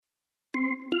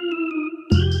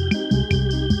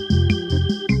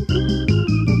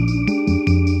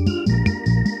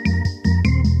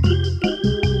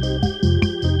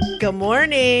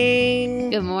morning.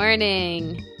 Good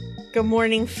morning. Good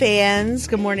morning, fans.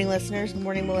 Good morning, listeners. Good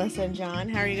morning, Melissa and John.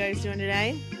 How are you guys doing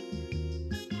today?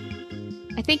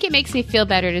 I think it makes me feel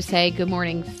better to say good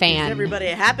morning, fan. Is everybody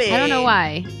happy? I don't know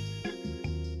why.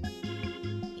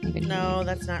 No,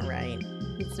 that's not right.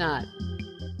 It's not.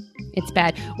 It's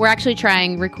bad. We're actually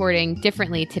trying recording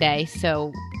differently today,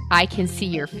 so I can see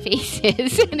your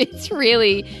faces, and it's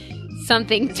really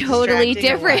something totally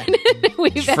different than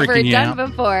we've ever done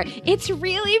before. It's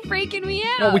really freaking me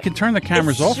out. Well, we can turn the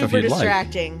cameras off if you'd like. Super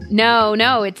distracting.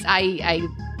 No, it's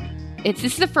this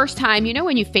is the first time, you know,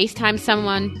 when you FaceTime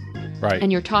someone, right,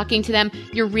 and you're talking to them,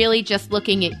 you're really just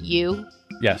looking at you.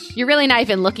 Yes. You're really not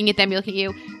even looking at them. You're looking at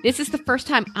you. This is the first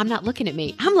time I'm not looking at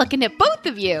me. I'm looking at both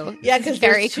of you. Yeah, because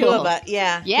there's two of us.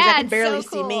 Yeah. Yeah, I can barely so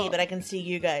cool. see me, but I can see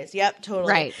you guys. Yep,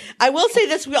 totally. Right. I will say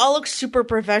this. We all look super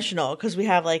professional because we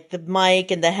have like the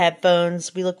mic and the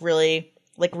headphones. We look really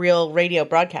like real radio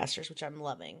broadcasters, which I'm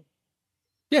loving.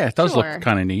 Yeah, it does look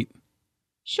kind of neat.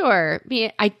 Sure.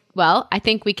 I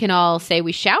think we can all say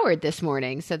we showered this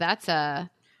morning, so that's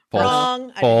a...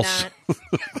 Wrong. False.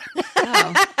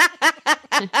 I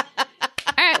did not.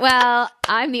 All right, well,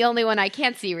 I'm the only one I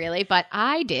can't see, really, but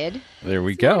I did. There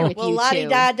we go. Well,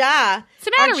 la-di-da-da. What's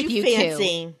the matter with you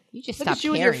fancy? Two? You just Look stop at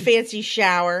you caring. in your fancy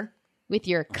shower. With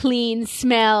your clean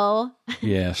smell.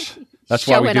 Yes. That's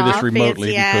why we do this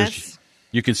remotely, because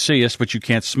you can see us, but you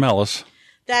can't smell us.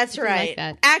 That's right. Like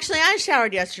that. Actually, I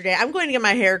showered yesterday. I'm going to get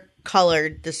my hair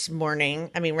colored this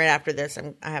morning. I mean, right after this,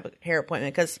 I have a hair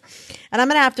appointment and I'm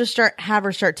going to have to have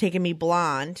her start taking me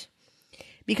blonde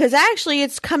because actually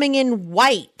it's coming in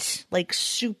white, like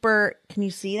super. Can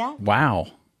you see that? Wow.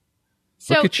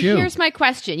 So look at you. Here's my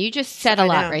question. You just said a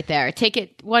lot right there. Take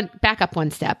it back up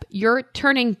one step. You're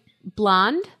turning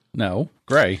blonde? No,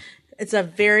 gray. It's a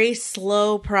very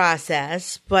slow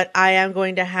process, but I am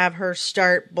going to have her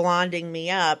start blonding me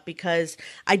up because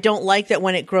I don't like that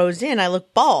when it grows in, I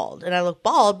look bald. And I look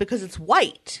bald because it's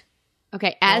white.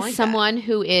 Okay, as someone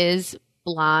who is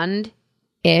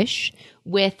blonde-ish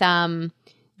with those but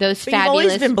fabulous... You've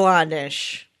always been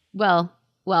blondish. Well,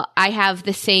 I have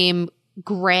the same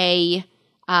gray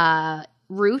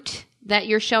root that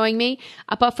you're showing me.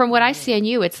 But from what I see on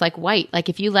you, it's like white. Like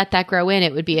if you let that grow in,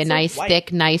 it would be a nice,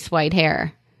 thick, nice white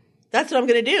hair. That's what I'm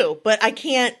going to do. But I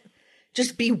can't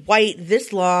just be white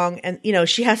this long. And, you know,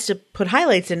 she has to put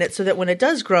highlights in it so that when it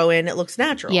does grow in, it looks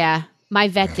natural. Yeah. My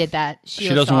vet did that. She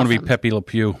doesn't want to be Pepe Le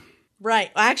Pew.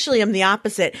 Right. Actually, I'm the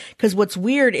opposite. Because what's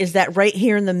weird is that right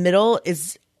here in the middle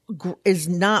is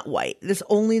not white.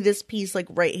 This piece like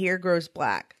right here grows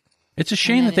black. It's a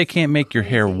shame that they can't make your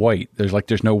hair white.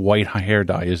 There's no white hair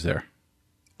dye, is there?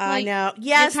 I know.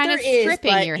 Yes, you're kind there is,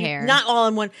 stripping your hair. Not all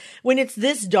in one. When it's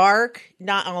this dark,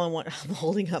 not all in one. I'm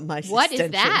holding up my What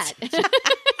extensions. is that?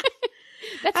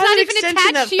 That's not even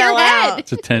attached to your head.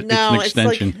 It's an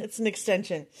extension. It's an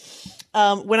extension.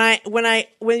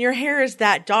 When your hair is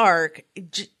that dark,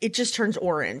 it just turns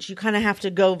orange. You kind of have to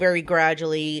go very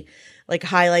gradually, like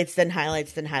highlights, then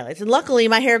highlights, then highlights. And luckily,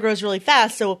 my hair grows really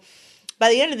fast, so by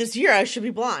the end of this year, I should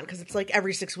be blonde because it's like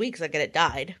every 6 weeks I get it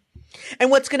dyed. And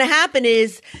what's going to happen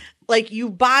is like you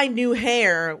buy new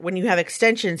hair when you have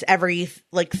extensions every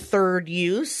like third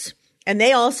use. And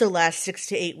they also last 6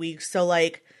 to 8 weeks. So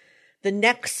like the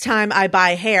next time I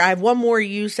buy hair, I have one more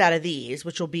use out of these,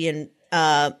 which will be in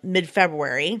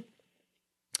mid-February.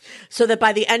 So that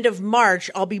by the end of March,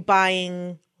 I'll be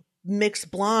buying mixed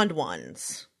blonde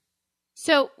ones.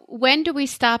 So when do we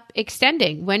stop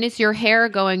extending? When is your hair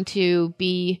going to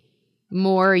be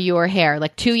more your hair?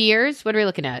 Like 2 years? What are we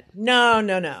looking at?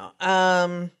 No.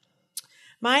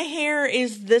 My hair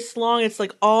is this long. It's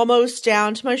like almost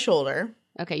down to my shoulder.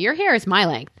 Okay, your hair is my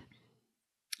length.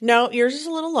 No, yours is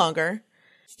a little longer.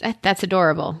 That's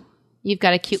adorable. You've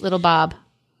got a cute little bob.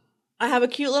 I have a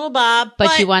cute little bob.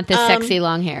 But you want this sexy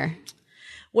long hair.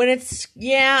 When it's,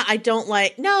 I don't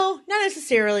like, no, not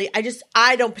necessarily.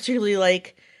 I don't particularly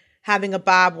like having a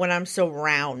bob when I'm so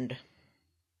round.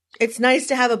 It's nice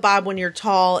to have a bob when you're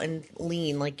tall and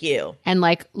lean like you. And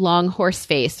like long horse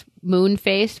face, moon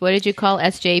face. What did you call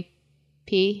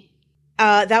SJP?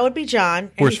 That would be John.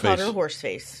 And horse he called face. her horse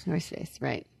face. Horse face,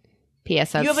 right.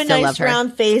 P.S. I You have a still nice love her.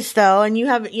 round face though, and you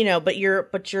have, but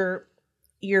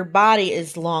your body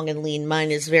is long and lean.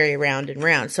 Mine is very round and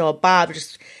round. So a bob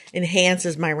just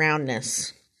enhances my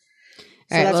roundness.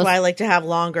 So that's why I like to have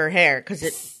longer hair because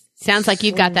it sounds like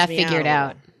you've got that figured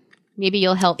out. Maybe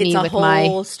you'll help me with my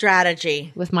whole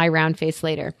strategy with my round face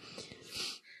later.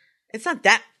 It's not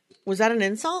that. Was that an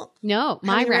insult? No,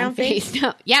 my round face.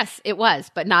 No. Yes, it was,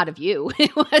 but not of you.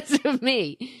 It was of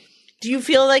me. Do you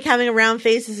feel like having a round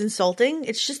face is insulting?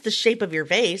 It's just the shape of your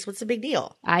face. What's the big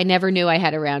deal? I never knew I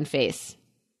had a round face.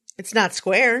 It's not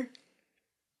square.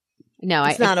 No,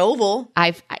 it's not oval.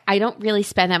 I don't really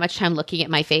spend that much time looking at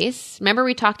my face. Remember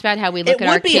we talked about how we look at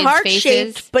our kids' faces? It would be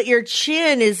heart-shaped, but your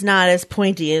chin is not as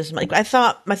pointy as like I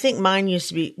think mine used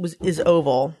to be is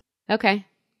oval. Okay.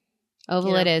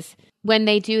 Oval it is. When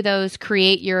they do those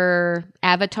create your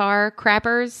avatar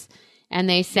crappers and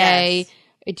they say,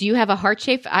 do you have a heart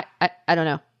shape? I don't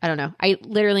know. I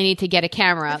literally need to get a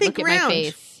camera, look at my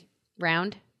face.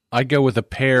 Round? I go with a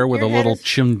pear with a little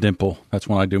chin dimple. That's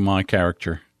when I do my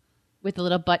character. With a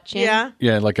little butt chin? Yeah.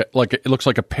 Yeah, it looks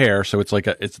like a pear, so it's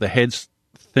it's the head's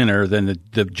thinner than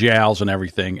the jowls and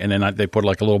everything, and then they put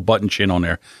like a little button chin on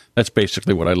there. That's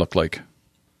basically what I look like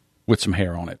with some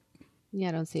hair on it. Yeah,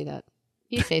 I don't see that.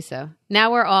 You say so.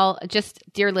 Now we're all, just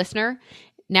dear listener,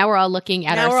 now we're all looking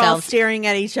at ourselves. Now we're all staring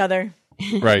at each other.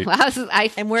 Right.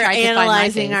 And we're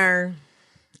analyzing our,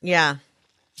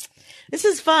 This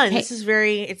is fun. Hey,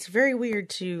 it's very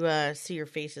weird to see your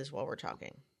faces while we're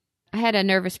talking. I had a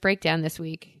nervous breakdown this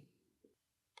week.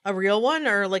 A real one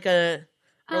or like a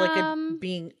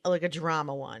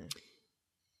drama one?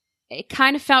 It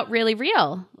kind of felt really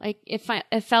real. Like it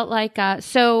felt like,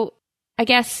 so I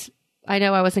guess I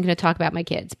know I wasn't going to talk about my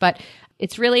kids, but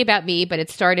it's really about me. But it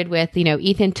started with,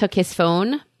 Ethan took his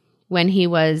phone when he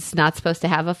was not supposed to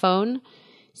have a phone.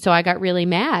 So I got really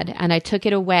mad and I took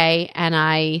it away and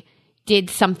I did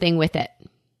something with it.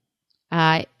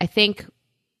 I think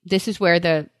this is where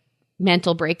the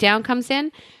mental breakdown comes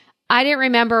in. I didn't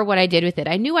remember what I did with it.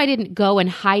 I knew I didn't go and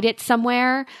hide it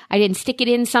somewhere. I didn't stick it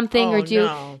in something or do.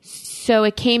 No. So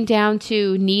it came down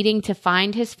to needing to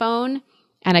find his phone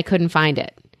and I couldn't find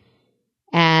it.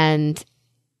 And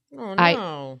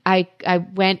I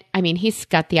went, he's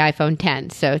got the iPhone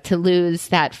 10. So to lose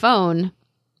that phone,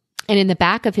 and in the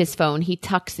back of his phone, he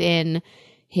tucks in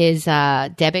his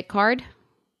debit card.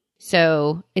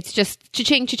 So it's just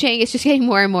cha-ching, cha-ching. It's just getting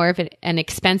more and more of an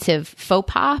expensive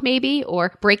faux pas, maybe,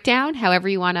 or breakdown, however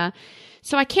you want to.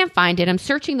 So I can't find it. I'm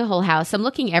searching the whole house. I'm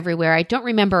looking everywhere. I don't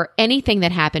remember anything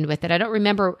that happened with it. I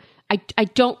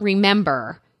don't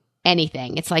remember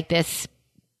anything. It's like this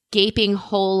gaping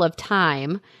hole of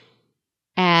time.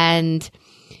 And,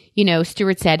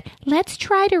 Stuart said, let's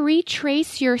try to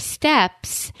retrace your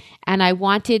steps. And I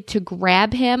wanted to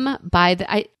grab him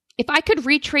by if I could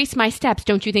retrace my steps,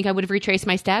 don't you think I would have retraced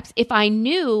my steps? If I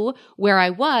knew where I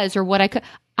was or what I could,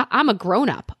 I'm a grown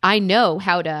up. I know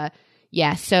how to.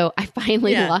 Yeah. So I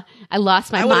finally, I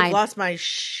lost my mind. I would have lost my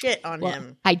shit on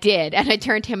him. I did. And I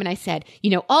turned to him and I said,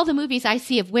 all the movies I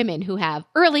see of women who have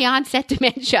early onset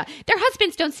dementia, their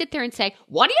husbands don't sit there and say,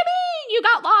 what do you mean you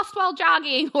got lost while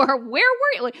jogging? Or where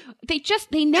were you? Like,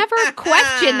 they never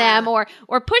question them or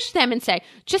push them and say,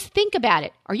 just think about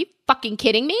it. Are you fucking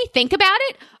kidding me? Think about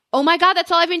it. Oh my God, that's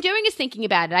all I've been doing is thinking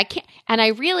about it. I can't. And I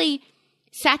really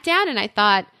sat down and I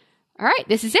thought, all right,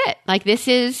 this is it. Like, this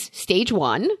is stage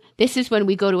one. This is when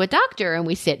we go to a doctor and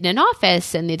we sit in an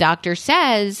office and the doctor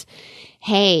says,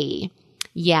 hey,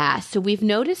 so we've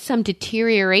noticed some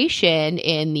deterioration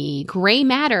in the gray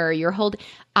matter you're holding.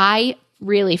 I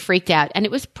really freaked out. And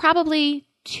it was probably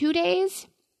 2 days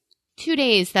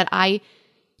that I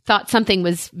thought something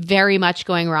was very much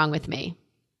going wrong with me.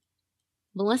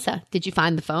 Melissa, did you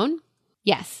find the phone?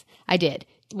 Yes, I did.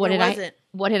 What did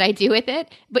I do with it?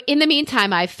 But in the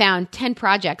meantime, I've found 10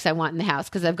 projects I want in the house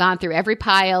because I've gone through every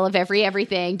pile of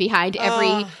everything behind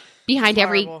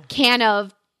every can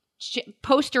of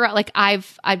poster. Like I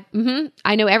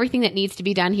know everything that needs to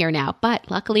be done here now.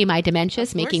 But luckily, my dementia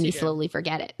is making me slowly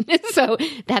forget it, so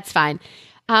that's fine.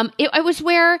 It was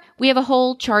where we have a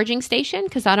whole charging station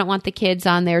because I don't want the kids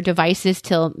on their devices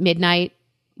till midnight,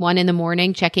 1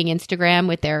 a.m, checking Instagram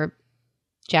with their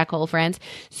jackhole friends.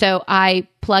 So I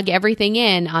plug everything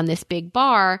in on this big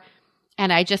bar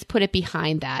and I just put it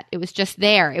behind that. It was just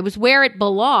there. It was where it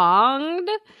belonged.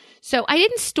 So I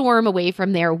didn't storm away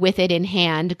from there with it in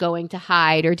hand going to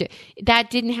hide that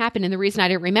didn't happen. And the reason I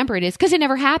didn't remember it is because it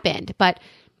never happened. But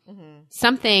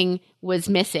something was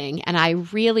missing and I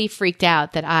really freaked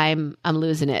out that I'm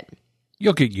losing it.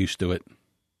 You'll get used to it.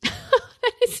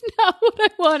 It's not what I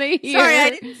want to hear.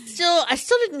 Sorry, I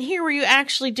still didn't hear where you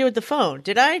actually did with the phone.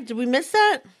 Did I? Did we miss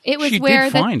that? It was where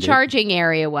the charging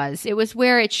area was. It was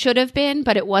where it should have been,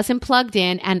 but it wasn't plugged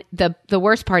in. And the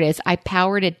worst part is I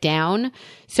powered it down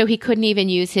so he couldn't even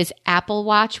use his Apple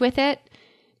Watch with it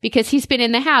because he's been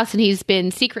in the house and he's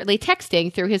been secretly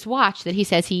texting through his watch that he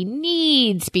says he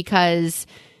needs because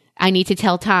I need to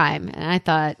tell time. And I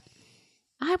thought,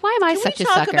 why am I such a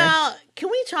sucker? Can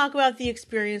we talk about the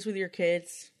experience with your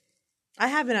kids? I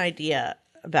have an idea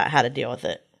about how to deal with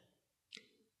it.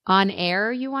 on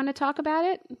air you want to talk about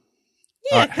it?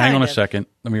 Yeah, hang on kind a of. second.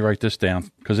 Let me write this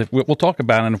down because if we'll talk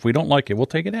about it, and if we don't like it, we'll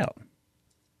take it out.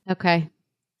 Okay.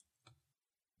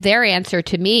 Their answer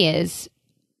to me is,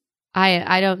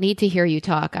 I don't need to hear you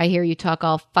talk. I hear you talk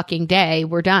all fucking day.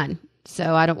 We're done.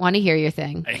 So I don't want to hear your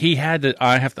thing. He had to.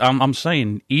 I'm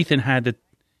saying Ethan had to.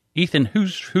 Ethan,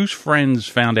 whose friends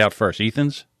found out first?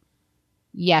 Ethan's.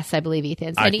 Yes, I believe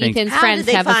Ethan's. I And think- Ethan's How friends did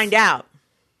they have find out?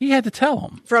 He had to tell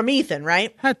him. From Ethan,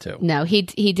 right? Had to. No, he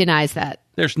denies that.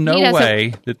 There's no He doesn't-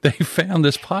 way that they found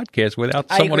this podcast without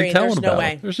I somebody agree. telling There's no about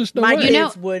way. it. There's just no My way.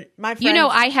 kids would. My friends,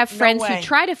 I have no friends way. who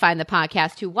try to find the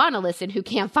podcast who want to listen who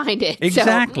can't find it. So-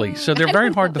 Exactly. So they're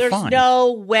very hard to There's find.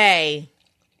 no way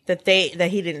that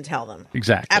he didn't tell them.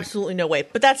 Exactly. Absolutely no way.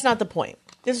 But that's not the point.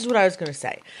 This is what I was going to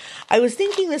say. I was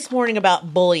thinking this morning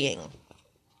about bullying.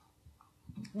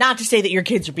 Not to say that your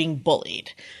kids are being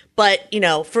bullied, but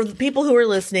for the people who are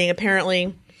listening,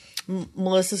 apparently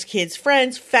Melissa's kids'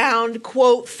 friends found the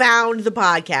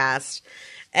podcast,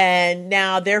 and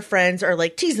now their friends are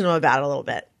like teasing them about it a little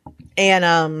bit.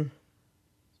 And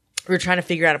we're trying to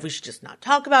figure out if we should just not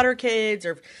talk about our kids,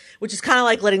 which is kind of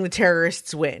like letting the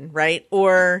terrorists win, right?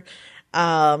 Or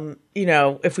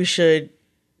if we should,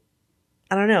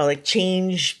 I don't know, like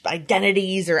change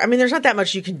identities, or there's not that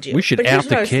much you can do. We should But here's out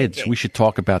what I the was kids. thinking. We should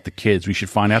talk about the kids. We should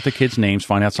find out the kids' names,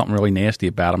 find out something really nasty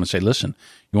about them, and say, "Listen,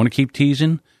 you want to keep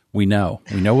teasing? We know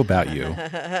about you, and we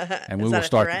that will a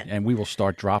start. threat? And we will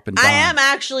start dropping bombs." I am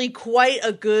actually quite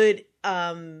a good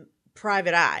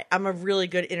private eye. I'm a really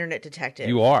good internet detective.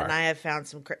 You are. And I have found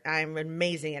I'm an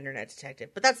amazing internet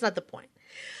detective. But that's not the point.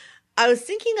 I was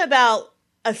thinking about,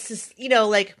 first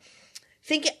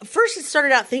it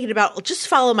started out thinking about, just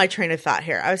follow my train of thought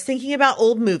here. I was thinking about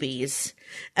old movies,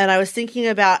 and I was thinking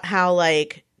about how,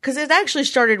 because it actually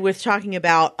started with talking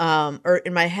about, or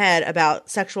in my head, about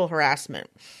sexual harassment.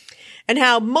 And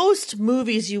how most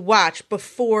movies you watch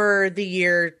before the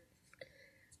year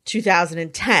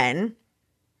 2010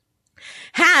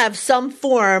 have some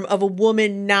form of a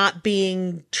woman not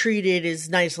being treated as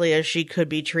nicely as she could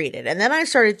be treated. And then I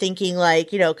started thinking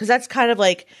because that's kind of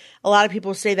like a lot of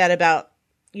people say that about,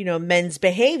 men's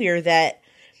behavior, that,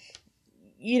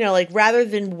 rather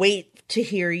than wait to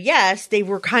hear yes, they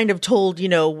were kind of told,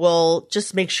 well,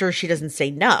 just make sure she doesn't say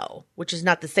no, which is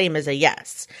not the same as a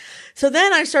yes. So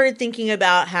then I started thinking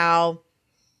about how,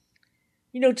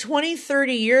 20,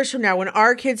 30 years from now, when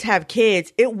our kids have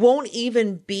kids, it won't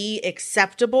even be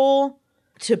acceptable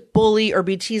to bully or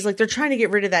be teased. They're trying to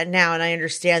get rid of that now, and I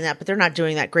understand that, but they're not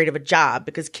doing that great of a job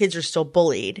because kids are still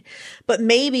bullied. But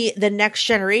maybe the next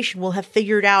generation will have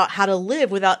figured out how to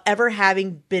live without ever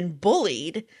having been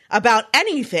bullied about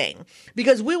anything,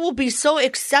 because we will be so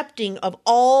accepting of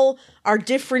all our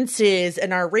differences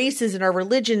and our races and our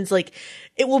religions.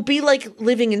 It will be like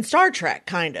living in Star Trek,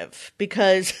 kind of,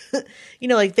 because,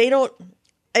 they don't.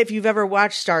 If you've ever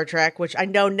watched Star Trek, which I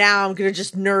know now I'm going to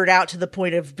just nerd out to the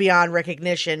point of beyond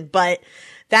recognition, but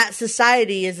that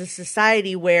society is a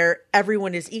society where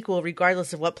everyone is equal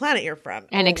regardless of what planet you're from.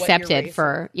 And or what your accepted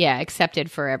race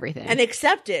accepted for everything. and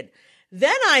accepted.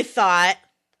 Then I thought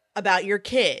about your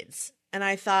kids, and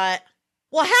I thought,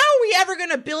 well, how are we ever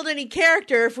going to build any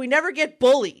character if we never get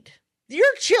bullied?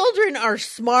 Your children are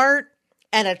smart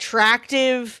and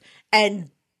attractive and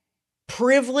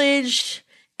privileged,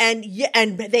 and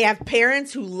they have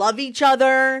parents who love each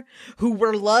other, who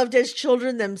were loved as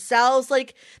children themselves. They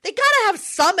gotta have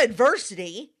some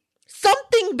adversity.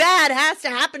 Something bad has to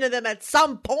happen to them at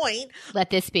some point. Let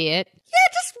this be it.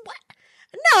 Yeah,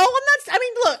 no, I'm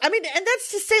not. And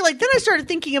that's to say, then I started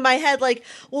thinking in my head,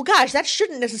 well, gosh, that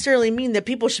shouldn't necessarily mean that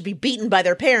people should be beaten by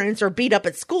their parents or beat up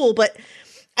at school. But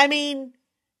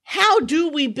how do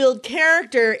we build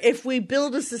character if we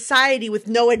build a society with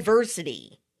no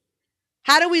adversity?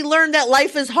 How do we learn that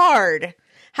life is hard?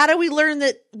 How do we learn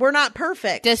that we're not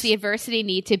perfect? Does the adversity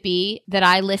need to be that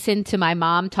I listened to my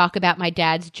mom talk about my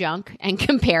dad's junk and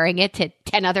comparing it to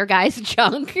 10 other guys'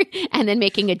 junk and then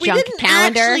making a junk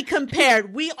calendar? We didn't actually compare.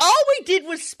 All we did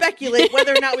was speculate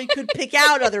whether or not we could pick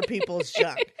out other people's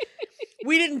junk.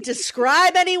 We didn't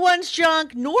describe anyone's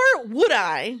junk, nor would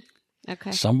I.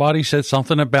 Okay. Somebody said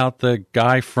something about the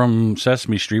guy from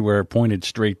Sesame Street where it pointed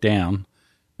straight down,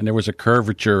 and there was a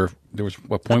curvature. There was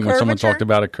a point when someone talked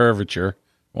about a curvature.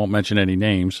 Won't mention any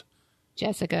names.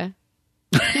 Jessica.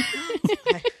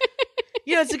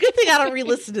 It's a good thing I don't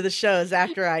re-listen to the shows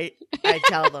after I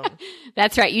tell them.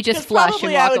 That's right. You just flush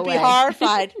and probably walk I would away. be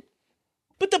horrified.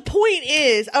 But the point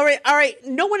is, all right.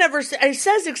 No one ever it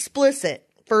says explicit,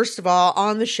 first of all,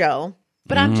 on the show.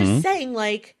 But I'm just saying,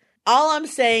 all I'm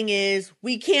saying is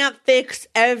we can't fix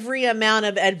every amount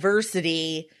of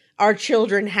adversity our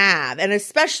children have. And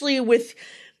especially with,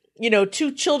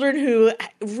 two children who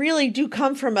really do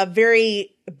come from a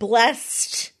very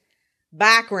blessed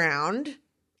background.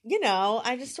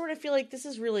 I just sort of feel like this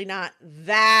is really not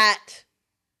that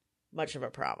much of a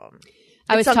problem.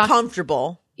 It's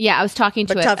uncomfortable. I was talking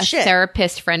to a shit.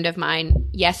 therapist friend of mine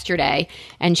yesterday,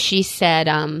 and she said,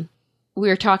 we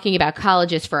were talking about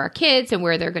colleges for our kids and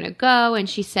where they're going to go. And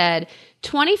she said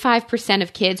 25%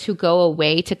 of kids who go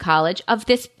away to college I'm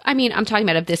talking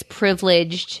about of this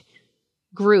privileged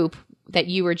group that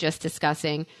you were just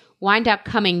discussing, wind up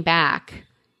coming back.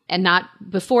 And not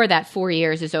before that 4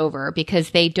 years is over,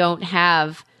 because they don't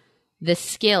have the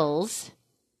skills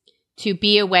to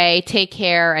be away, take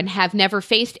care, and have never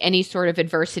faced any sort of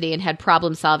adversity and had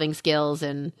problem-solving skills.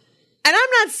 And I'm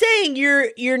not saying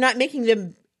you're not making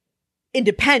them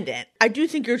independent. I do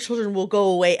think your children will go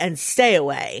away and stay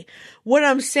away. What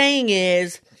I'm saying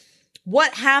is,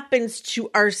 what happens to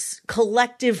our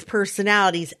collective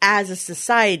personalities as a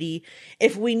society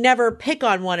if we never pick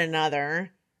on one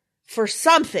another for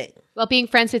something? Well, being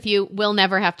friends with you, we'll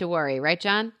never have to worry, right,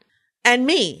 John? And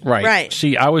me. Right.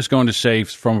 See, I was going to say,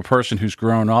 from a person who's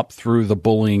grown up through the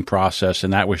bullying process,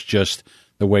 and that was just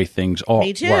the way things are.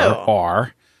 Me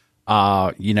too.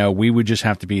 We would just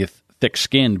have to be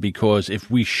thick-skinned, because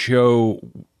if we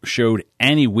showed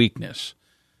any weakness,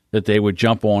 that they would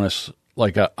jump on us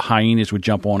like hyenas would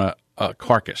jump on a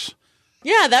carcass.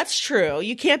 Yeah, that's true.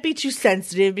 You can't be too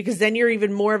sensitive, because then you're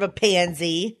even more of a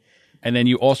pansy. And then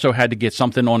you also had to get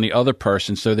something on the other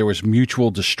person, so there was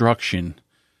mutual destruction.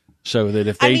 So that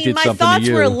if they did something to you... my thoughts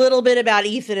were a little bit about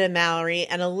Ethan and Mallory,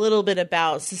 and a little bit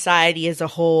about society as a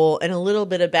whole, and a little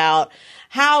bit about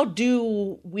how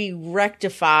do we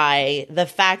rectify the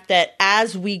fact that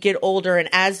as we get older and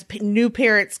as new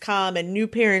parents come,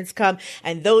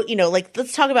 and though,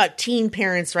 let's talk about teen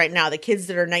parents right now, the kids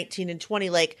that are 19 and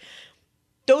 20,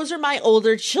 those are my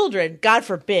older children, God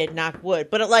forbid, knock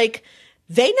wood, but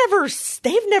they've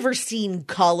never seen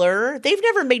color. They've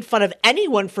never made fun of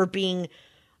anyone for being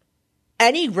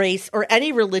any race or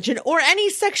any religion or any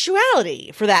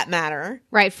sexuality, for that matter.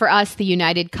 Right. For us, the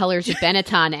United Colors of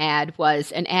Benetton ad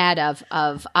was an ad of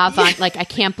avant, I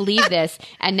can't believe this.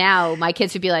 And now my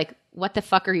kids would be like, what the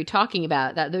fuck are you talking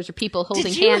about? Those are people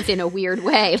holding hands in a weird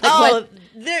way.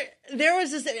 There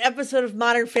was this episode of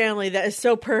Modern Family that is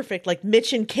so perfect.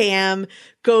 Mitch and Cam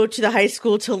go to the high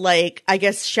school to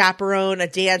chaperone a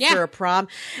dance or a prom,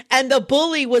 and the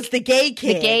bully was the gay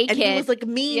kid. And he was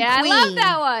mean. Yeah, queen. I love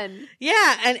that one.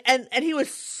 Yeah, and he was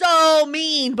so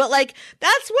mean. But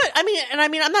that's what I mean. And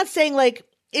I'm not saying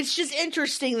it's just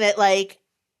interesting that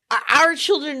our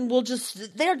children will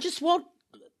won't.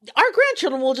 Our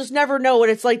grandchildren will just never know what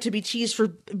it's like to be teased for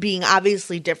being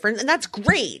obviously different, and that's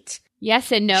great.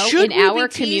 Yes and no. Should in we our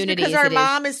be community, because our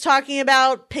mom is talking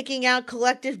about picking out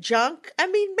collective junk?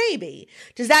 Maybe.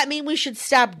 Does that mean we should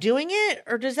stop doing it,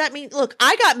 or does that mean? Look,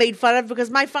 I got made fun of because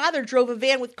my father drove a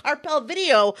van with Carpel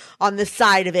Video on the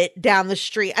side of it down the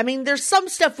street. There's some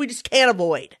stuff we just can't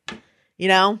avoid.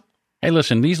 Hey,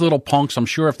 listen, these little punks. I'm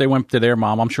sure if they went to their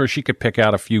mom, I'm sure she could pick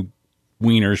out a few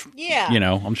wieners. Yeah.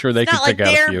 I'm sure they could pick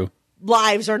out a few.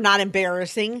 Lives are not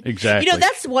embarrassing. Exactly.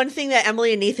 That's one thing that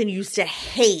Emily and Nathan used to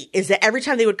hate, is that every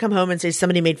time they would come home and say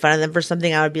somebody made fun of them for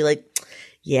something, I would be like,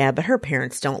 yeah, but her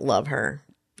parents don't love her.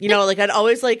 I'd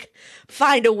always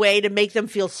find a way to make them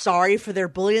feel sorry for their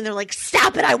bully, and they're like,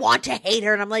 stop it, I want to hate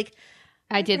her. And I'm like,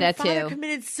 I did that father too.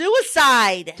 Committed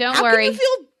suicide. Don't worry. Can you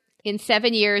feel in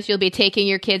 7 years, you'll be taking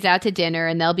your kids out to dinner,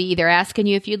 and they'll be either asking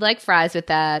you if you'd like fries with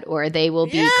that, or they will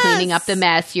be cleaning up the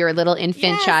mess your little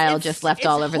infant child just left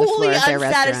all over the floor of their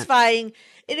restaurant.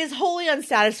 It is wholly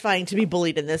unsatisfying to be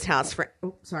bullied in this house for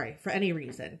any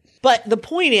reason. But the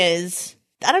point is,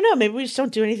 I don't know, maybe we just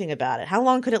don't do anything about it. How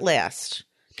long could it last?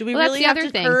 Do we really have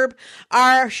to curb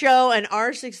our show and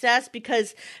our success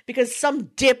because some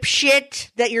dipshit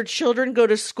that your children go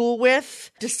to school with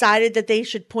decided that they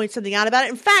should point something out about it?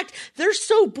 In fact, they're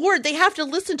so bored they have to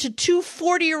listen to two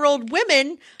 40-year-old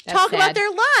women talk about their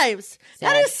lives. Sad.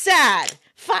 That is sad.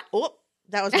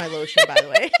 That was my lotion, by the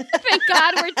way. Thank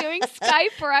God we're doing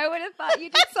Skype, or I would have thought you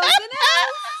did something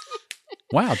else.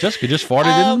 Wow, Jessica just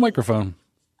farted into the microphone.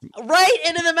 Right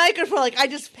into the microphone. I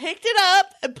just picked it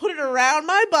up and put it around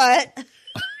my butt.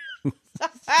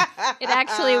 It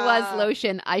actually was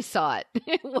lotion. I saw it.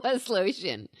 It was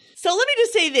lotion. So let me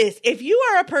just say this. If you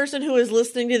are a person who is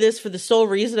listening to this for the sole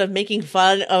reason of making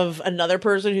fun of another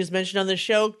person who's mentioned on the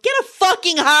show, get a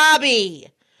fucking hobby.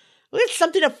 Get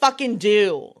something to fucking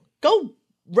do. Go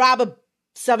rob a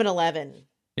 7-Eleven.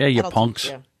 Yeah, you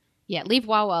punks. Yeah, leave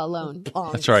Wawa alone.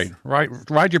 That's right.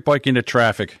 Ride your bike into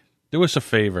traffic. Do us a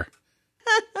favor.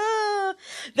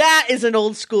 That is an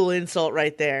old school insult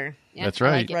right there. Yeah, That's I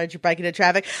right. like it. Ride your bike into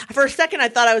traffic. For a second, I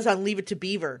thought I was on Leave It to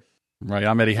Beaver. Right.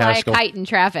 I'm Eddie Fly a Haskell. kite in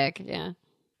traffic. Yeah.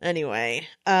 Anyway,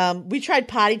 we tried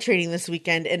potty training this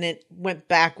weekend and it went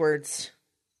backwards.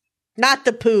 Not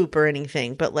the poop or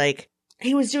anything, but like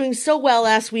he was doing so well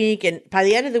last week. And by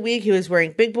the end of the week, he was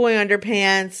wearing big boy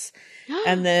underpants.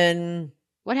 And then,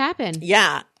 What happened?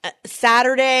 yeah,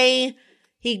 Saturday,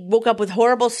 he woke up with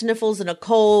horrible sniffles and a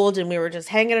cold. And we were just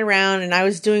hanging around. And I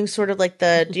was doing sort of like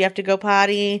the, do you have to go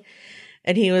potty?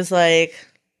 And he was like,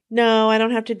 no, I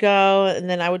don't have to go. And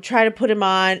then I would try to put him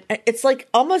on. It's like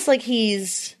almost like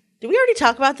he's, did we already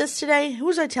talk about this today? Who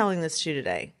was I telling this to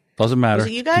today? Doesn't matter. Was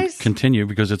it you guys? Continue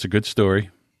because it's a good story.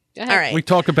 Go ahead. All right. We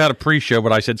talked about a pre-show,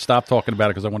 but I said stop talking about it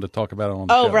because I wanted to talk about it on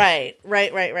the show. Oh, right.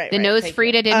 The nose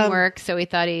Frida didn't work, so he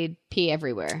thought he'd pee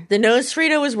everywhere. The nose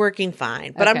Frida was working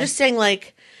fine. But I'm Okay. just saying,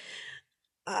 like,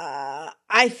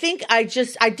 I think I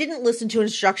didn't listen to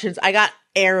instructions. I got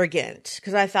arrogant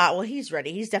because I thought, well, he's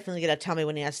ready. He's definitely going to tell me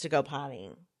when he has to go potty.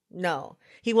 No,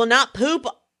 he will not poop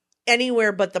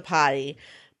anywhere but the potty.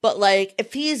 But, like,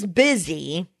 if he's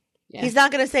busy, Yeah. he's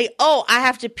not going to say, oh, I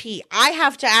have to pee. I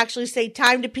have to actually say,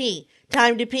 time to pee,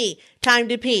 time to pee, time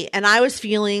to pee. And I was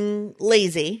feeling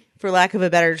lazy, for lack of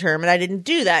a better term, and I didn't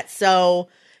do that. So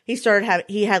he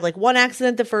had like one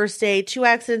accident the first day, 2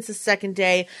 accidents the second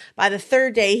day. By the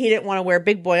third day, he didn't want to wear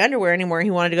big boy underwear anymore. He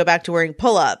wanted to go back to wearing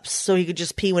pull-ups so he could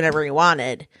just pee whenever he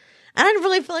wanted. And I didn't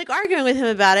really feel like arguing with him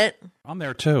about it. I'm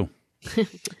there too.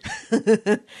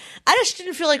 I just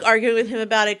didn't feel like arguing with him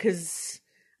about it because,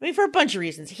 I mean, for a bunch of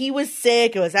reasons. He was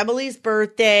sick. It was Emily's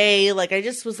birthday. Like, I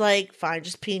just was like, fine,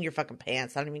 just pee in your fucking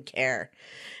pants. I don't even care.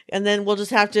 And then we'll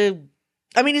just have to,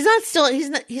 I mean,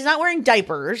 he's not wearing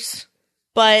diapers,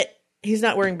 but he's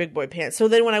not wearing big boy pants. So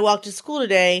then when I walked to school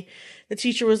today, the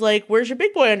teacher was like, where's your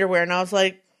big boy underwear? And I was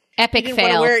like, Epic he didn't want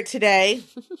to fail. wear it today.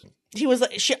 He was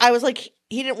like, I was like,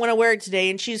 he didn't want to wear it today.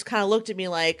 And she just kind of looked at me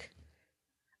like,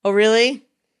 oh, really?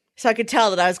 So I could tell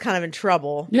that I was kind of in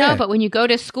trouble. Yeah. No, but when you go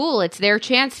to school, it's their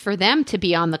chance for them to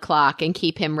be on the clock and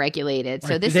keep him regulated.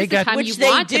 So Right. this They is the got- time Which you they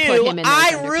want do. to put him in those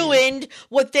I underpants. ruined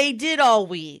what they did all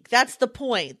week. That's the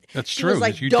point. That's She true, was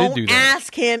like, 'cause you did don't do that.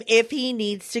 ask him if he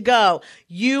needs to go.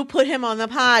 You put him on the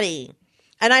potty.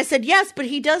 And I said, yes, but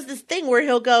he does this thing where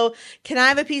he'll go, can I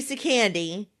have a piece of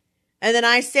candy? And then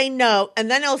I say no.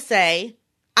 And then he'll say,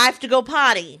 I have to go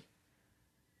potty.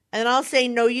 And then I'll say,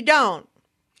 no, you don't.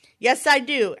 Yes, I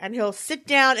do. And he'll sit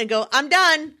down and go, I'm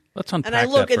done. Let's unpack And I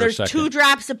look that and for a there's second. 2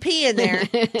 drops of pee in there.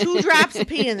 2 drops of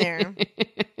pee in there.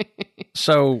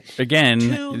 So again,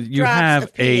 2 you drops have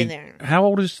of pee a. in there. How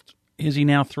old is he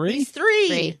now? 3. He's 3.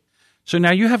 3. So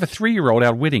now you have a 3-year-old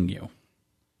outwitting you.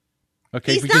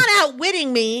 Okay, He's because not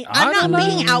outwitting me. I I'm don't not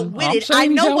being know. I'm outwitted. saying I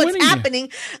he's know what's outwitting you.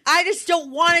 happening. I just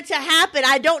don't want it to happen.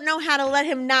 I don't know how to let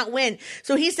him not win.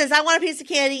 So he says, I want a piece of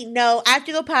candy. No, I have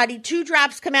to go potty. 2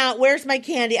 drops come out. Where's my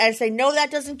candy? I say, no,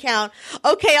 that doesn't count.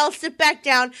 Okay, I'll sit back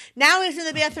down. Now he's in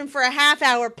the bathroom for a half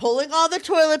hour, pulling all the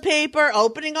toilet paper,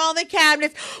 opening all the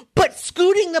cabinets, but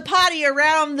scooting the potty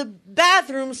around the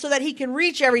bathroom so that he can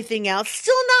reach everything else.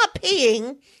 Still not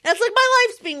peeing. That's like my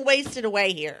life's being wasted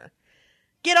away here.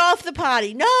 Get off the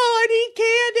potty. No, I need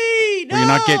candy. No. Well,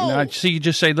 you're not getting. See, you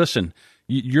just say, listen,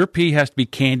 your pee has to be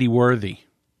candy worthy.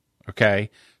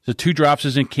 Okay, so 2 drops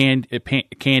isn't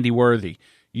candy worthy.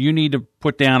 You need to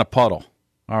put down a puddle.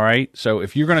 All right. So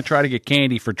if you're going to try to get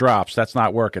candy for drops, that's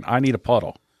not working. I need a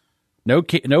puddle. No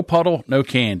puddle, no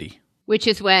candy. Which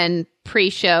is when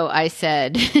pre-show I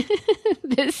said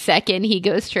the second he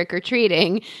goes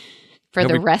trick-or-treating for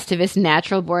the rest of his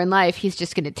natural-born life, he's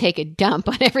just going to take a dump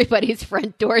on everybody's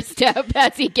front doorstep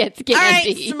as he gets candy. All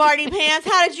right, smarty pants.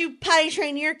 How did you potty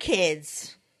train your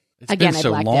kids? It's Again, been I so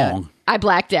blacked long. out. I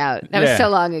blacked out. That Yeah. was so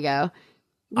long ago.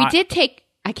 We did take...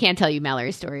 I can't tell you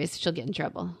Mallory's stories. She'll get in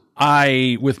trouble.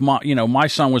 With my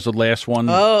son was the last one.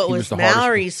 Oh, it He was the hardest-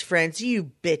 Mallory's friends.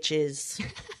 You bitches.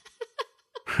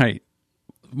 Right.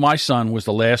 My son was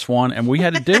the last one, and we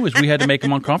had to make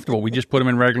him uncomfortable. We just put him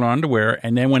in regular underwear,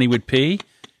 and then when he would pee,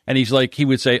 and he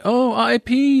would say, "Oh, I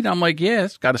peed." I'm like, "Yeah,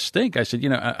 it's got to stink." I said,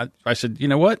 I said, you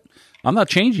know what? I'm not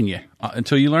changing you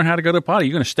until you learn how to go to the potty.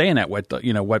 You're going to stay in that wet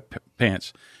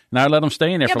pants. And I let him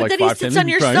stay in there Yeah, for but like then he 5, 10 sits on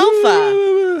minutes. your He's crying,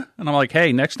 sofa. and I'm like,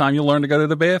 "Hey, next time you'll learn to go to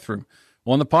the bathroom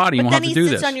on the potty. You But won't then have he to do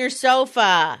sits this." on your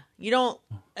sofa. You don't.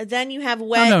 Then you have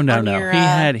wet. No. on your,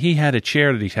 He had a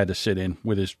chair that he had to sit in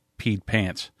with his peed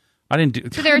pants. I didn't do.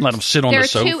 So Let him sit on the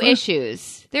sofa. There are 2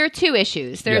 issues. There are 2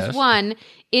 issues. There's Yes. one,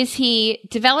 is he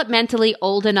developmentally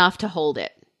old enough to hold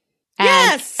it? And,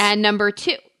 Yes. And number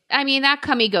 2, I mean, that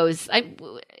cummy goes,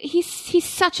 he's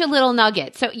such a little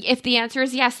nugget. So if the answer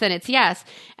is yes, then it's yes.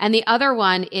 And the other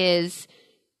one is,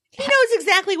 He knows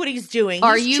exactly what he's doing.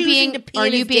 Are He's you choosing being to pee are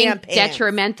in you his being damn pants.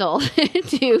 detrimental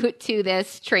to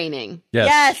this training?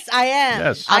 Yes, I am.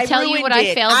 Yes. I'll tell you ruined what I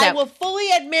it. failed I at. will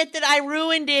fully admit that I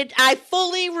ruined it. I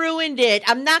fully ruined it.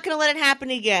 I'm not going to let it happen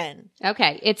again.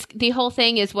 Okay, it's the whole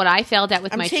thing is what I failed at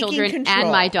with I'm my taking children control.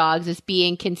 and my dogs is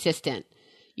being consistent.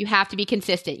 You have to be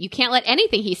consistent. You can't let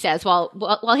anything he says while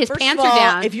his First pants of all, are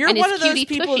down. if you're and his one of those cutie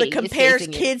people tushy that is compares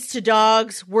facing you. kids to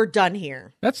dogs, we're done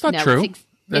here. That's not No, true.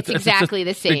 It's exactly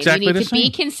the same. Exactly you need the to be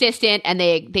same. consistent, and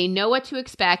they know what to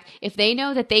expect. If they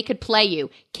know that they could play you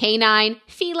canine,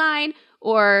 feline,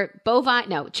 or bovine,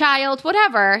 no, child,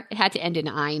 whatever, it had to end in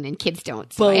 "ine," and kids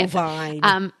don't. So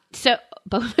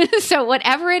Bovine. So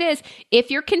whatever it is, if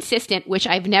you're consistent, which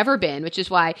I've never been, which is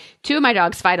why 2 of my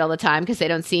dogs fight all the time because they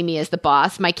don't see me as the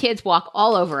boss. My kids walk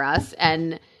all over us,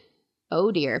 and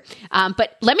oh dear.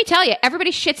 But let me tell you,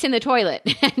 everybody shits in the toilet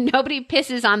and nobody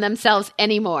pisses on themselves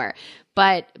anymore.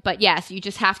 But yes, you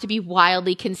just have to be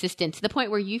wildly consistent to the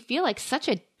point where you feel like such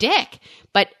a dick.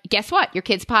 But guess what? Your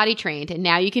kid's potty trained, and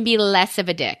now you can be less of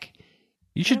a dick.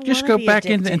 You should I just wanna go be a back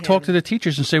dick in to and talk him. to the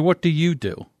teachers and say, what do you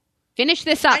do? Finish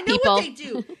this up, I know people. what they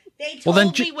do. They told Well,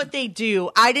 then me what they do.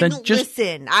 I didn't just-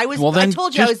 listen. well, I then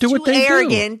told you I just was do too what they do.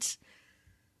 arrogant.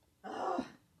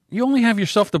 You only have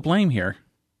yourself to blame here.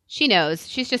 She knows.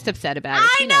 She's just upset about it.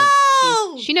 I She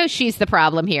know! She knows she's the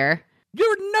problem here.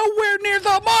 You're nowhere near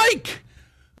the mic.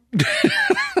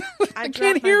 I dropped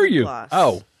can't my hear lip you. gloss.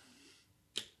 Oh,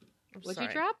 What'd sorry.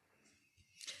 you drop?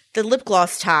 The lip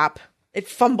gloss top. I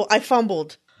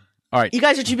fumbled. all right. You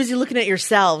guys are too busy looking at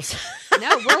yourselves.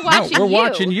 No, we're watching No, we're you.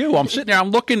 watching you. I'm sitting there.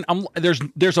 I'm looking.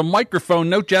 There's a microphone.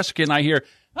 No Jessica, and I hear.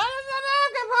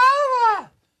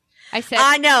 I said,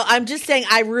 I know. I'm just saying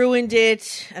I ruined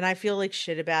it, and I feel like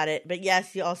shit about it. But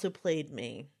yes, you also played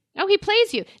me. oh, he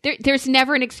plays you. There's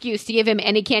never an excuse to give him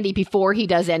any candy before he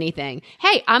does anything.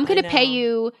 Hey, I'm going to pay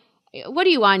you. What are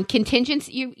you on?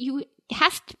 Contingency? You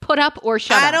has to put up or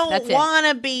shut I up. don't That's it. want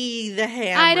to be the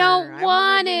hammer. I don't I want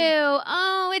wanna to.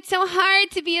 Oh, it's so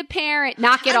hard to be a parent.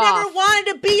 Knock it I off. never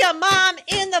wanted to be a mom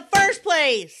in the first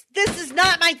place. This is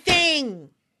not my thing.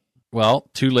 Well,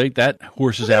 too late. That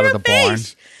horse is Look out at of the her barn.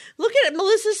 face. Look at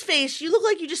Melissa's face. You look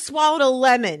like you just swallowed a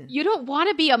lemon. You don't want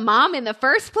to be a mom in the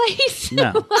first place?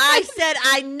 No. I said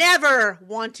I never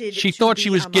wanted. She to thought be she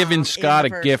was a giving mom Scott a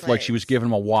in the gift first like she was place. giving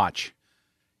him a watch.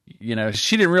 You know,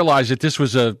 she didn't realize that this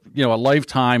was a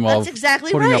lifetime That's of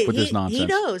exactly putting right. up with this nonsense. He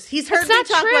knows. He's heard That's me not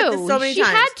talk true. about this so many she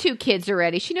times. had 2 kids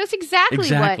already. She knows exactly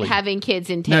Exactly. what having kids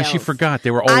No, entails. she forgot. They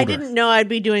were older. I didn't know I'd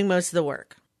be doing most of the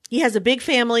work. He has a big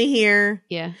family here.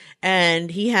 Yeah. And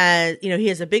he has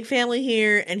a big family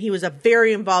here, and he was a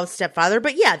very involved stepfather.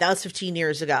 But yeah, that was 15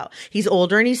 years ago. He's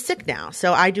older and he's sick now.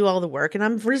 So I do all the work and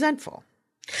I'm resentful.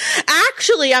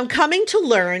 Actually, I'm coming to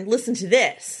learn. Listen to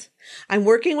this. I'm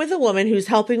working with a woman who's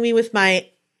helping me with my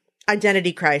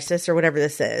identity crisis or whatever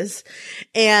this is.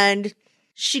 And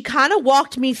she kind of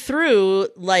walked me through,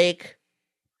 like,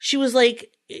 she was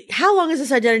like, how long has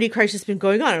this identity crisis been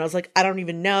going on? And I was like, I don't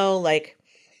even know. Like,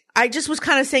 I just was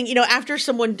kind of saying, after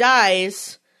someone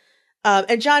dies,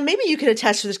 and John, maybe you could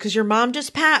attest to this because your mom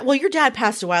just passed. Well, your dad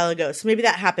passed a while ago, so maybe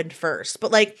that happened first.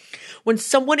 But like when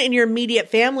someone in your immediate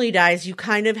family dies, you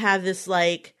kind of have this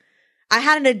like, I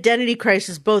had an identity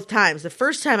crisis both times. The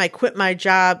first time I quit my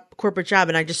corporate job,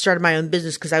 and I just started my own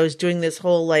business because I was doing this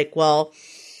whole like, well,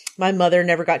 my mother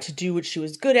never got to do what she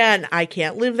was good at and I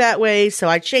can't live that way. So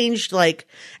I changed like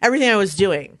everything I was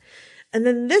doing. And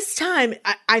then this time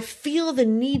I feel the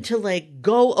need to like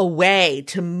go away,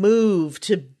 to move,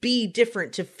 to be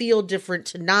different, to feel different,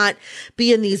 to not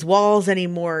be in these walls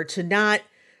anymore, to not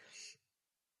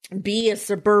be a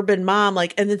suburban mom.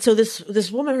 Like, and then so this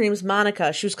woman, her name is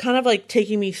Monica. She was kind of like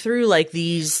taking me through like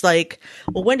these, like,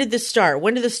 well, when did this start?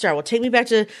 When did this start? Well, take me back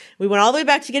to, we went all the way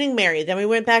back to getting married. Then we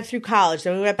went back through college.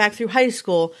 Then we went back through high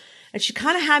school. And she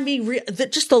kind of had me,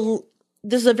 this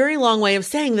is a very long way of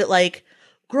saying that, like,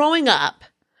 growing up,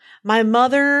 my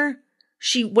mother,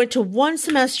 she went to one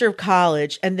semester of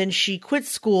college and then she quit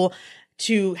school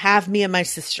to have me and my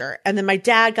sister. And then my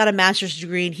dad got a master's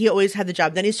degree and he always had the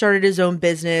job. Then he started his own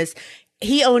business.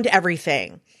 He owned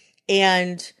everything.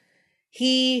 And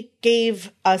he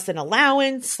gave us an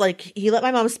allowance. Like, he let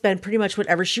my mom spend pretty much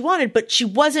whatever she wanted, but she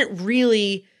wasn't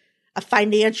really a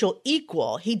financial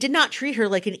equal. He did not treat her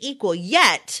like an equal,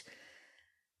 yet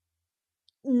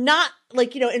not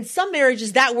like, in some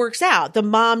marriages that works out. The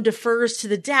mom defers to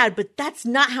the dad, but that's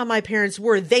not how my parents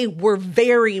were. They were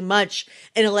very much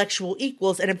intellectual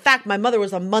equals. And in fact, my mother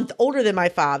was a month older than my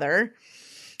father.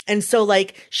 And so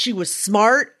like she was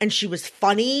smart and she was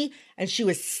funny and she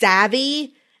was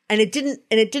savvy, and it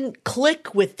didn't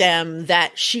click with them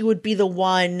that she would be the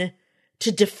one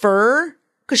to defer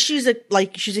because she's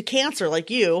a Cancer like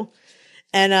you.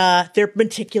 And they're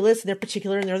meticulous and they're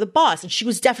particular and they're the boss. And she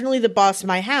was definitely the boss in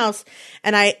my house.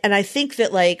 And I think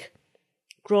that like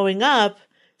growing up,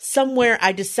 somewhere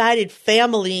I decided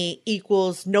family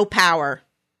equals no power.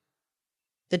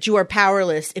 That you are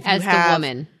powerless if as you have the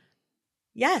woman.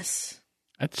 Yes.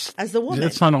 As the woman.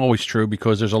 That's not always true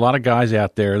because there's a lot of guys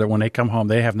out there that when they come home,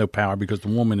 they have no power because the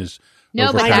woman is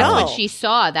No, but overpowered. that's what she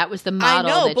saw. That was the model.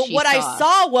 I know, that but she what saw. I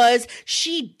saw was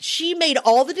she made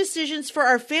all the decisions for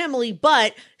our family,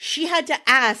 but she had to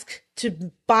ask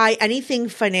to buy anything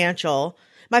financial.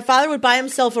 My father would buy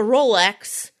himself a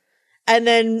Rolex, and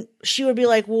then she would be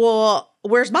like, "Well,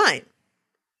 where's mine?"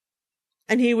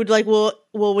 And he would like, well,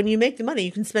 when you make the money,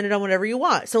 you can spend it on whatever you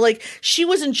want. So like she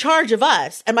was in charge of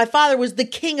us, and my father was the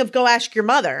king of go ask your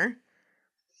mother.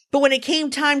 But when it came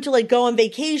time to like go on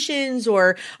vacations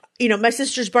or, you know, my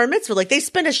sister's bar mitzvah, like they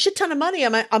spent a shit ton of money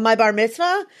on my bar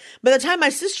mitzvah. By the time my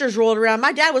sisters rolled around,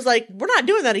 my dad was like, we're not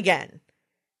doing that again.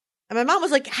 And my mom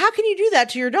was like, how can you do that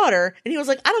to your daughter? And he was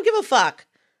like, I don't give a fuck.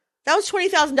 That was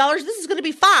 $20,000. This is going to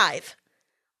be $5,000.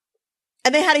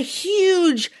 And they had a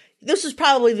huge, this was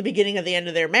probably the beginning of the end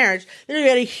of their marriage. They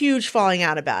had a huge falling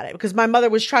out about it because my mother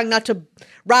was trying not to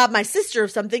rob my sister of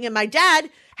something and my dad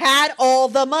had all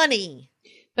the money.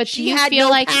 But she do you had feel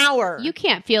no like power. You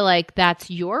can't feel like that's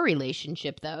your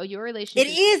relationship, though. Your relationship.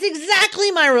 It is exactly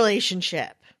my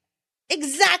relationship.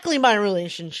 Exactly my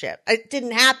relationship. It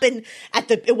didn't happen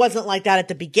it wasn't like that at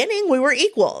the beginning. We were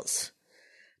equals.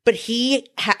 But he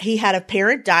had a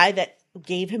parent die that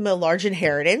gave him a large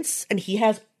inheritance and he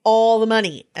has all the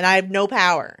money and I have no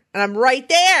power. And I'm right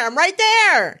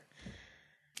there.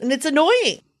 And it's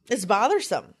annoying. It's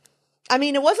bothersome. I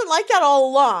mean, it wasn't like that all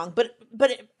along, but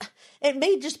it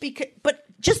may just be, but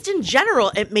just in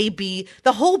general, it may be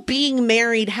the whole being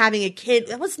married, having a kid.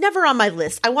 That was never on my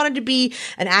list. I wanted to be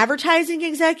an advertising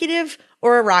executive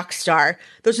or a rock star.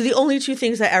 Those are the only two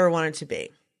things I ever wanted to be.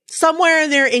 Somewhere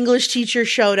their English teacher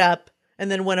showed up and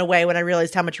then went away when I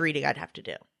realized how much reading I'd have to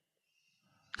do.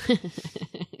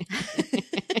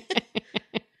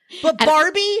 But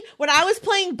Barbie, when I was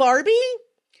playing Barbie,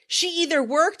 she either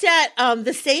worked at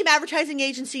the same advertising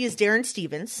agency as Darren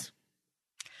Stevens,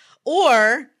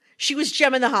 or she was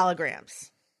Gem in the Holograms.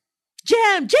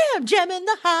 Gem in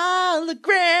the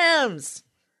Holograms.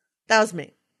 That was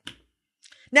me.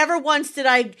 Never once did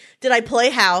I play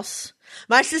house.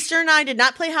 My sister and I did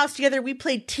not play house together. We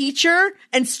played teacher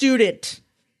and student.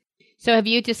 So have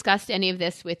you discussed any of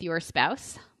this with your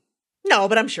spouse? No,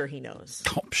 but I'm sure he knows.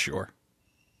 Oh, I'm sure.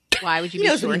 Why would you He be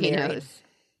knows sure what he he married. knows?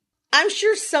 I'm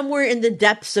sure somewhere in the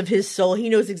depths of his soul, he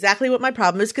knows exactly what my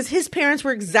problem is because his parents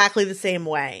were exactly the same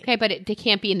way. Okay, but it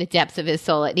can't be in the depths of his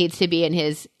soul. It needs to be in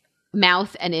his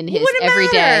mouth and in his Wouldn't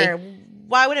everyday. matter.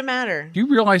 Why would it matter? Do you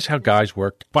realize how guys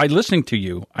work? By listening to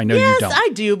you, I know you Yes, don't. I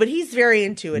do, but he's very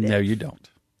intuitive. No, you don't.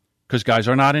 Because guys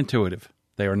are not intuitive.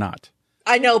 They are not.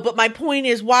 I know, but my point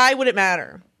is, why would it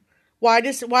matter? Why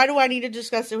do I need to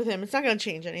discuss it with him? It's not going to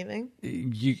change anything.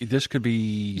 This could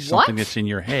be something What? that's in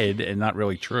your head and not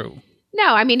really true.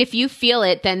 No, I mean, if you feel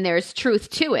it, then there's truth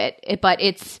to it. But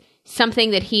it's something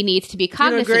that he needs to be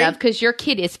cognizant agree? of because your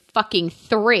kid is fucking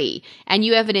 3 and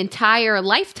you have an entire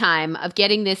lifetime of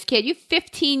getting this kid. You have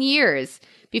 15 years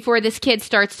before this kid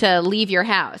starts to leave your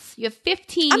house. You have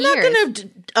 15 I'm years. not going to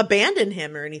abandon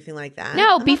him or anything like that. No,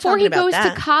 I'm not before talking he about goes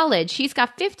that. to college, he's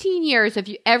got 15 years of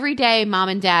every day mom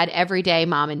and dad, every day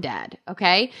mom and dad.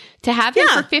 Okay? To have him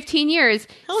Yeah. for 15 years,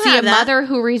 He'll see a have that. mother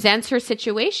who resents her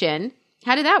situation.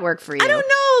 How did that work for you? I don't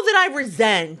know that I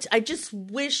resent. I just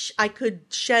wish I could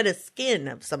shed a skin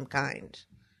of some kind.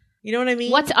 You know what I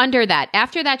mean? What's under that?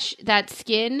 After that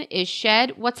skin is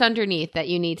shed, what's underneath that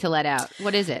you need to let out?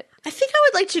 What is it? I think I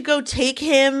would like to go take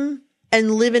him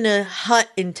and live in a hut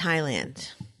in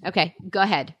Thailand. Okay, go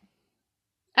ahead.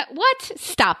 What?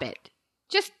 Stop it.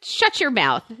 Just shut your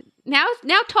mouth. Now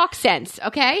talk sense,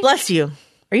 okay? Bless you.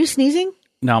 Are you sneezing?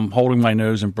 Now I'm holding my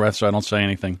nose and breath so I don't say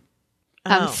anything.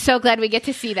 I'm Oh. so glad we get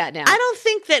to see that now. I don't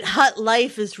think that hut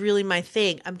life is really my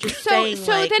thing. I'm just saying.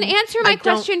 So like, then answer my I don't-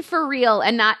 question for real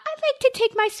and not, I'd like to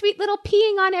take my sweet little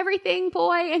peeing on everything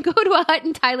boy and go to a hut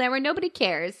in Thailand where nobody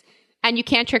cares and you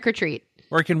can't trick or treat.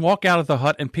 Or I can walk out of the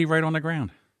hut and pee right on the ground.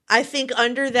 I think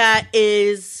under that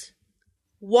is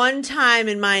one time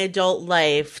in my adult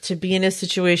life to be in a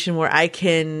situation where I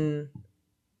can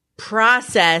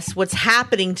process what's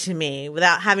happening to me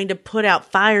without having to put out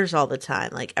fires all the time.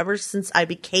 Like ever since I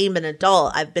became an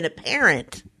adult, I've been a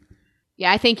parent.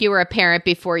 Yeah, I think you were a parent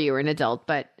before you were an adult,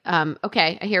 but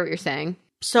okay, I hear what you're saying.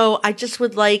 So I just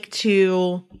would like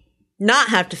to not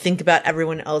have to think about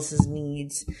everyone else's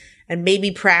needs and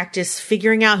maybe practice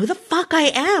figuring out who the fuck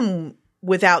I am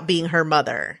without being her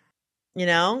mother. You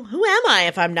know, who am I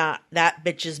if I'm not that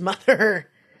bitch's mother?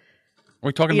 Are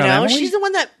we talking about Emily? She's the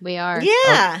one that We are.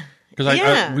 Yeah.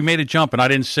 Because we made a jump and I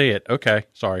didn't see it. Okay,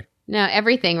 sorry. No,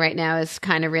 everything right now is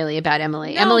kind of really about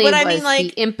Emily. No, Emily but was I mean,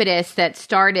 like, the impetus that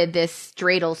started this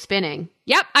dreidel spinning.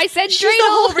 Yep, I said she's the dreidel.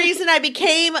 whole reason I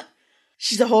became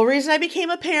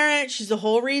a parent. She's the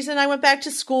whole reason I went back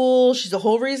to school. She's the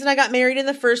whole reason I got married in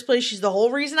the first place. She's the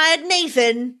whole reason I had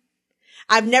Nathan.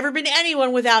 I've never been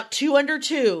anyone without 2 under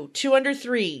 2, 2 under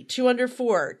 3, 2 under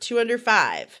 4, 2 under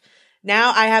 5.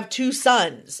 Now I have 2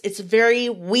 sons. It's very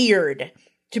weird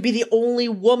to be the only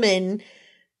woman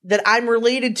that I'm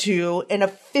related to in a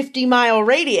 50-mile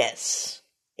radius.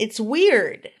 It's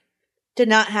weird to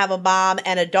not have a mom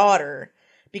and a daughter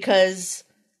because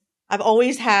I've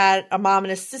always had a mom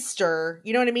and a sister,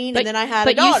 you know what I mean? And then I had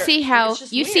a daughter.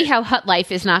 But you see how Hut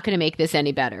Life is not going to make this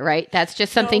any better, right? That's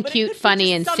just something cute,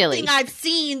 funny, and silly. Something I've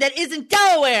seen that isn't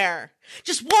Delaware.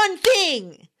 Just one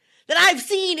thing that I've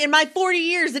seen in my 40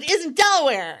 years that isn't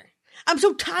Delaware. I'm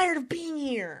so tired of being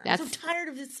here. I'm so tired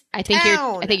of this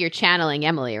town. I think you're channeling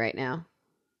Emily right now.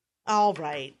 All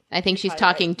right. I think she's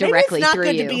talking directly Maybe it's not through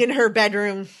good you. to be in her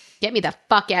bedroom. Get me the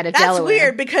fuck out of That's Delaware.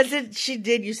 weird because she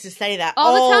did used to say that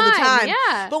all the time.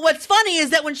 Yeah. But what's funny is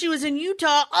that when she was in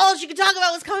Utah, all she could talk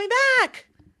about was coming back.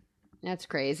 That's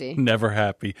crazy. Never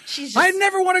happy. I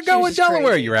never want to go in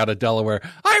Delaware. crazy. You're out of Delaware.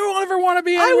 I don't ever want to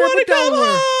be anywhere but Delaware.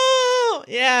 Home.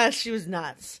 Yeah, she was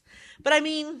nuts. But I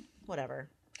mean, whatever.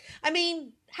 I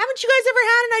mean, haven't you guys ever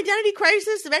had an identity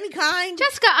crisis of any kind?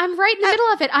 Jessica, I'm right in the middle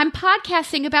of it. I'm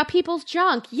podcasting about people's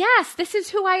junk. Yes, this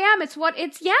is who I am.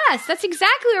 Yes, that's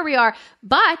exactly where we are.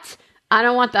 But I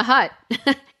don't want the hut.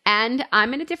 And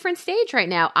I'm in a different stage right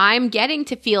now. I'm getting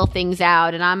to feel things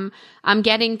out and I'm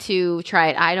getting to try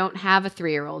it. I don't have a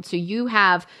 3-year-old. So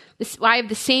I have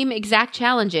the same exact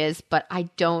challenges, but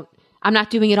I'm not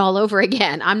doing it all over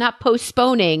again. I'm not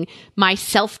postponing my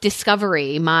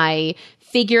self-discovery, my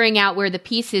figuring out where the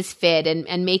pieces fit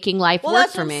and making life work for me. Well,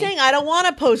 that's what I'm saying. I don't want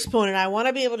to postpone it. I want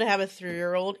to be able to have a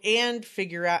 3-year-old and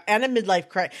figure out, and a midlife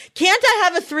crisis. Can't I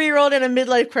have a 3-year-old and a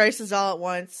midlife crisis all at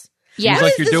once? Yeah. Seems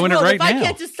like you're doing it right now. If I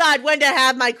can't decide when to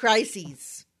have my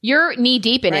crises. You're knee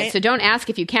deep in it, so don't ask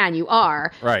if you can. You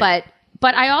are. Right.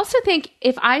 But I also think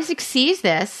if Isaac sees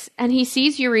this and he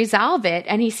sees you resolve it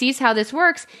and he sees how this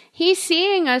works, he's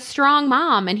seeing a strong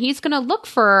mom and he's going to look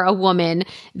for a woman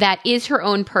that is her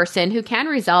own person, who can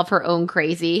resolve her own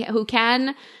crazy, I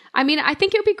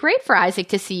think it would be great for Isaac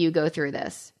to see you go through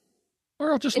this.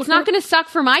 Or just it's not going to suck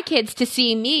for my kids to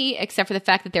see me, except for the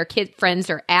fact that their kid friends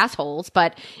are assholes,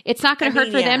 but it's not going to hurt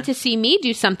for them to see me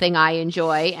do something I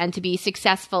enjoy and to be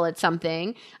successful at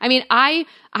something. I mean, I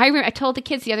told the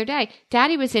kids the other day,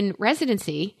 Daddy was in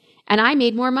residency and I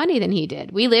made more money than he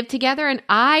did. We lived together and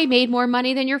I made more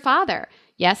money than your father.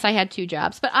 Yes, I had 2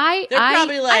 jobs, but I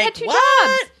had 2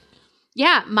 jobs.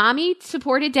 Yeah, mommy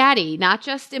supported daddy, not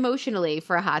just emotionally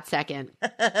for a hot second.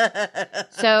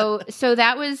 So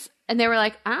that was, and they were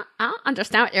like, I don't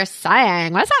understand what you're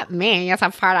saying. What does that mean? You're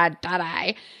part of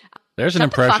daddy. There's an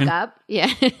impression. The fuck up.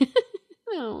 Yeah.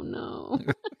 Oh, no.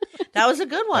 That was a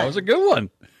good one. That was a good one.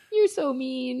 You're so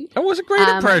mean. That was a great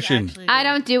impression. I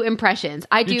don't do impressions.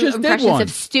 I do impressions of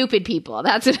stupid people.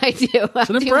 That's what I do. I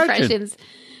do impressions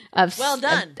of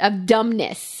of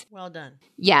dumbness. Well done.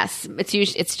 Yes,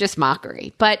 it's just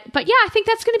mockery. But yeah, I think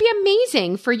that's going to be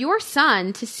amazing for your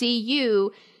son to see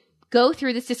you go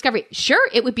through this discovery. Sure,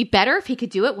 it would be better if he could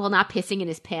do it while not pissing in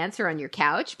his pants or on your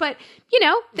couch, but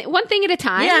one thing at a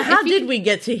time. Yeah, how did we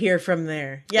get to hear from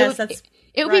there? Yes,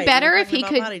 it would be better if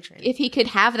he could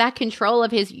have that control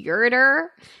of his ureter.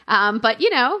 But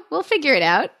we'll figure it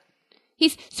out.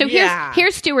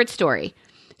 Here's Stuart's story.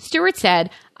 Stuart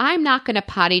said, "I'm not going to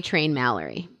potty train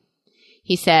Mallory."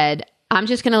 He said, I'm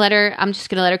just going to let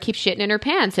her keep shitting in her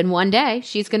pants. And one day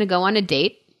she's going to go on a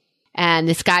date and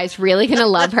this guy's really going to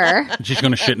love her. She's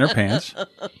going to shit in her pants.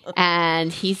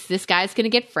 And this guy's going to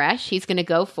get fresh. He's going to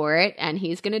go for it. And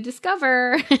he's going to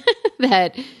discover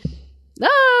that,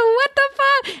 what the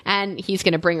fuck? And he's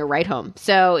going to bring her right home.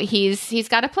 So he's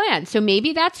got a plan. So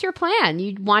maybe that's your plan.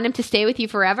 You want him to stay with you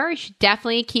forever. You should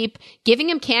definitely keep giving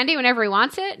him candy whenever he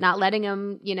wants it, not letting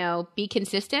him, be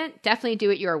consistent. Definitely do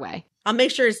it your way. I'll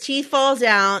make sure his teeth falls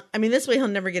out. I mean, this way he'll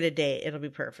never get a date. It'll be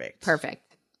perfect. Perfect.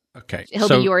 Okay. He'll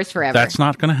be yours forever. That's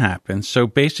not going to happen. So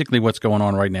basically what's going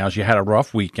on right now is you had a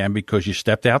rough weekend because you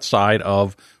stepped outside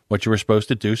of what you were supposed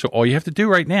to do. So all you have to do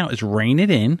right now is rein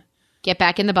it in. Get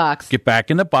back in the box. Get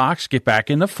back in the box. Get back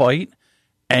in the fight.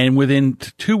 And within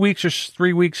 2 weeks or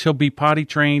 3 weeks, he'll be potty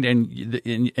trained,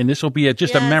 and this will be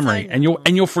just a memory, and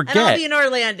you'll forget. And I'll be in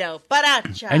Orlando,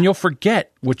 and you'll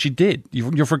forget what you did.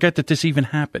 You'll forget that this even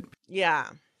happened. Yeah.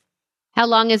 How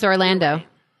long is Orlando?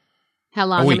 How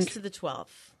long? A week. To the 12th.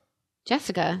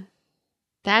 Jessica,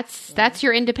 that's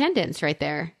your independence right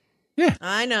there. Yeah,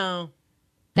 I know.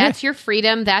 That's your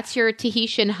freedom. That's your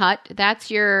Tahitian hut.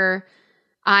 That's your,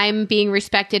 I'm being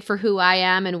respected for who I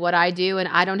am and what I do, and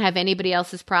I don't have anybody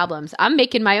else's problems. I'm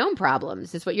making my own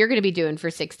problems is what you're going to be doing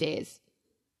for 6 days.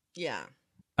 Yeah.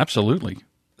 Absolutely.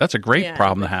 That's a great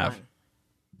problem to have. Fun.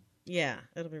 Yeah,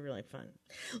 it'll be really fun.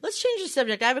 Let's change the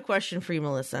subject. I have a question for you,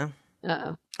 Melissa.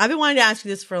 Uh-oh. I've been wanting to ask you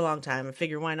this for a long time. I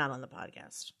figure why not on the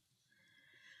podcast?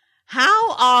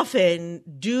 How often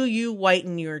do you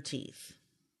whiten your teeth?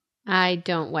 I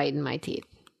don't whiten my teeth.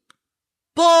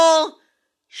 Bullshit.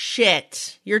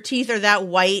 Your teeth are that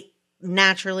white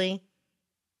naturally?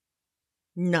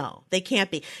 No, they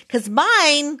can't be. Because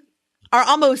mine are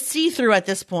almost see-through at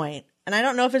this point. And I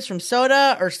don't know if it's from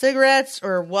soda or cigarettes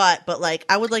or what, but like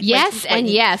I would like yes and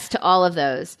yes to all of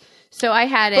those. So I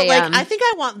had I think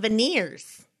I want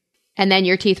veneers. And then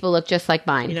your teeth will look just like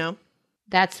mine. You know?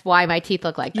 That's why my teeth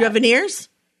look like that. You have veneers?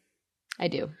 I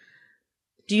do.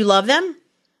 Do you love them?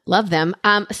 Love them.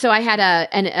 So I had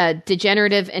a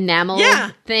degenerative enamel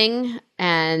thing,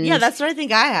 and yeah, that's what I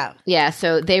think I have. Yeah,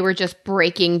 so they were just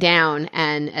breaking down,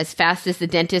 and as fast as the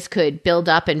dentist could build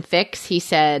up and fix, he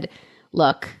said,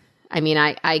 "Look, I mean,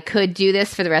 I could do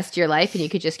this for the rest of your life, and you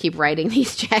could just keep writing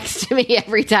these checks to me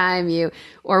every time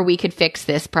or we could fix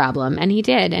this problem." And he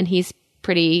did, and he's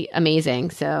pretty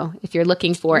amazing. So if you're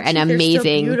looking for an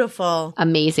amazing, beautiful,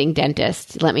 amazing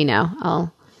dentist, let me know.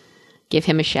 I'll give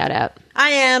him a shout out. I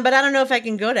am, but I don't know if I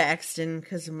can go to Exton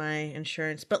because of my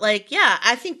insurance. But like, yeah,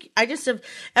 I think I just have,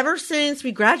 ever since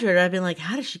we graduated, I've been like,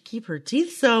 how does she keep her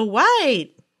teeth so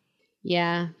white?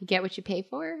 Yeah, you get what you pay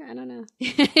for. I don't know.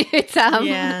 It's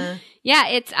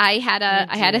I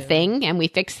had a thing, and we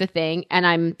fixed the thing, and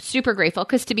I'm super grateful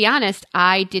because, to be honest,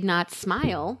 I did not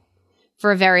smile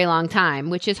for a very long time,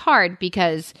 which is hard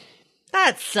because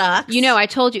that sucks. You know, I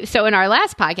told you so in our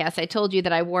last podcast. I told you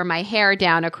that I wore my hair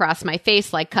down across my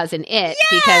face like Cousin It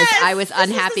because I was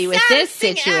unhappy with this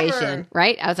situation.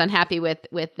 Right? I was unhappy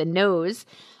with the nose.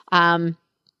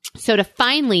 So to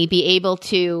finally be able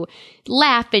to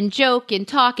laugh and joke and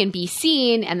talk and be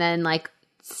seen, and then like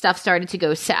stuff started to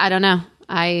go. I don't know.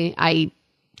 I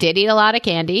did eat a lot of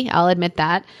candy. I'll admit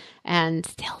that, and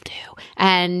still do.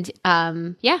 And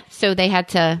so they had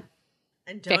to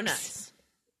donuts.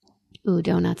 Ooh,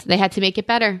 donuts. They had to make it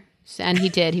better, and he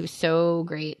did. He was so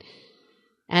great.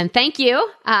 And thank you.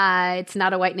 It's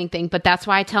not a whitening thing, but that's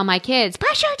why I tell my kids,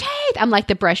 brush your teeth. I'm like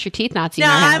the brush your teeth Nazi.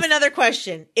 Now, I have another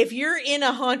question. If you're in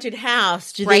a haunted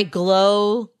house, do they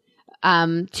glow?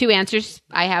 2 answers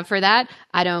I have for that.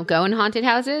 I don't go in haunted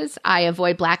houses. I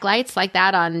avoid black lights like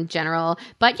that on general.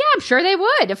 But yeah, I'm sure they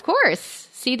would, of course.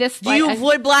 See this? Do you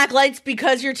avoid black lights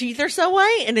because your teeth are so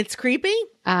white and it's creepy?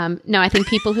 No, I think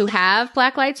people who have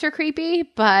black lights are creepy.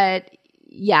 But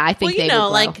yeah, I think they would glow.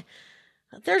 Like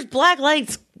there's black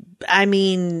lights. I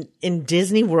mean, in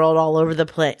Disney World, all over the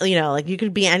place. You know, like you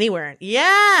could be anywhere.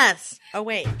 Yes. Oh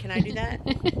wait, can I do that?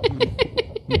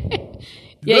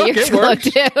 Yeah, you're slow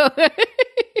too.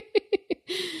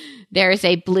 There's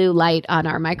a blue light on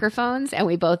our microphones, and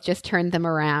we both just turned them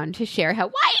around to share how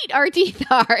white our teeth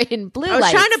are in blue lights. I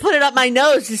was trying to put it up my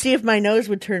nose to see if my nose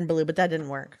would turn blue, but that didn't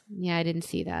work. Yeah, I didn't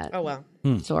see that. Oh well.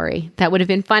 Sorry. That would have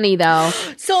been funny though.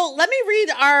 So let me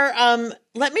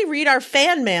read our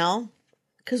fan mail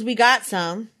because we got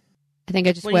some. I think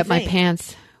I just wet my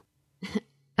pants.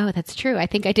 Oh, that's true. I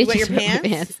think I did just wet my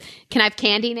pants. Can I have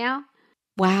candy now?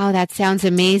 Wow, that sounds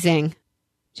amazing.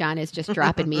 John is just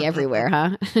dropping me everywhere,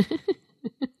 huh?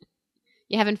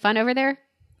 You having fun over there,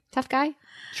 tough guy?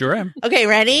 Sure am. Okay,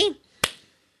 ready?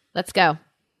 Let's go.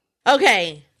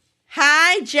 Okay.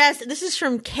 Hi, Jess. This is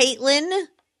from Caitlin.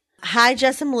 Hi,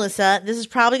 Jess and Melissa. This is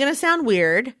probably going to sound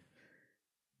weird,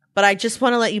 but I just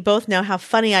want to let you both know how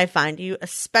funny I find you,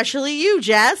 especially you,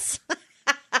 Jess.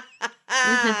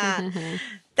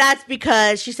 That's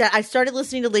because she said, I started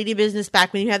listening to Lady Business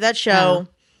back when you had that show.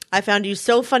 I found you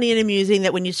so funny and amusing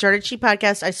that when you started She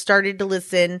Podcast, I started to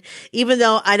listen, even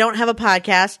though I don't have a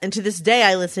podcast. And to this day,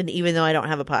 I listen, even though I don't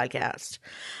have a podcast.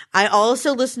 I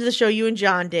also listened to the show you and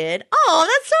John did. Oh,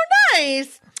 that's so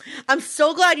nice. I'm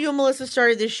so glad you and Melissa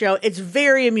started this show. It's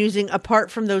very amusing,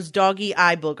 apart from those doggy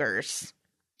eye boogers.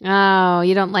 Oh,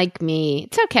 you don't like me.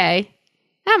 It's okay.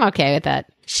 I'm okay with that.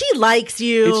 She likes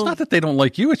you. It's not that they don't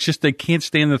like you. It's just they can't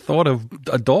stand the thought of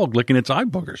a dog licking its eye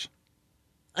boogers.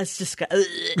 It's just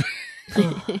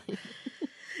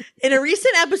In a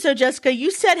recent episode, Jessica,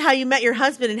 you said how you met your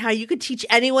husband and how you could teach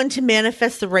anyone to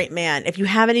manifest the right man. If you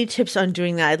have any tips on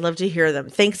doing that, I'd love to hear them.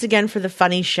 Thanks again for the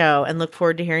funny show and look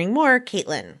forward to hearing more.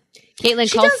 Caitlin.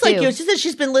 Caitlin She calls does like Stu. you. She said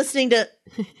she's been listening to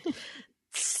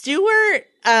Stuart.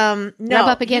 No, Rub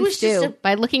up he against was just Stu.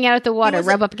 By looking out at the water, was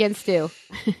rub up against Stu.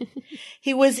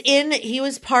 he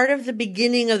was part of the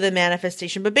beginning of the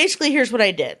manifestation. But basically, here's what I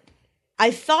did. I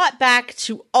thought back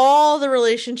to all the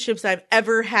relationships I've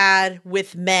ever had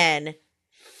with men,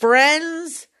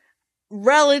 friends,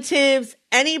 relatives,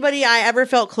 anybody I ever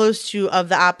felt close to of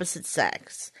the opposite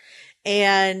sex.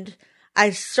 And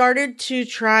I started to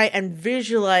try and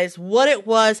visualize what it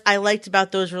was I liked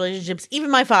about those relationships, even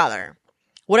my father.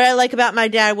 What do I like about my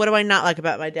dad? What do I not like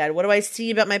about my dad? What do I see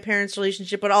about my parents'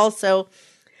 relationship? But also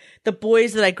the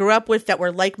boys that I grew up with that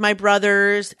were like my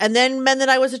brothers, and then men that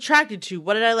I was attracted to.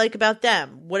 What did I like about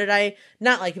them? What did I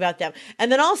not like about them?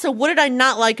 And then also, what did I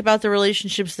not like about the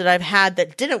relationships that I've had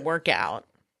that didn't work out?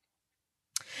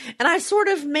 And I sort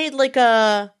of made like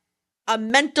a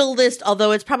mental list,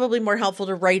 although it's probably more helpful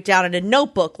to write down in a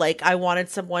notebook. Like, I wanted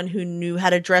someone who knew how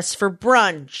to dress for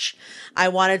brunch. I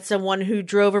wanted someone who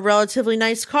drove a relatively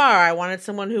nice car. I wanted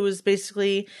someone who was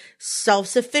basically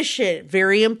self-sufficient,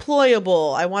 very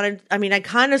employable. I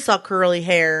kind of saw curly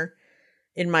hair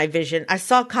in my vision. I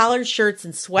saw collared shirts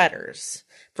and sweaters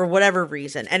for whatever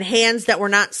reason, and hands that were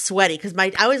not sweaty. Cause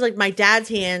I always liked my dad's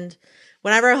hand.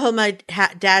 Whenever I held my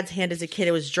dad's hand as a kid,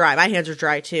 it was dry. My hands are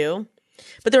dry too.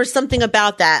 But there was something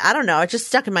about that. I don't know. It just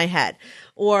stuck in my head.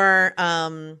 Or, I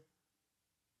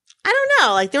don't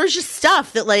know. Like, there was just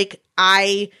stuff that, like,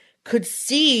 I could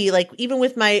see, like, even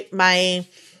with my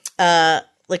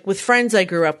like, with friends I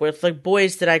grew up with, like,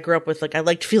 boys that I grew up with, like, I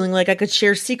liked feeling like I could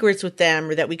share secrets with them,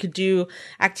 or that we could do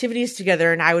activities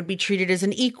together and I would be treated as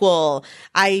an equal.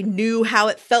 I knew how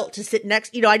it felt to sit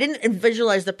next, I didn't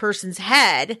visualize the person's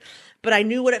head, but I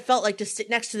knew what it felt like to sit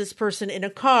next to this person in a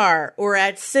car or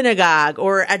at synagogue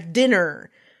or at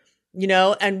dinner,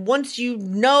 and once you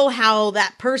know how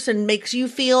that person makes you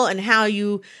feel and how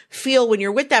you feel when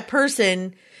you're with that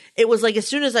person, it was like, as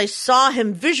soon as I saw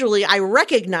him visually, I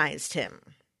recognized him.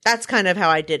 That's kind of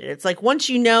how I did it. It's like, once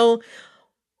you know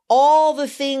all the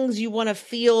things you want to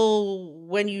feel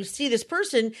when you see this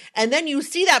person, and then you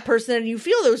see that person and you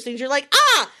feel those things, you're like,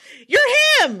 you're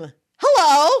him.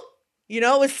 Hello.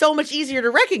 It was so much easier to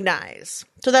recognize.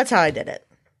 So that's how I did it.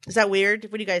 Is that weird?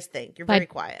 What do you guys think? You're very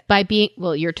quiet.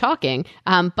 You're talking,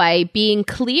 by being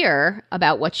clear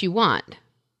about what you want.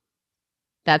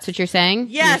 That's what you're saying?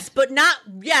 Yes, but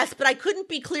I couldn't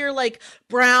be clear, like,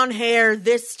 brown hair,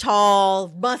 this tall,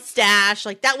 mustache.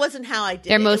 Like, that wasn't how I did it.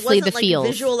 They're mostly it wasn't, the feels.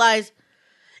 Visualize.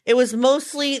 It was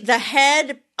mostly the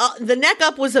head. The neck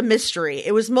up was a mystery.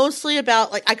 It was mostly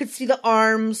about, like, I could see the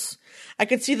arms. I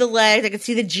could see the legs. I could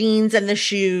see the jeans and the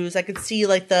shoes. I could see,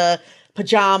 like, the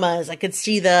pajamas. I could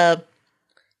see the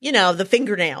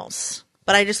fingernails.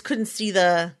 But I just couldn't see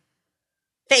the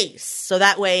face. So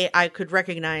that way I could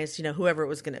recognize, whoever it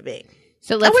was going to be.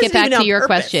 So let's get back to your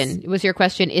question. Was your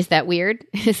question, is that weird?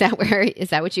 Is that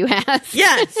what you asked?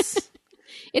 Yes.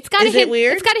 It's got Is it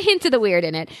weird? It's got a hint of the weird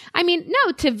in it. I mean,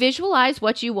 no, to visualize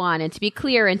what you want and to be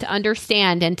clear and to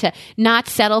understand and to not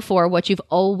settle for what you've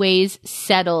always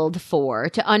settled for.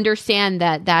 To understand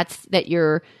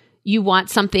that you want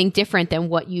something different than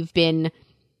what you've been.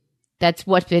 That's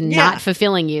what's been not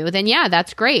fulfilling you. Then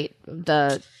that's great.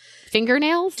 The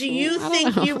fingernails. Do you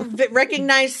think you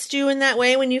recognized Stu in that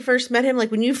way when you first met him?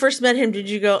 Like, when you first met him, did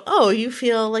you go, "Oh, you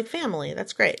feel like family"?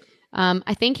 That's great.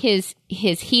 I think his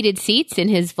heated seats in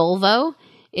his Volvo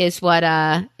is what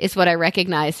I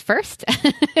recognized first.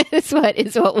 is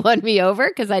what won me over,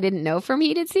 because I didn't know from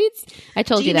heated seats. I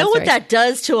told you that. Do you know story. what that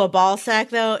does to a ball sack,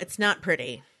 though? It's not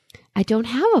pretty. I don't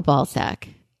have a ball sack.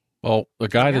 Well, the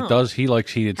guy that does, he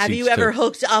likes heated seats. Have you ever too.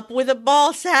 hooked up with a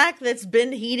ball sack that's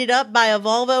been heated up by a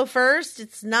Volvo first?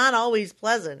 It's not always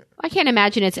pleasant. I can't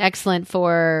imagine it's excellent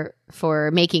for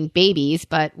making babies,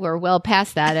 but we're well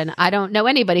past that, and I don't know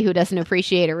anybody who doesn't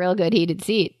appreciate a real good heated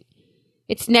seat.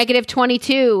 It's negative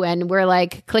 22, and we're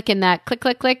like clicking that click,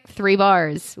 click, click, 3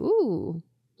 bars. Ooh.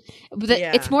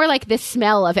 It's more like the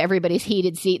smell of everybody's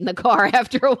heated seat in the car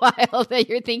after a while that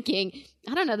you're thinking,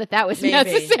 I don't know that was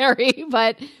necessary,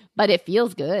 but it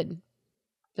feels good.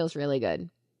 Feels really good.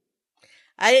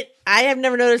 I have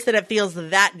never noticed that it feels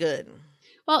that good.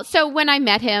 Well, so when I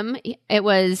met him,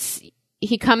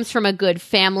 he comes from a good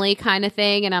family kind of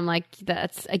thing. And I'm like,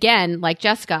 that's, again, like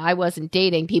Jessica, I wasn't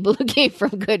dating people who came from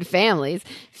good families.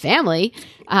 Like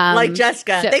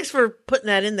Jessica. Thanks for putting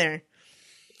that in there.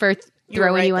 For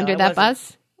throwing you under that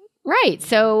bus. Right.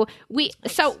 So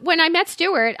when I met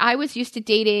Stuart, I was used to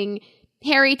dating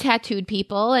hairy tattooed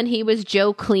people, and he was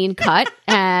Joe Clean Cut,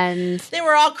 and They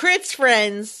were all Crit's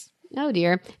friends. oh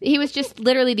dear, he was just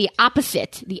literally the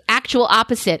opposite, the actual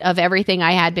opposite of everything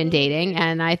I had been dating.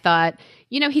 And I thought,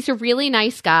 he's a really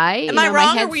nice guy. Am I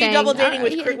wrong, or were you double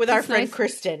dating with our friend nice.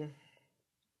 Kristen?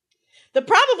 The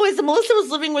problem was that Melissa was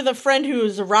living with a friend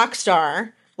who's a rock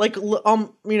star, like,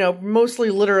 mostly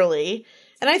literally.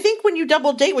 And I think when you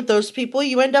double date with those people,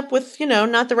 you end up with,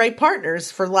 not the right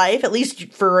partners for life, at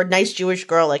least for a nice Jewish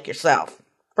girl like yourself.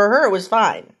 For her, it was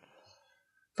fine.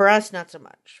 For us, not so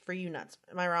much. For you, not so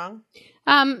much. Am I wrong?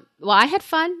 Well, I had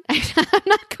fun. I'm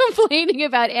not complaining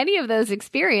about any of those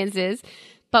experiences.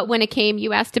 But when it came,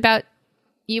 you asked about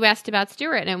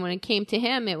Stuart, and when it came to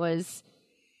him, it was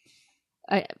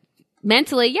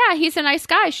mentally, yeah, he's a nice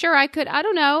guy. Sure, I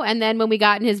don't know. And then when we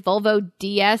got in his Volvo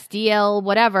DS, DL,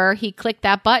 whatever, he clicked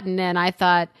that button, and I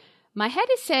thought, my head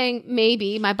is saying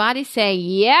maybe, my body's saying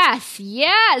yes,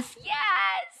 yes,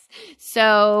 yes.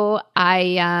 So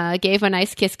I gave a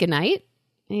nice kiss goodnight.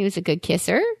 He was a good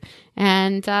kisser,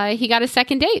 and he got a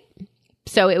second date.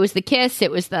 So it was the kiss,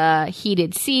 it was the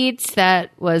heated seats,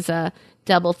 that was a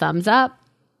double thumbs up.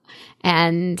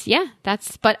 And yeah,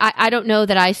 but I don't know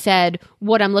that I said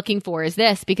what I'm looking for is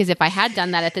this, because if I had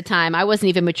done that at the time, I wasn't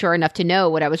even mature enough to know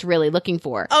what I was really looking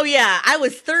for. Oh yeah, I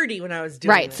was 30 when I was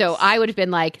doing this. So I would have been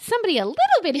like, somebody a little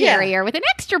bit hairier with an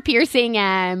extra piercing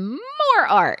and more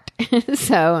art.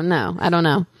 So no, I don't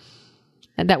know.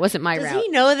 That wasn't my route. Does he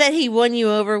know that he won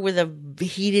you over with a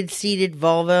heated seated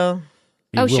Volvo?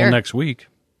 He will sure. next week.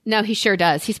 No, he sure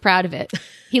does. He's proud of it.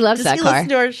 He loves that Does he car. listen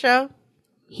to our show?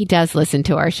 He does listen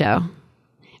to our show.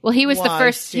 Well, he was the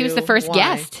first. He was the first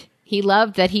guest. He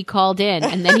loved that he called in,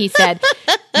 and then he said,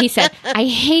 "I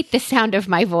hate the sound of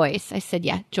my voice." I said,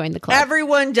 "Yeah, join the club."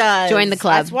 Everyone does. Join the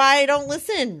club. That's why I don't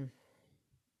listen.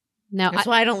 No, That's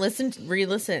why I don't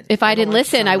re-listen. If I didn't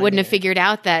listen, I wouldn't have figured. figured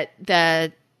out that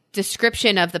the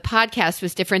description of the podcast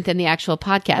was different than the actual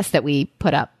podcast that we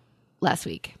put up last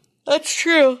week. That's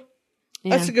true.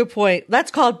 Yeah. That's a good point.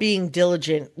 That's called being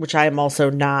diligent, which I am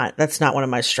also not. That's not one of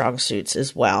my strong suits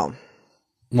as well.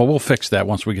 Well, we'll fix that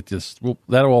once we get this.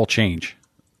 That'll all change.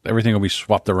 Everything will be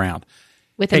swapped around.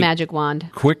 With a magic wand.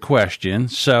 Quick question.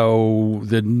 So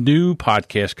the new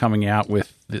podcast coming out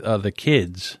with the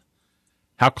kids,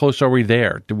 how close are we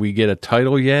there? Do we get a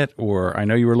title yet? Or I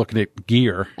know you were looking at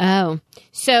gear. Oh,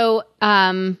 so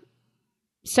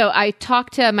I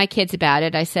talked to my kids about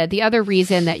it. I said, the other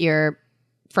reason that your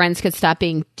friends could stop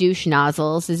being douche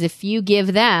nozzles is if you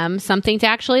give them something to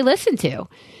actually listen to.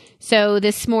 So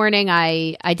this morning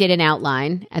I did an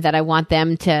outline that I want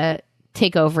them to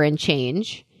take over and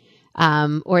change.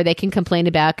 Or they can complain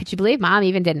about, could you believe Mom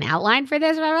even did an outline for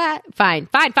this? Fine.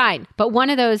 But one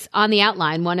of those on the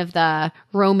outline, one of the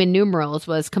Roman numerals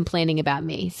was complaining about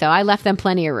me. So I left them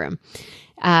plenty of room.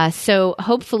 So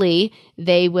hopefully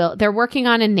they're working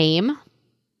on a name.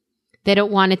 They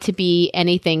don't want it to be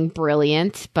anything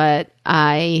brilliant, but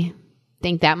I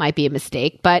think that might be a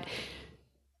mistake. But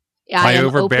My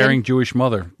Overbearing Jewish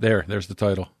Mother. There's the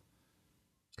title.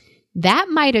 That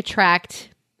might attract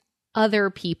other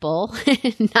people,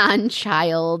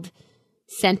 non-child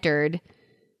centered.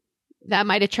 That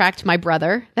might attract my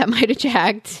brother. That might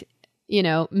attract,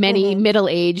 many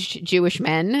middle-aged Jewish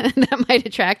men. That might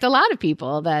attract a lot of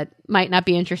people that might not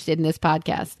be interested in this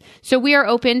podcast. So we are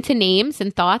open to names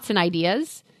and thoughts and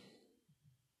ideas.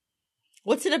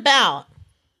 What's it about?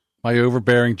 My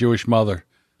Overbearing Jewish Mother.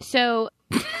 So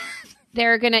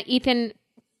they're going to, Ethan,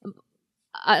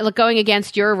 going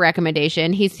against your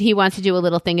recommendation, he wants to do a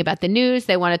little thing about the news.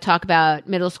 They want to talk about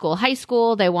middle school, high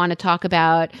school. They want to talk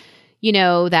about,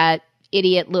 that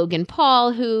idiot Logan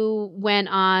Paul who went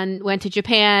to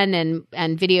Japan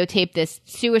and videotaped this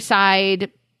suicide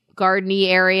gardeny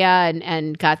area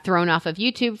and got thrown off of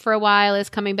YouTube for a while, is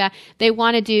coming back. They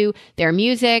want to do their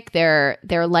music, their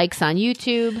likes on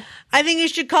YouTube. I think you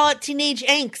should call it Teenage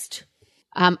Angst.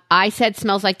 I said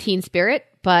Smells Like Teen Spirit,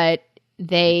 but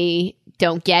they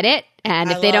don't get it.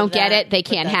 And if they don't get it, they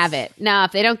can't have it. No,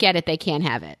 if they don't get it, they can't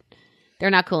have it. They're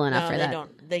not cool enough for that.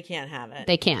 They can't have it.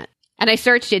 They can't. And I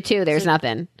searched it too. There's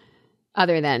nothing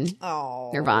other than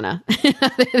Nirvana.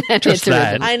 Just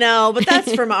that. I know, but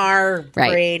that's from our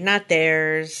grade, not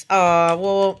theirs.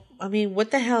 Well, I mean,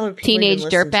 what the hell are people Teenage even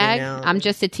listening to dirtbag? now? I'm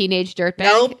just a teenage dirtbag.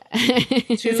 Nope.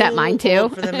 Is that mine too?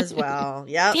 Old for them as well.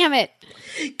 Yep. Damn it.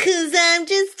 'Cause I'm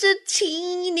just a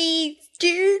teenage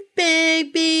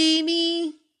dirtbag,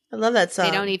 baby. I love that song.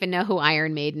 They don't even know who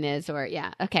Iron Maiden is, or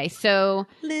okay. So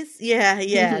yeah,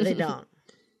 they don't.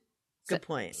 Good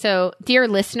point. So, dear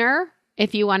listener,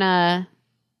 if you want to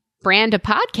brand a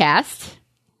podcast,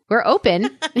 we're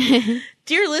open.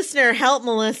 Dear listener, help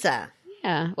Melissa.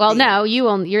 Yeah. Well, no,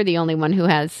 you're the only one who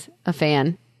has a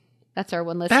fan. That's our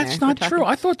one listener. That's not true.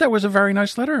 I thought that was a very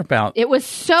nice letter about. It was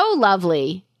so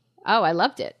lovely. Oh, I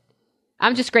loved it.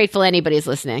 I'm just grateful anybody's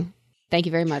listening. Thank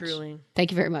you very much. Truly.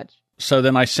 Thank you very much. So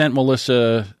then I sent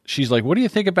Melissa, she's like, what do you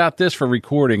think about this for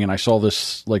recording? And I saw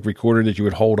this like recorder that you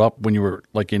would hold up when you were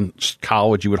like in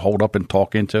college, you would hold up and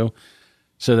talk into.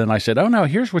 So then I said, oh no,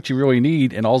 here's what you really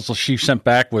need. And also she sent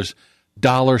back was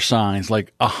 $,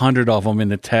 like 100 of them in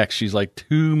the text. She's like,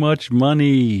 too much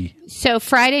money. So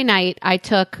Friday night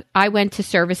I went to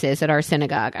services at our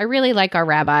synagogue. I really like our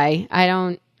rabbi.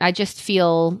 I just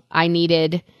feel I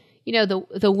needed,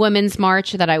 the women's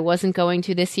march that I wasn't going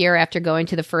to this year after going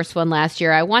to the first one last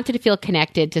year. I wanted to feel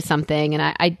connected to something, and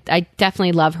I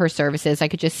definitely love her services. I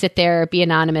could just sit there, be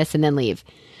anonymous, and then leave.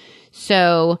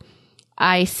 So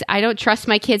I don't trust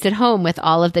my kids at home with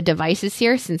all of the devices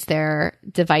here since they're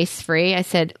device free. I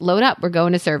said, load up. We're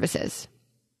going to services.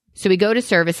 So we go to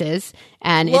services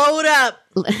and load up.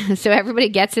 So everybody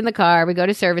gets in the car. We go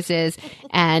to services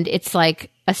and it's like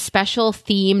a special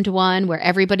themed one where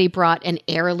everybody brought an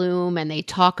heirloom and they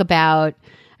talk about,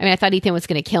 I thought Ethan was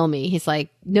going to kill me. He's like,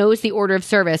 knows the order of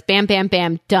service. Bam, bam,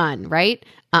 bam, done. Right?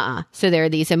 So there are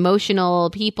these emotional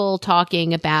people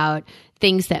talking about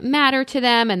things that matter to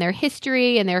them and their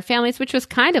history and their families, which was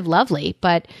kind of lovely.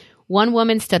 But one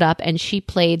woman stood up and she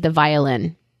played the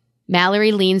violin.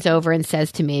 Mallory leans over and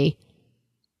says to me,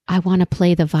 I want to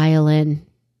play the violin.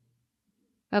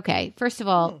 Okay, first of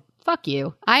all, fuck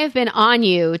you. I have been on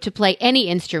you to play any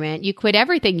instrument. You quit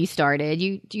everything you started.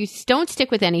 You don't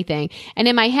stick with anything. And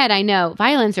in my head, I know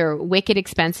violins are wicked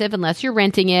expensive unless you're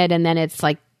renting it, and then it's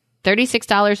like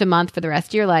 $36 a month for the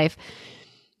rest of your life.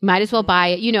 Might as well buy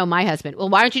it. My husband. Well,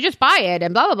 why don't you just buy it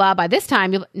and blah, blah, blah. By this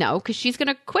time, no, because she's going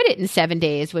to quit it in 7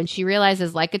 days when she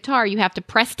realizes, like guitar, you have to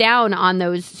press down on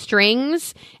those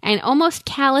strings and almost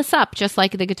callous up just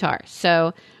like the guitar.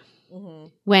 So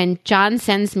when John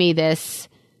sends me this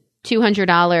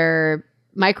 $200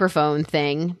 microphone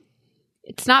thing,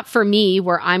 it's not for me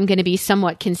where I'm going to be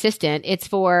somewhat consistent. It's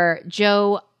for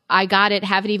Joe. I got it,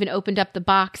 haven't even opened up the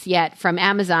box yet from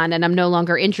Amazon, and I'm no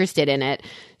longer interested in it.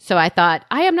 So I thought,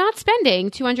 I am not spending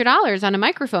 $200 on a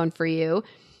microphone for you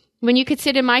when you could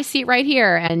sit in my seat right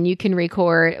here and you can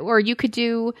record, or you could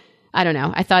do, I don't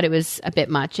know. I thought it was a bit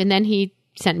much. And then he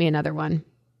sent me another one,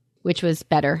 which was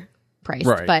better priced.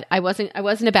 Right. But I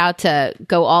wasn't about to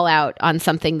go all out on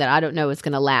something that I don't know is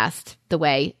going to last the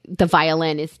way the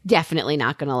violin is definitely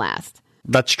not going to last.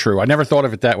 That's true. I never thought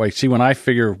of it that way. See,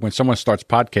 when someone starts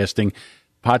podcasting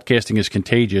is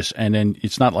contagious. And then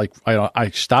it's not like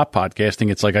I stop podcasting.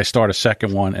 It's like I start a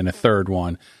second one and a third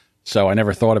one. So I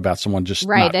never thought about someone just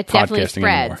right. not That definitely podcasting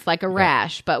spreads anymore. like a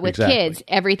rash. But with kids,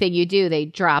 everything you do, they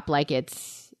drop like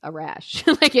it's a rash.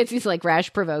 Like it's like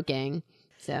rash provoking.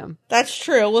 So that's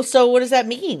true. Well, so what does that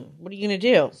mean? What are you going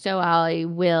to do? So I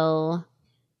will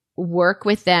work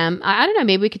with them. I don't know.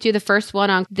 Maybe we could do the first one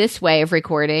on this way of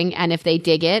recording, and if they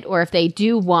dig it, or if they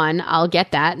do one, I'll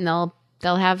get that, and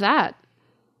they'll have that.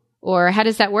 Or how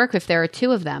does that work if there are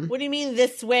two of them? What do you mean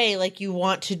this way? Like you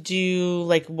want to do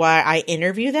like why I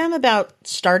interview them about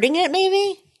starting it?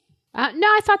 Maybe. No,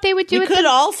 I thought they would do it. You could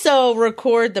also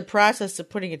record the process of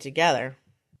putting it together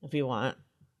if you want.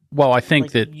 Well, I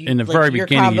think that in the very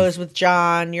beginning, your convos with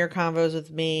John, your convos with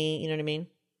me. You know what I mean?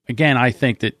 Again, I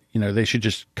think that, they should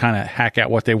just kind of hack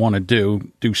out what they want to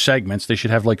do segments. They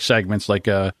should have like segments like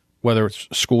whether it's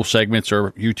school segments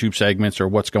or YouTube segments or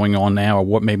what's going on now or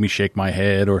what made me shake my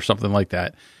head or something like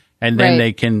that. And then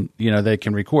they can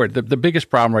record. The biggest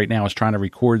problem right now is trying to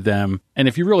record them. And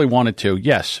if you really wanted to,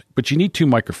 yes, but you need two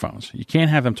microphones. You can't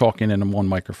have them talking in one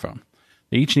microphone.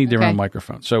 They each need their own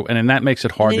microphone. So, and then that makes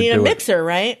it hard to do. You need a mixer,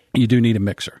 right? You do need a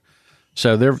mixer.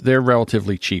 So they're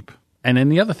relatively cheap. And then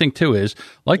the other thing too is,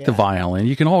 like the violin,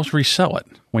 you can always resell it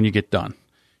when you get done.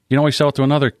 You can always sell it to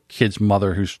another kid's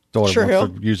mother whose daughter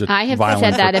wants to use a violin. I have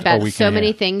said that about so many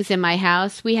half. things in my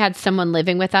house. We had someone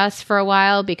living with us for a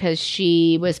while because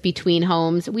she was between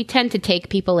homes. We tend to take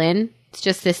people in. It's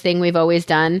just this thing we've always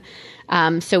done.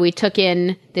 So we took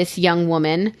in this young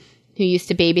woman who used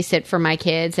to babysit for my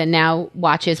kids and now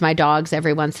watches my dogs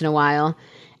every once in a while.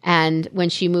 And when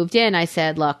she moved in, I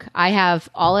said, look, I have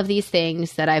all of these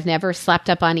things that I've never slept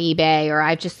up on eBay, or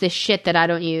I've just this shit that I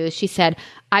don't use. She said,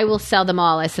 I will sell them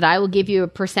all. I said, I will give you a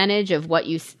percentage of what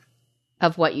you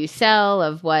sell,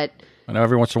 of what. I know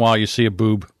every once in a while you see a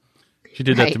boob. She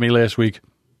did that to me last week.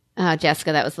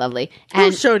 Jessica, that was lovely.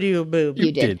 Who showed you a boob?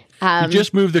 You did. You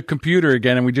just moved the computer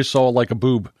again, and we just saw like a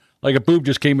boob. Like a boob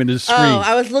just came into the screen. Oh,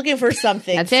 I was looking for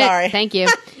something. That's Sorry. it. Thank you.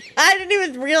 I didn't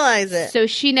even realize it. So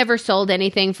she never sold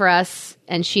anything for us,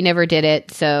 and she never did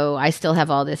it. So I still have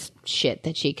all this shit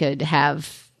that she could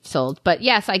have sold. But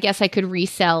yes, I guess I could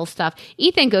resell stuff.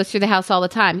 Ethan goes through the house all the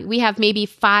time. We have maybe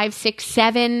 5, 6,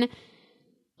 7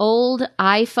 old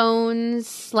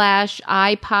iPhones /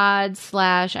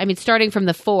 iPods / I mean, starting from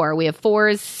the 4. We have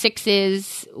 4s,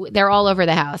 6s. They're all over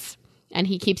the house. And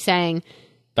he keeps saying,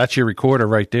 That's your recorder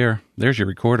right there. There's your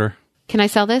recorder. can I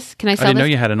sell this? Can I I sell didn't this? know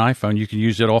you had an iPhone. You can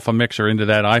use it off a mixer into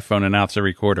that iPhone, and now it's a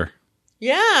recorder.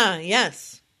 Yeah,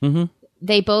 yes.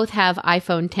 They both have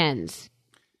iPhone 10s.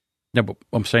 No, but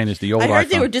what I'm saying is the old I heard iPhone.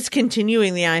 they were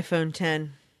discontinuing the iPhone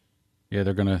 10. Yeah,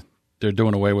 they're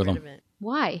doing away with them.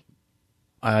 Why?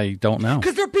 I don't know.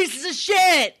 Because they're pieces of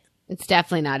shit. It's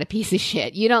definitely not a piece of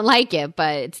shit. You don't like it,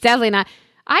 but it's definitely not.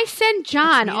 I send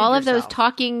John That's all of those yourself.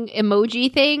 talking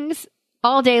emoji things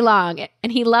all day long,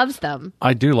 and he loves them.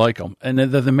 I do like them. And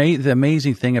the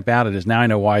amazing thing about it is now I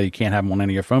know why you can't have them on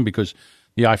any of your phone, because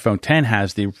the iPhone 10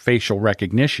 has the facial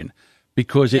recognition,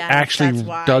 because it Yes, actually that's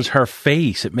why. does her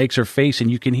face. It makes her face,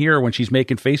 and you can hear her when she's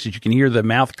making faces. You can hear the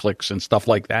mouth clicks and stuff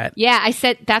like that. Yeah, I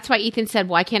said, that's why Ethan said,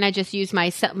 why can't I just use my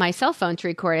cell phone to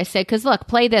record? I said, because look,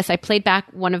 play this. I played back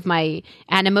one of my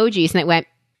animojis, and it went,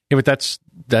 Yeah, but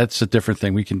that's a different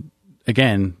thing. We can,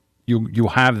 again, you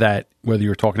have that whether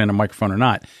you're talking in a microphone or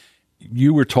not.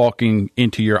 You were talking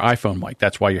into your iPhone mic.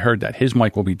 That's why you heard that. His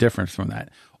mic will be different from that.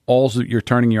 All that you're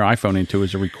turning your iPhone into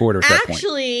is a recorder at that point.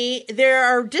 Actually, they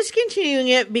are discontinuing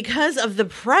it because of the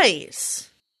price.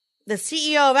 The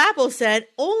CEO of Apple said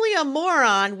only a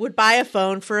moron would buy a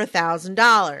phone for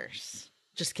 $1,000.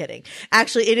 Just kidding.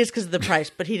 Actually, it is because of the price,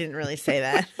 but he didn't really say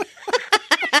that.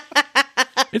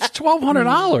 It's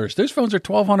 $1,200. Those phones are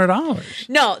 $1,200.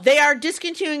 No, they are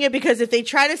discontinuing it because if they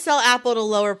try to sell Apple at a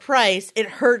lower price, it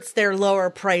hurts their lower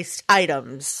priced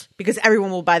items because everyone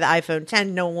will buy the iPhone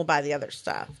 10. No one will buy the other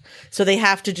stuff. So they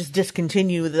have to just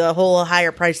discontinue the whole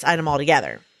higher priced item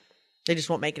altogether. They just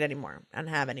won't make it anymore and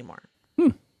have anymore.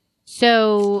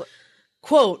 so,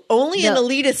 Quote, only an No.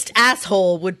 elitist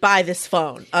asshole would buy this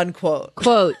phone, unquote.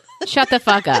 quote, shut the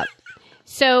fuck up.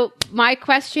 So my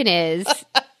question is,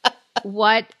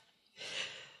 what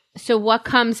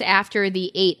comes after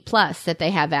the 8 Plus that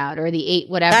they have out, or the 8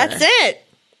 whatever? That's it.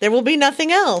 There will be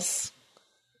nothing else.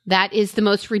 That is the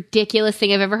most ridiculous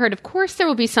thing I've ever heard. Of course there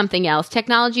will be something else.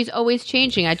 Technology is always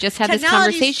changing. I just had this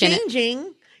Technology's conversation.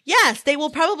 changing. Yes, they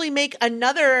will probably make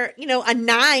another, a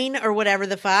 9 or whatever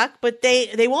the fuck, but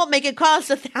they won't make it cost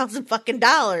 $1,000 fucking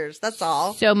dollars. That's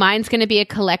all. So mine's going to be a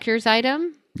collector's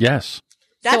item? Yes.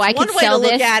 That's I one could way to sell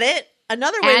look this at it.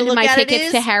 Another way to And look my at it tickets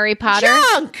is to Harry Potter?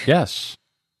 junk. Yes.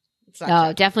 It's not Oh,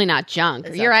 junk. definitely not junk.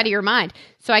 It's You're not out of your mind.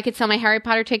 So I could sell my Harry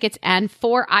Potter tickets and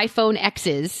 4 iPhone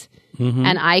X's,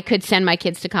 and I could send my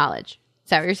kids to college.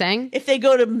 Is that what you're saying? If they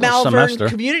go to Malvern semester.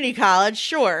 Community College,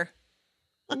 sure.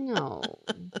 No.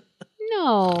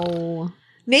 No.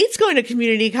 Nate's going to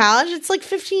community college. It's like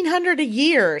 $1,500 a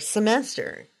year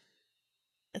semester.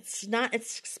 It's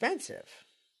expensive.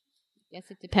 Yes,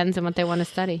 it depends on what they want to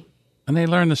study. And they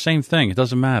learn the same thing. It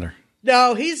doesn't matter.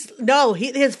 No, his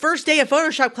first day of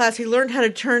Photoshop class, he learned how to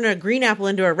turn a green apple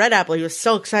into a red apple. He was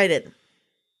so excited.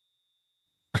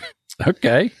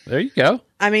 Okay. There you go.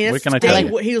 I mean, What it's can I tell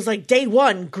you? he was like, day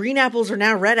one, green apples are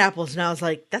now red apples. And I was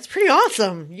like, that's pretty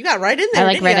awesome. You got right in there. I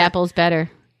like didn't red ya? apples better.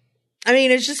 I mean,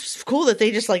 it's just cool that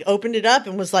they just like opened it up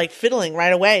and was like fiddling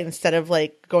right away instead of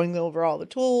like going over all the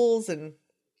tools. And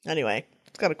anyway,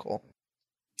 it's kind of cool.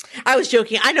 I was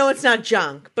joking. I know it's not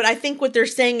junk, but I think what they're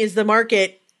saying is the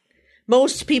market,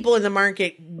 most people in the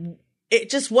market, it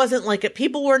just wasn't like it.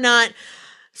 People were not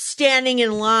standing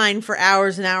in line for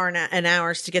hours and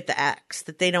hours to get the X,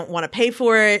 that they don't want to pay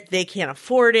for it. They can't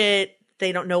afford it.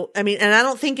 They don't know. I mean, and I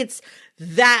don't think it's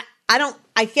that.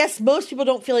 I guess most people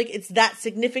don't feel like it's that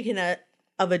significant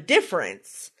of a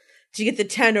difference to get the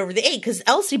 10 over the 8, because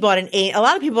Elsie bought an 8. A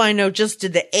lot of people I know just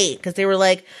did the 8 because they were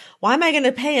like, why am I going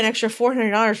to pay an extra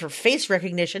 $400 for face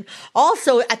recognition?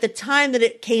 Also, at the time that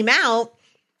it came out,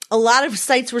 a lot of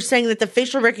sites were saying that the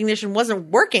facial recognition wasn't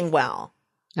working well.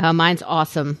 Oh, mine's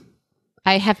awesome.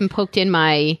 I haven't poked in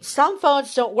my... Some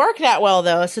phones don't work that well,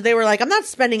 though. So they were like, I'm not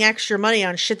spending extra money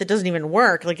on shit that doesn't even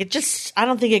work. Like, I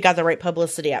don't think it got the right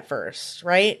publicity at first,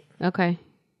 right? Okay.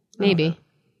 Maybe.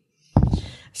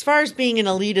 As far as being an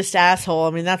elitist asshole, I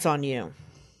mean, that's on you.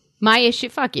 My issue...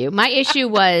 Fuck you. My issue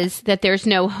was that there's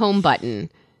no home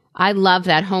button. I love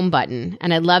that home button.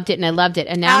 And I loved it and I loved it.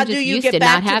 And now How I'm do just you used get to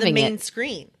back not to the having main it.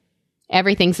 screen?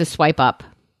 Everything's a swipe up.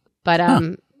 But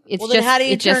it's Well, just... then how do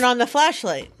you it turn just- on the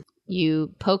flashlight?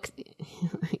 You poke...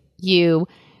 you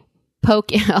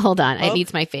poke... Hold on. It Poke?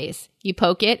 needs my face. You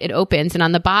poke it. It opens. And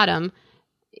on the bottom...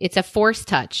 It's a force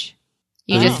touch.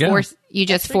 You There just you go. force pretty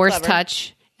clever.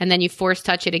 touch, and then you force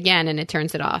touch it again, and it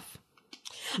turns it off.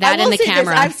 I That will and the say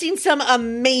camera. This, I've seen some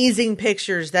amazing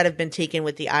pictures that have been taken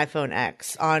with the iPhone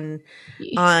X on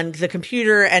the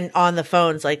computer and on the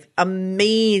phones. Like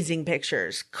amazing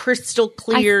pictures, crystal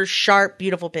clear, sharp,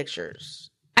 beautiful pictures.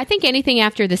 I think anything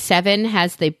after the 7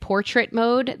 has the portrait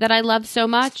mode that I love so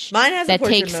much. Mine has a that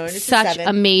portrait takes mode. It's a such 7.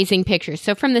 amazing pictures.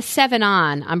 So from the 7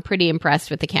 on, I'm pretty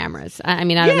impressed with the cameras. I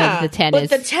mean, I don't know if the 10 but is.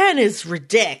 the 10 is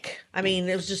ridiculous. I mean,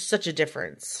 it was just such a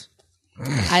difference.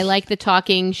 I like the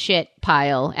talking shit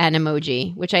pile and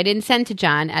emoji, which I didn't send to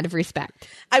John out of respect.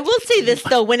 I will say this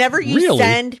though: whenever you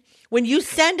Really? when you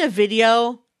send a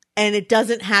video and it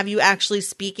doesn't have you actually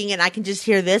speaking, and I can just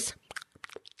hear this,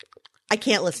 I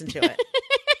can't listen to it.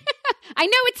 I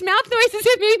know it's mouth noises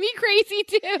that made me crazy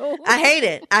too. I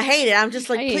hate it. I'm just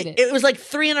like, I hate please, it. it was like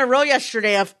 3 in a row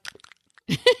yesterday. Of,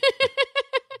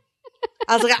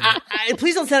 I was like,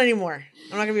 please don't send any more.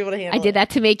 I'm not gonna be able to handle it. I did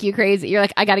that to make you crazy. You're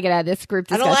like, I got to get out of this group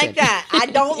I discussion. don't like that. I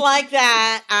don't like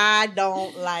that. I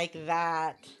don't like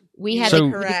that. We had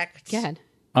So- Correct. Go ahead.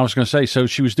 I was going to say, so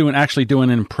she was actually doing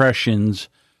impressions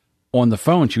on the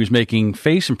phone. She was making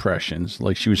face impressions.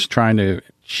 Like she was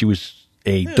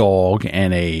a dog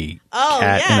and a Oh,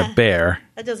 cat yeah. and a bear.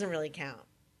 That doesn't really count.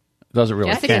 Doesn't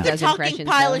really Jessica count. The does talking impressions,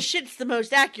 pile though. of shit's the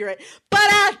most accurate.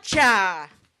 Ba-da-cha!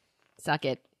 Suck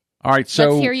it. All right, so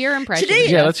Let's hear your impression. Today-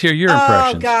 yeah, let's hear your Oh,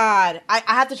 impressions. God. I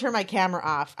have to turn my camera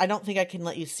off. I don't think I can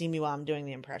let you see me while I'm doing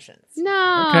the impressions.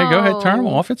 No. Okay, go ahead, turn them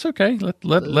off. It's okay.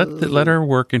 Let her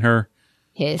work in her.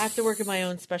 Hiss. I have to work in my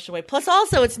own special way. Plus,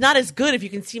 also, it's not as good if you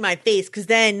can see my face, because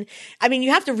then, I mean,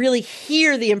 you have to really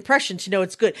hear the impression to know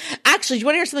it's good. Actually, do you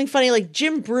want to hear something funny? Like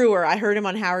Jim Brewer, I heard him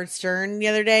on Howard Stern the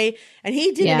other day, and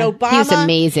he did Yeah, an Obama. he was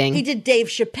amazing. He did Dave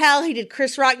Chappelle. He did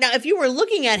Chris Rock. Now, if you were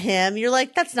looking at him, you're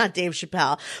like, that's not Dave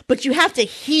Chappelle. But you have to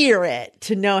hear it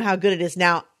to know how good it is.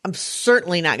 Now, I'm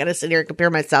certainly not going to sit here and compare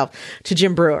myself to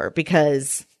Jim Brewer,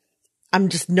 because I'm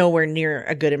just nowhere near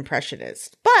a good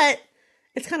impressionist. But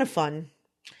it's kind of fun.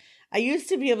 I used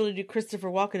to be able to do Christopher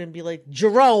Walken and be like,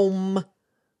 Jerome,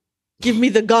 give me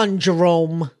the gun,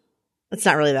 Jerome. That's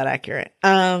not really that accurate.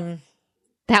 That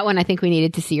one I think we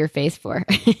needed to see your face for.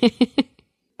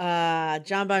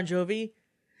 John Bon Jovi.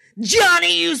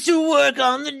 Johnny used to work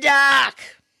on the dock.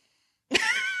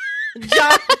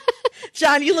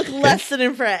 John, you look less than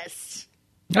impressed.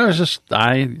 No,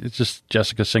 it's just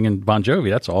Jessica singing Bon Jovi.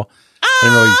 That's all.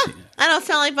 I didn't I don't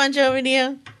sound like Bon Jovi to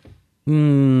you.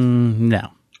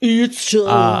 no. It's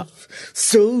tough.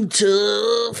 So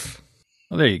tough.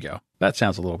 Well, there you go. That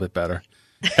sounds a little bit better.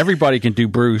 Everybody can do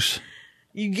Bruce.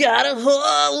 You gotta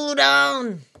hold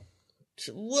on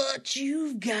to what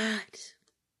you've got.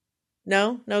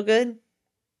 No good?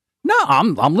 No,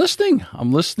 I'm listening.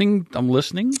 I'm listening.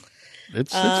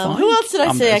 It's fine. Who else did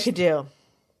I say I just- could do?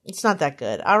 It's not that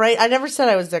good. All right. I never said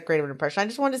I was that great of an impression. I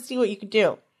just wanted to see what you could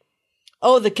do.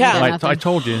 Oh, the Count. I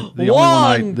told you the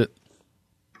only one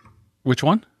which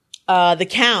one? The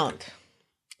Count.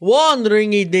 One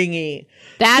ringy dingy.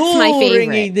 That's Two my favorite.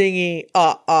 ringy dingy.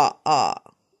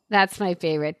 That's my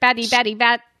favorite. Batty, batty,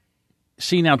 bat.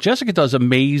 See, now Jessica does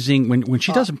amazing when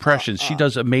she does impressions. She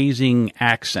does amazing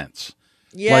accents.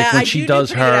 Yeah, Like when I she do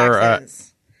does pretty good her,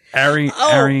 accents.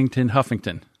 Arrington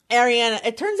Huffington. Ariana,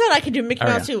 it turns out I can do Mickey Oh,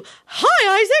 Mouse yeah. too.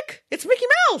 Hi, Isaac. It's Mickey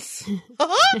Mouse.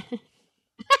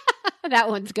 That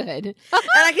one's good. And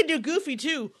I can do Goofy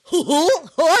too.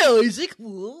 Hi, Isaac.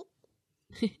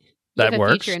 That a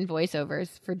works. feature in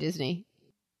voiceovers for Disney.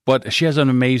 But she has an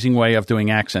amazing way of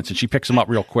doing accents, and she picks them up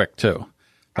real quick too.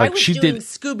 I Like was she doing did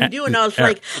Scooby Doo, and I was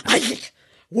like, Isaac,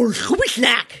 where's Scooby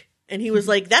Snack? And he was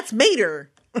like, that's Mater.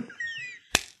 I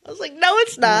was like, no,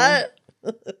 it's not.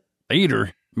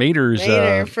 Mater's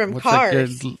Mater from what's that,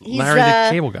 Cars. Larry the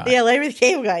Cable Guy. Yeah, Larry the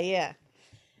Cable Guy, yeah.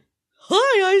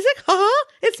 Hi, Isaac.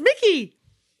 It's Mickey.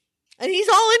 And he's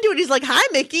all into it. He's like, hi,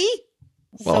 Mickey.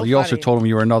 Well, So you also funny. told him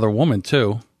you were another woman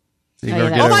too. You Oh, gonna yeah,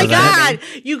 get that Oh over my that?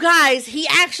 God, you guys, he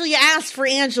actually asked for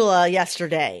Angela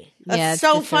yesterday. That's Yeah, it's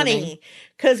so disturbing. funny.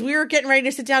 Because we were getting ready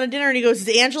to sit down to dinner, and he goes,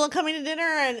 is Angela coming to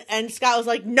dinner? And Scott was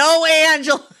like, no,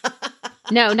 Angela.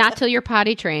 No, not till you're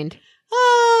potty trained.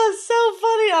 Oh, so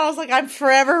funny. I was like, I've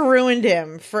forever ruined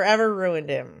him.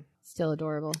 Still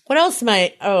adorable. What else am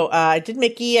I? I did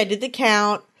Mickey. I did the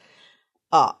Count.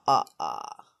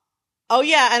 Oh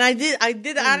yeah, and I did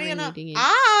Ariana. ringy-dingy.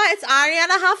 It's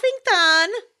Ariana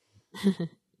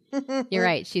Huffington. You're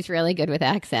right. She's really good with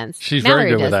accents. She's very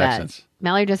good does with that. accents.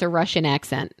 Mallory does a Russian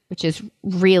accent, which is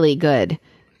really good.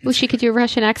 Well, she could do a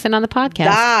Russian accent on the podcast.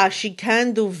 Ah, she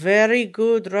can do very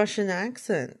good Russian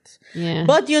accent. Yeah.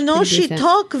 But pretty she decent.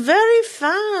 talk very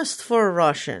fast for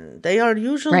Russian. They are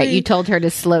usually Right, you told her to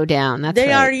slow down. That's they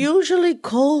right. are usually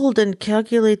cold and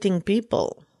calculating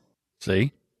people.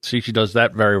 See, she does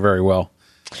that very, very well.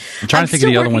 I'm trying I'm to think of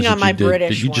the still other ones working that on you my did. British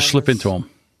Did you just slip ones. into them?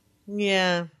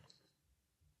 Yeah.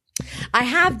 I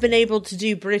have been able to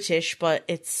do British, but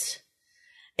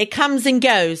it comes and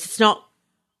goes. It's not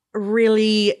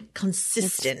really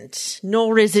consistent,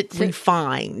 nor is it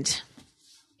refined.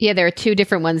 Yeah, there are two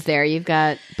different ones there. You've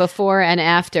got before and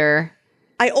after.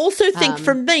 I also think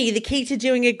for me, the key to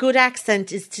doing a good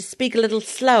accent is to speak a little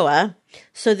slower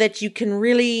so that you can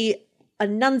really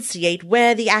enunciate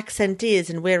where the accent is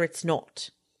and where it's not.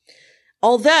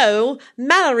 Although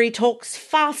Mallory talks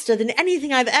faster than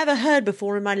anything I've ever heard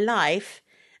before in my life,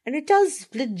 and it does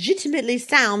legitimately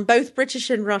sound both British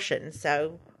and Russian,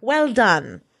 so well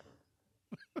done.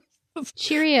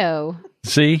 Cheerio.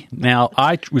 See, now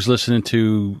I was listening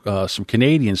to some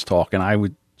Canadians talk, and I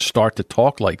would start to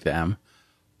talk like them,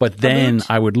 but then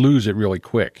I would lose it really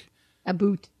quick. A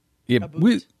boot. Yeah,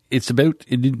 it's about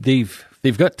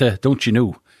they've got to. Don't you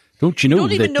know? Don't you know?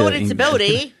 Don't even that, know what it's about,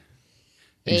 eh?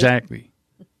 Exactly.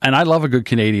 And I love a good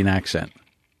Canadian accent,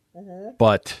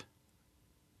 but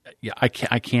yeah, I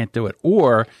can't do it.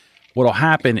 Or what'll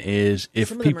happen is if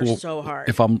Some of them are people, so hard.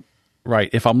 if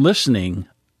I'm listening,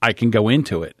 I can go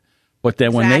into it. But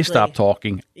then when they Exactly. stop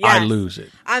talking, I Yes. lose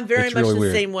it. I'm very It's much really the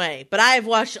weird. same way. But I have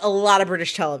watched a lot of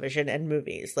British television and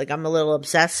movies. Like, I'm a little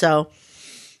obsessed, so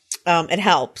it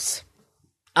helps.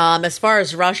 As far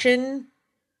as Russian,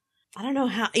 I don't know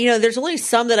how, there's only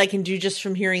some that I can do just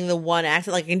from hearing the one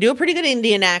accent. Like, I can do a pretty good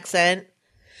Indian accent.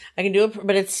 I can do it,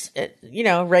 but it's,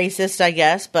 racist, I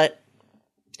guess. But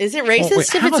is it racist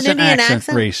Wait, if how it's is an Indian accent?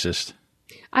 racist?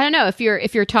 I don't know if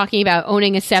you're talking about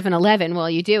owning a 7-Eleven while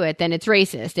you do it, then it's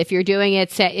racist. If you're doing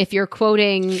it, if you're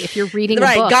reading a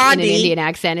Right, book Gandhi. in an Indian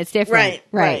accent, it's different.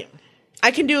 Right.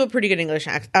 I can do a pretty good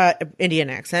Indian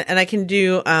accent, and I can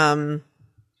do,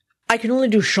 I can only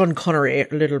do Sean Connery a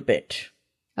little bit.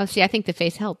 Oh, see, I think the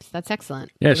face helps. That's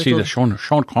excellent. Yeah, see, the Sean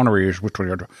Connery is with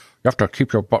you have to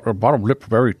keep your bottom lip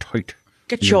very tight.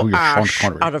 Get You your do Sean ass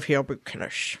Connery. out of here, Buchanan.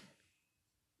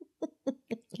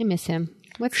 I miss him.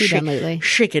 What's he done lately?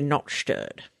 Shaken, not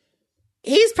stirred.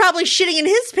 He's probably shitting in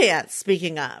his pants,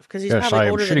 speaking of, because he's Yes, probably I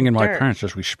am older shitting than in my dirt. pants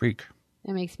as we speak.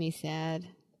 That makes me sad.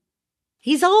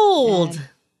 He's old. Sad.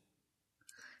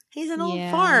 He's an old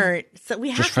Yeah. fart. So we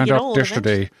have Just to found get out old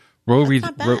yesterday, That's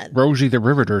not bad. Rosie the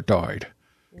Riveter died.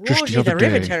 Just Rosie the other the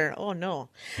day. Riveter. Oh no!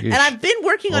 Yes. And I've been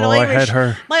working on Oh, I Irish. had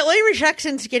her. My Irish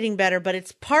accent's getting better, but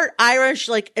it's part Irish,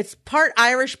 like it's part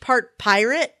Irish, part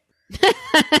pirate.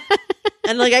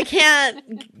 And like I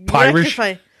can't Pirish?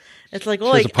 rectify. It's like,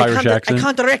 oh, She has a Pirish I accent?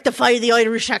 can't rectify the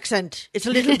Irish accent. It's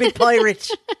a little bit pirate.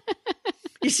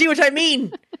 You see what I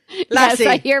mean, lassie?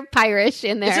 Yes, I hear Pirish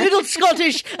in It's a there. little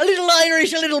Scottish, a little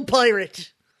Irish, a little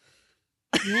pirate.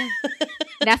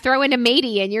 Now throw in a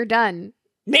matey and you're done.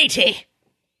 Matey.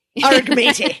 Arg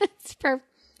matey.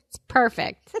 It's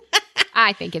perfect.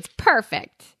 I think it's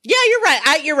perfect. Yeah, you're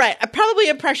right. You're right. Probably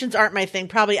impressions aren't my thing.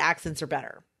 Probably accents are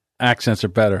better. Accents are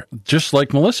better, just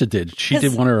like Melissa did. She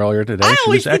did one earlier today. I She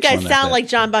always was think I excellent at sound that. like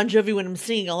John Bon Jovi when I'm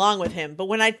singing along with him, but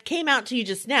when I came out to you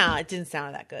just now, it didn't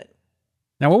sound that good.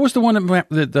 Now, what was the one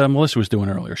that Melissa was doing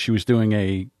earlier? She was doing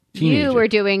a teenager. You were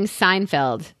doing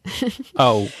Seinfeld.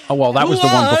 Oh, well, that was Who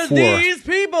the one are before. these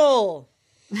people?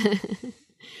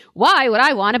 Why would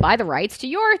I want to buy the rights to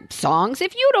your songs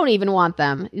if you don't even want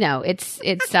them? No, it's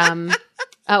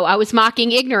oh, I was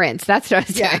mocking ignorance. That's what I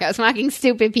was doing. I was mocking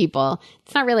stupid people.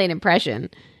 It's not really an impression.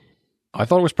 I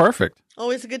thought it was perfect.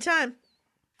 Always a good time.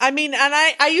 I mean, and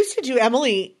I used to do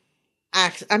Emily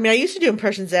acts. I mean, I used to do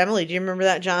impressions of Emily. Do you remember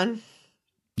that, John?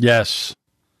 Yes.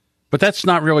 But that's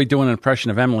not really doing an impression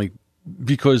of Emily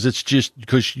because it's just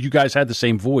because you guys had the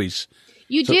same voice.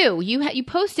 You do. You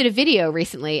posted a video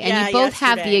recently, and Yeah, you both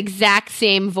have yesterday. the exact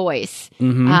same voice.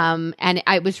 Mm-hmm. And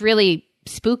I was really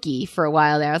spooky for a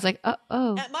while there. I was like,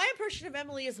 oh. My impression of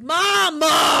Emily is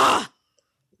Mama.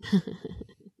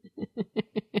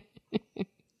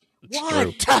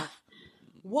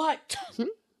 What?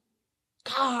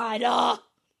 God.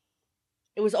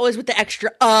 It was always with the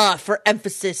extra for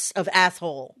emphasis of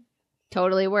asshole.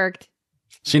 Totally worked.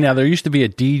 See, now there used to be a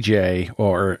DJ,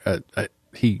 or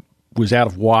he was out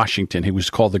of Washington. He was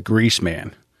called the Grease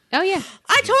Man. Oh, yeah.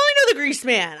 I totally know the Grease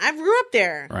Man. I grew up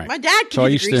there. Right. My dad could So do I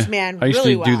the used Grease to, Man I used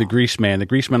really to do well. the Grease Man. The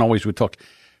Grease Man always would talk.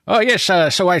 Oh yes,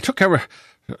 so I took her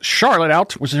Charlotte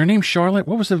out. Was her name Charlotte?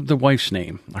 What was the wife's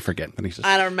name? I forget. But he says,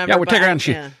 I don't remember, Yeah, we but take her I- and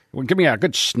she yeah. would give me a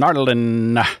good snarl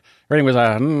and everything was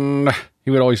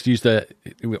He would always use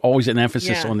always an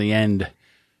emphasis on the end.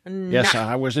 Yes,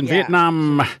 I was in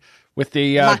Vietnam with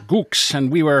the gooks,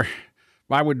 and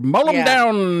I would mull them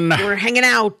down. We were hanging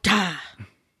out.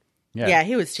 Yeah,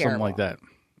 he was terrible. Something like that.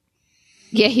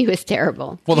 Yeah, he was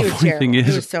terrible. Well, the funny thing is,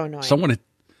 he was so annoying.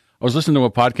 I was listening to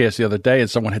a podcast the other day, and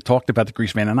someone had talked about the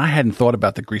Grease Man, and I hadn't thought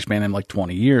about the Grease Man in like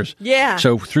 20 years. Yeah.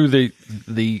 So through the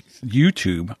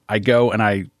YouTube, I go and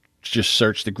I just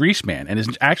search the Grease Man, and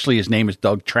his name is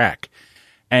Doug Track,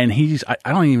 and I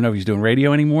don't even know if he's doing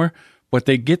radio anymore. But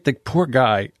they get the poor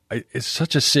guy. It's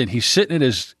such a sin. He's sitting at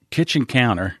his kitchen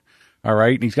counter, all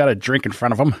right, and he's got a drink in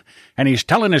front of him, and he's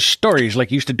telling his stories like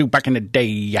he used to do back in the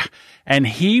day. And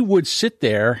he would sit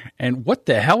there, and what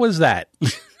the hell is that?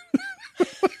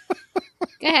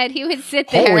 Go ahead. He would sit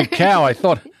there. Holy cow! I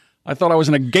thought I was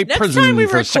in a gay prison time we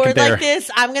for a second record there. like this,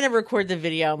 I'm going to record the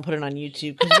video and put it on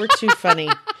YouTube because we're too funny.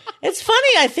 It's funny,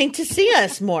 I think, to see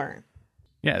us more.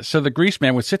 Yeah, so the Grease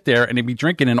Man would sit there and he'd be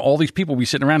drinking, and all these people would be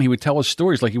sitting around. He would tell us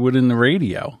stories like he would in the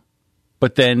radio,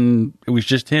 but then it was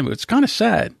just him. It's kind of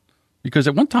sad because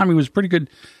at one time he was pretty good.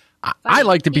 I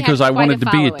liked it because I wanted to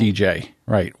be a DJ.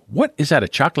 Right? What is that? A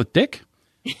chocolate dick?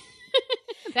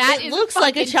 It looks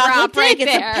like a chocolate dick.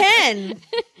 It's a pen.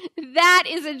 That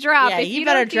is a drop. Yeah, if you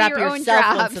better drop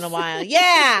yourself once in a while.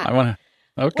 Yeah. I want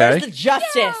to. Okay. Where's the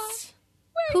justice?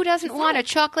 Who doesn't want a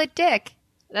chocolate dick?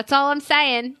 That's all I'm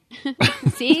saying.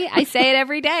 See, I say it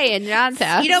every day in John's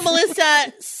house. You know,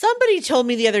 Melissa, somebody told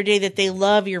me the other day that they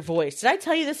love your voice. Did I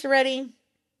tell you this already?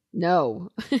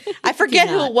 No. I forget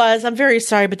who it was. I'm very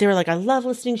sorry, but they were like, I love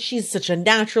listening. She's such a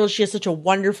natural. She has such a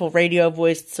wonderful radio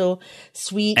voice. It's so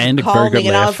sweet and calming. Very good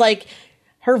and laugh. I was like,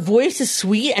 her voice is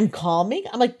sweet and calming.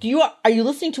 I'm like, are you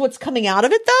listening to what's coming out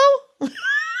of it though?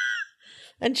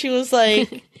 And she was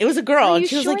like, it was a girl. And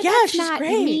she was like, yeah, she's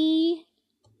great. Me?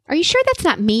 Are you sure that's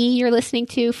not me you're listening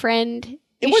to, friend?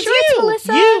 It was sure you. It's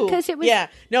Melissa? Because it was. Yeah.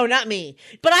 No, not me.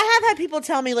 But I have had people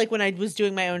tell me, like, when I was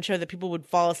doing my own show that people would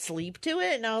fall asleep to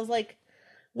it. And I was like,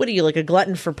 what are you, like a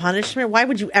glutton for punishment? Why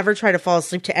would you ever try to fall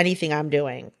asleep to anything I'm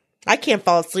doing? I can't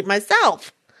fall asleep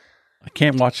myself. I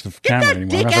can't watch the camera Get that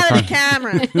anymore. dick out of the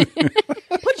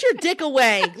camera. Put your dick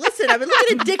away. Listen, I've been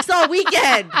looking at dicks all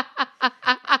weekend.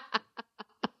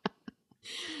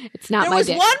 It's not There my was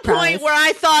dick, one promise. point where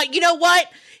I thought, you know what?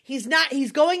 He's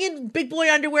going in big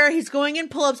boy underwear. He's going in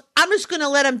pull-ups. I'm just going to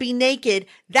let him be naked.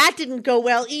 That didn't go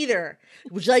well either.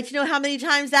 Would you like to know how many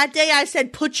times that day I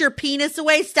said, put your penis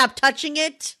away. Stop touching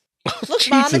it. Look,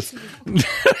 Mom,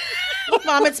 look,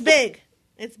 Mom, it's big.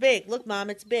 It's big. Look, Mom,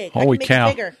 it's big. Holy I can make cow.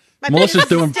 it bigger. My Melissa's penis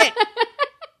is a doing- stick.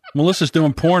 Melissa's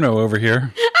doing porno over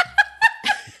here.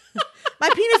 My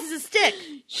penis is a stick.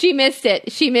 She missed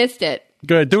it. She missed it.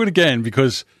 Good. Do it again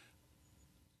because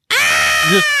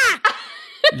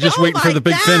just Oh waiting for my the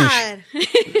big finish. God.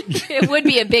 It would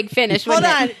be a big finish, Hold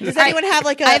wouldn't on. it? Does All anyone have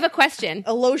like I have a question.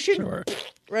 a lotion Sure.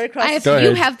 right across Go You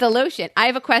ahead. have the lotion. I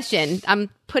have a question. I'm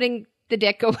putting the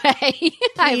dick away. I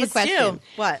have a Please question. do.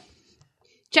 What?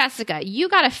 Jessica, you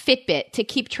got a Fitbit to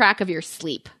keep track of your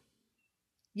sleep,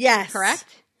 Yes. correct?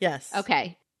 Yes.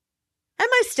 Okay. And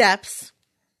my steps.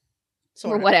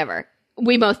 Or whatever.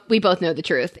 We both know the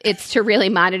truth. It's to really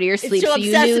monitor your sleep, to so you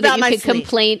obsess knew about that you my could sleep.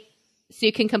 complain. So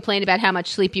you can complain about how much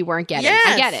sleep you weren't getting. Yes.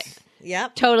 I get it.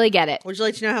 Yep. Totally get it. Would you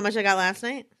like to know how much I got last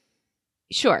night?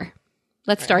 Sure.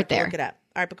 Let's All start right, there. Look it up.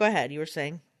 All right, but go ahead. You were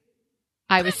saying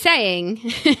I was saying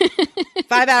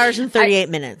 5 hours and 38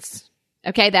 minutes.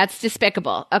 okay, that's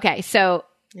despicable. Okay, so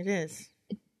It is.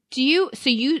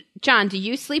 John, do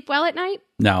you sleep well at night?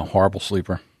 No, horrible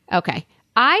sleeper. Okay.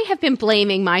 I have been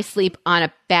blaming my sleep on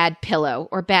a bad pillow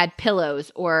or bad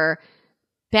pillows or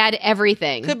bad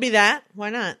everything. Could be that. Why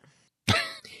not?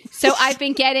 So I've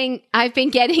been getting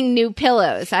new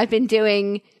pillows. I've been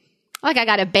doing I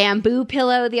got a bamboo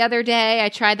pillow the other day. I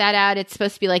tried that out. It's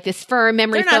supposed to be like this firm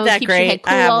memory They're not foam, that keeps great. your head I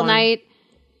cool have all one. night.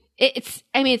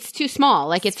 It's too small.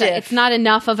 Like it's Stiff. not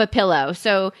enough of a pillow.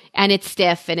 So and it's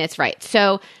stiff and it's right.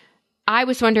 So I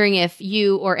was wondering if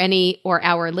you or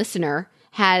our listener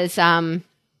has any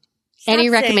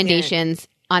saying recommendations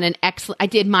on an excellent. I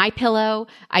did My Pillow.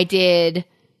 I've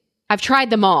tried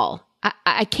them all.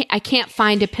 I can't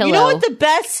find a pillow. You know what the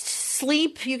best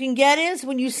sleep you can get is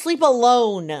when you sleep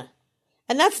alone.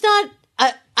 And that's not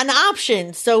an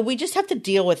option. So we just have to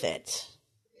deal with it.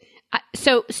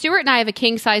 So Stuart and I have a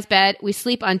king size bed. We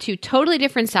sleep on two totally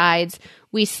different sides.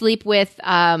 We sleep with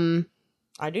I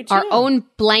do too. our own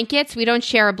blankets. We don't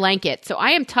share a blanket. So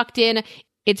I am tucked in.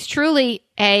 It's truly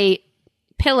a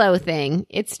pillow thing.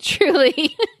 It's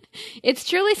truly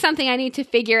something I need to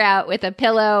figure out with a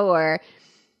pillow. Or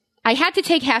I had to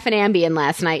take half an Ambien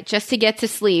last night just to get to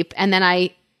sleep. And then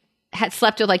I had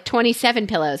slept with like 27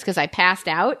 pillows because I passed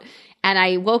out, and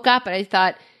I woke up and I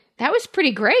thought that was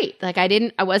pretty great. Like I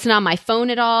wasn't on my phone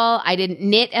at all. I didn't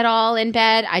knit at all in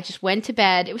bed. I just went to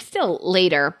bed. It was still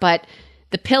later, but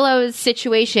the pillows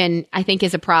situation I think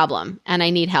is a problem, and I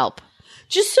need help.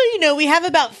 Just so you know, we have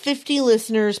about 50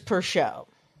 listeners per show,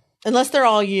 unless they're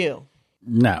all you.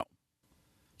 No,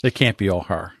 they can't be all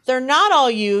her. They're not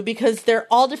all you because they're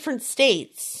all different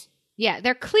states. Yeah,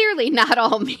 they're clearly not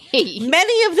all me.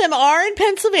 Many of them are in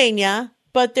Pennsylvania,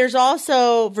 but there's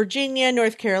also Virginia,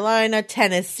 North Carolina,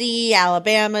 Tennessee,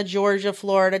 Alabama, Georgia,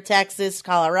 Florida, Texas,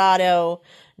 Colorado,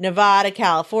 Nevada,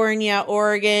 California,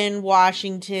 Oregon,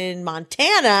 Washington,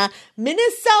 Montana,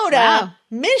 Minnesota,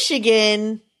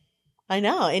 Michigan. I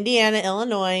know, Indiana,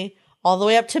 Illinois, all the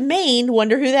way up to Maine.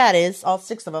 Wonder who that is. All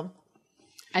 6 of them.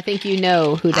 I think you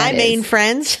know who that Hi, is. Maine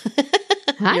friends.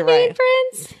 Hi, You're Maine right.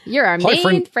 friends. You're our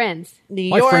Maine friends. New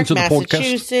My York, friends of the podcast.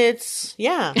 Massachusetts.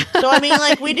 Yeah. So, I mean,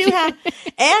 like, we do have,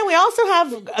 and we also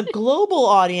have a global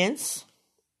audience.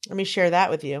 Let me share that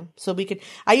with you. So we could,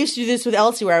 I used to do this with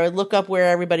Elsie where I would look up where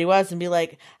everybody was and be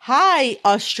like, hi,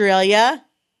 Australia.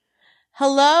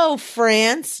 Hello,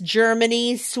 France,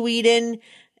 Germany, Sweden,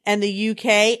 and the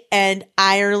UK, and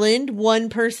Ireland. 1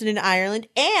 person in Ireland,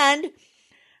 and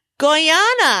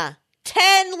Guyana.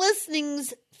 10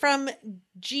 listenings from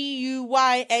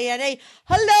Guyana.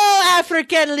 Hello,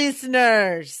 African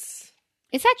listeners.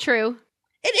 Is that true?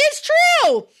 It is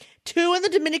true. 2 in the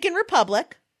Dominican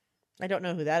Republic. I don't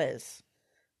know who that is.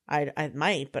 I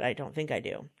might, but I don't think I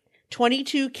do.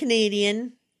 22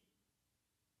 Canadian.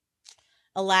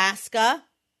 Alaska.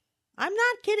 I'm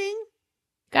not kidding.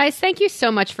 Guys, thank you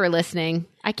so much for listening.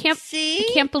 I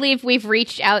can't believe we've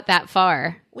reached out that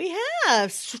far. We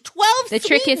have 12 The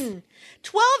trick is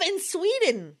 12 in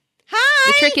Sweden.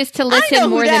 Hi. The trick is to I listen know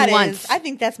who more that than once. is. I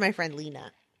think that's my friend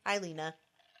Lena. Hi, Lena.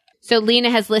 So Lena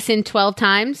has listened 12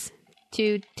 times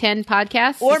to 10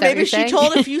 podcasts? Or Is that what maybe you're she saying?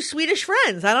 told a few Swedish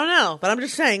friends. I don't know, but I'm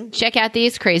just saying. Check out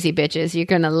these crazy bitches. You're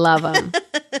going to love them.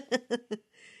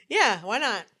 Yeah, why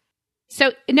not?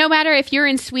 So no matter if you're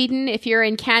in Sweden, if you're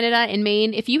in Canada, in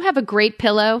Maine, if you have a great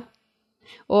pillow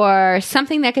or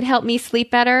something that could help me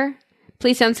sleep better,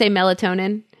 please don't say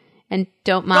melatonin and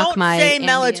don't mock my Don't say Ambien.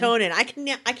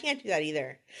 melatonin. I can't do that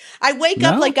either. I wake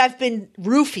up like I've been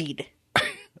roofied.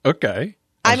 Okay.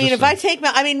 I mean, if I take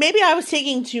maybe I was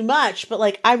taking too much, but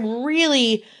like I'm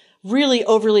really, really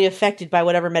overly affected by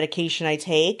whatever medication I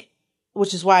take,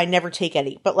 which is why I never take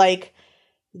any. But like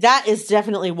that is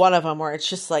definitely one of them where it's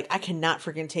just like I cannot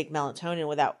freaking take melatonin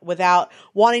without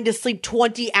wanting to sleep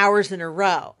 20 hours in a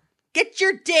row. Get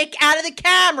your dick out of the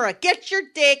camera. Get your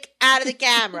dick out of the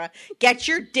camera. Get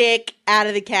your dick out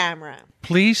of the camera.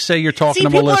 Please say you're talking to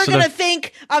people Melissa. are going to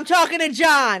think I'm talking to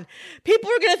John. People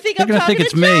are going to think They're I'm gonna talking think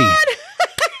to it's me. John.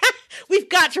 We've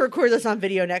got to record this on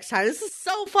video next time. This is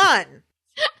so fun.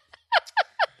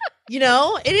 You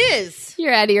know, it is.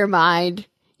 You're out of your mind.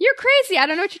 You're crazy. I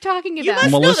don't know what you're talking You about.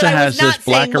 must know Melissa that I has was not this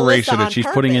black saying Melissa eraser that on she's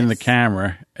putting in the purpose.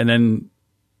 camera, and then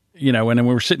and then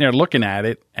we were sitting there looking at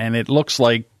it, and it looks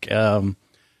like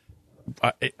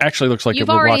it actually looks like You've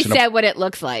we're already watching said what it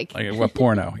looks like. a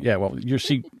porno. Yeah, well, you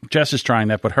see, Jess is trying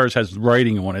that, but hers has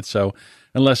writing on it. So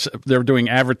unless they're doing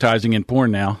advertising in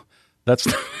porn now, that's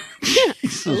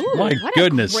Jesus, Ooh, my what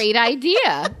goodness. a great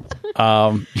idea.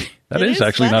 That is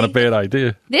actually not a funny. bad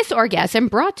idea. This orgasm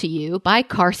brought to you by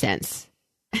CarSense.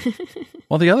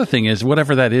 Well, the other thing is,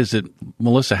 whatever that is that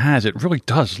Melissa has, it really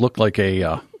does look like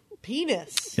a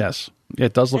Penis. yes.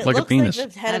 It does look It like a looks penis.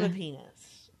 like the head of a penis.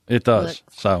 It does.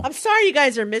 So I'm sorry you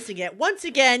guys are missing it. Once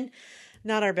again,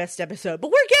 not our best episode, but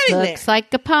we're getting Looks there.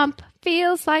 like a pump,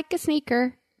 feels like a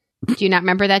sneaker. Do you not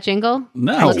remember that jingle?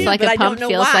 No. Looks I do, like but a I don't pump, know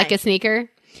feels why. like a sneaker.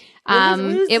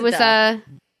 Who's It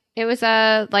was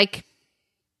a like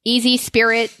Easy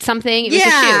Spirit something. It was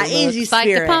Yeah, a shoe. Easy Looks like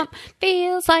Spirit. a pump,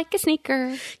 feels like a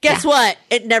sneaker. Guess what?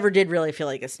 It never did really feel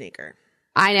like a sneaker.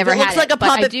 I never If it had looks like a but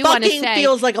pump. I It do want to fucking say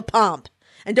feels like a pump.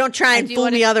 And don't try and do fool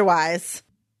wanna- me otherwise.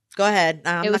 Go ahead.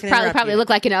 it was probably looked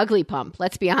like an ugly pump.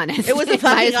 Let's be honest. It was a Might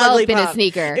fucking as well ugly have been pump. a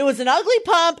sneaker. It was an ugly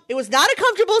pump. It was not a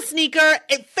comfortable sneaker.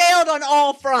 It failed on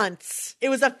all fronts. It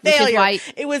was a failure.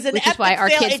 It was an which is why epic our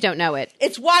fail. kids don't know it.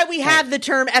 It's why we have the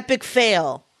term epic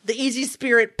fail. The Easy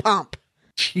Spirit pump.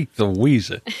 Gee,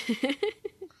 Louisa.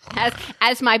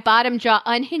 As my bottom jaw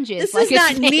unhinges. This like is a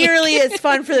not snake. nearly as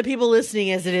fun for the people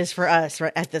listening as it is for us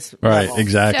right at this Right, level.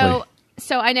 exactly.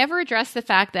 So I never addressed the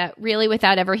fact that really,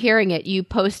 without ever hearing it, you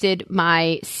posted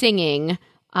my singing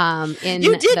in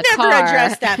You did the never car.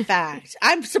 address that fact.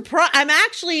 I'm surprised. I'm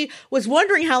actually was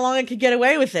wondering how long I could get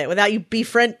away with it without you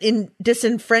disinheriting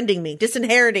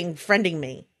friending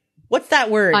me. What's that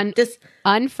word?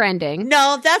 Unfriending.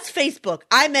 No, that's Facebook.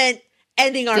 I meant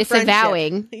ending our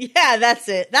Disavowing. friendship. Yeah, that's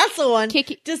it. That's the one.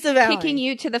 Disavowing. Kicking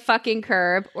you to the fucking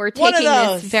curb or One of taking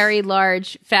those. this very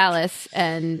large phallus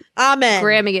and Amen.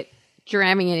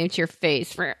 jamming it into your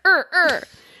face for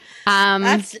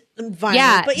That's violent.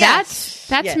 yeah, but yes.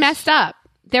 that's Yes. messed up.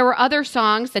 There were other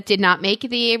songs that did not make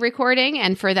the recording,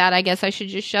 and for that, I guess I should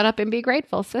just shut up and be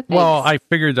grateful. So thanks. Well, I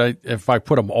figured if I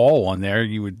put them all on there,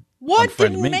 you would What unfriend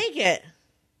didn't me. make it? I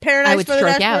Paradise would by the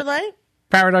strike Dashboard out. Light?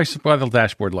 Paradise by the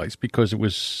Dashboard Lights, because it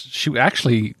was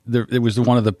it was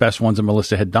one of the best ones that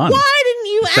Melissa had done. Why didn't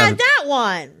you add Sounded- that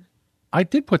one? I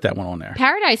did put that one on there.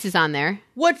 Paradise is on there.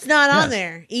 What's not on Yes.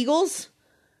 there? Eagles?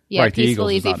 Yeah, Right, the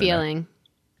Peaceful, Eagles is Easy not in there. Feeling.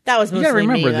 That was You mostly got to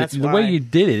remember me. that That's the why. way you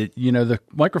did it, the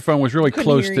microphone was really Couldn't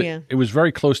close hear to. you. It was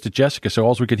very close to Jessica, so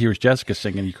all we could hear was Jessica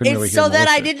singing. You couldn't It's really hear so that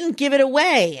I Melissa. didn't give it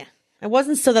away. It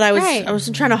wasn't so that I was. Right. I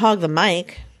wasn't trying to hog the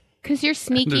mic. Because you're I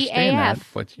sneaky understand AF. that,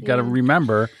 but you got to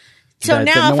remember So that,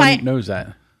 now that no if one I- knows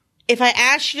that. If I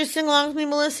asked you to sing along with me,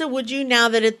 Melissa, would you? Now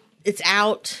that it's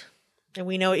out and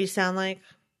we know what you sound like.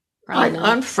 Probably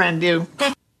not. Unfriend you.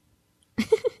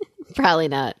 Probably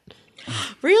not.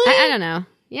 Really? I don't know.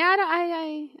 Yeah,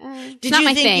 it's Did not you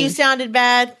my think thing. you sounded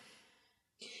bad?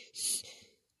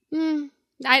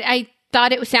 I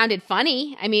thought it sounded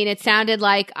funny. I mean, it sounded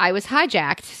like I was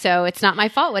hijacked, so it's not my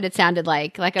fault what it sounded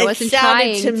like. Like I wasn't it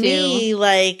sounded trying to me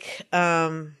like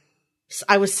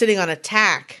I was sitting on a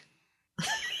tack.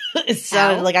 It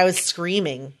sounded Ow. like I was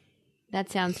screaming. That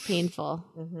sounds painful.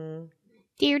 Mm-hmm.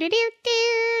 Dear, dear, dear,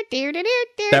 dear, dear, dear,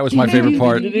 dear. That was my favorite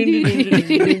part.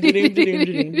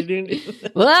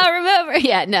 Well, I remember.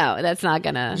 Yeah, no, that's not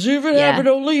gonna. It Yeah. happened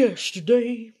only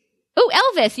yesterday.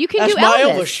 Oh, Elvis! You can That's do my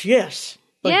Elvis. Elvis. Yes.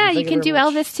 Yeah, Thank you can very do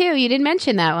much. Elvis too. You didn't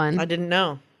mention that one. I didn't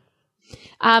know.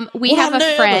 We have I a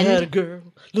never friend. had a girl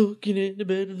looking at me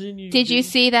better than you. Did you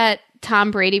see that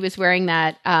Tom Brady was wearing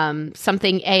that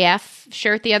something AF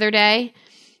shirt the other day?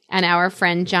 And our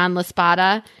friend John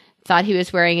LaSpada thought he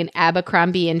was wearing an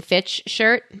Abercrombie and Fitch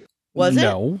shirt. Was it?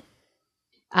 No.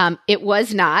 It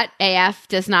was not. AF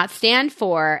does not stand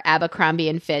for Abercrombie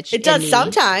and Fitch. It does in the-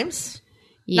 sometimes.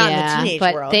 Yeah, Not in the teenage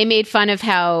but world. they made fun of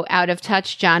how out of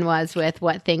touch John was with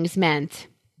what things meant.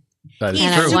 That is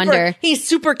And I true. super- wonder- He's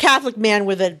super Catholic man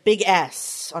with a big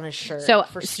S on his shirt. So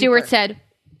for Stuart super. said,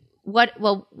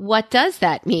 what does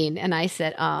that mean? And I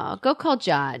said, oh, go call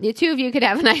John. The two of you could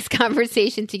have a nice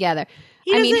conversation together.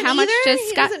 He I mean, doesn't how much either? does He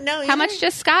Scott doesn't know how much either?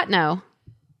 does Scott know?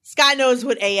 Scott knows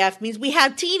what AF means. We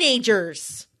have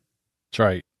teenagers. That's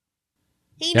right.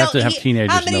 He You have to have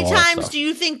teenagers How many know all that times stuff. do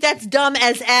you think that's dumb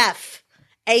as F?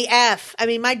 AF. I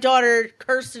mean, my daughter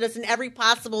cursed at us in every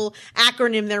possible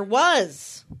acronym there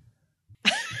was.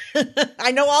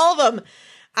 I know all of them.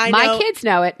 My kids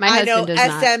know it. My I know husband does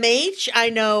not. SMH. I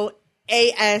know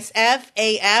ASF,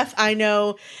 AF. I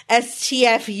know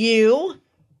STFU.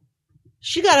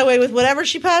 She got away with whatever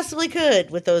she possibly could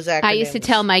with those acronyms. I used to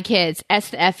tell my kids S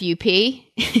the FUP,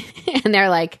 and they're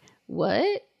like,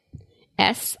 "What?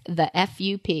 S the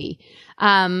FUP?"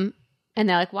 And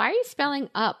they're like, "Why are you spelling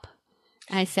up?"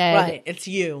 I said, Right, it's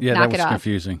you. Yeah, Knock that it was off.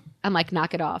 confusing. "I'm like,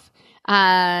 knock it off."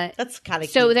 That's kind of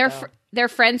So cute, their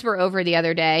friends were over the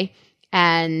other day,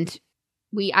 and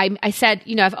I said,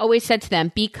 I've always said to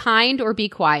them, be kind or be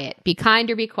quiet, be kind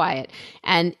or be quiet.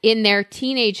 And in their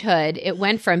teenagehood, it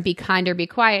went from be kind or be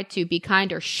quiet to be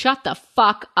kind or shut the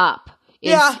fuck up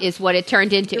is what it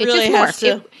turned into. It It, really has just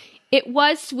morphed. to. It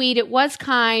was sweet. It was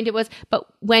kind. It was, but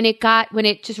when it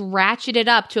just ratcheted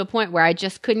up to a point where I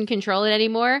just couldn't control it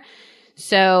anymore.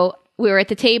 So we were at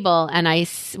the table and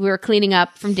we were cleaning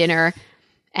up from dinner,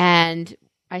 and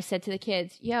I said to the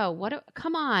kids,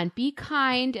 come on, be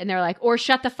kind. And they're like, or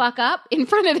shut the fuck up in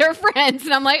front of their friends.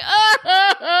 And I'm like,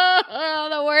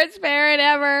 the worst parent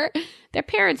ever. Their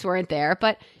parents weren't there,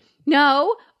 but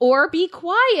no, or be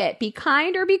quiet, be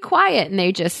kind or be quiet. And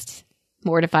they just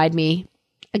mortified me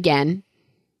again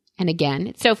and again.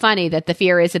 It's so funny that the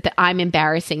fear is that I'm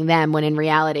embarrassing them when in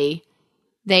reality,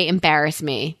 they embarrass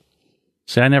me.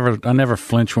 See, I never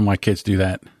flinch when my kids do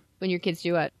that. When your kids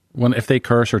do it. If they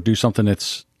curse or do something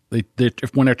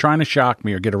when they're trying to shock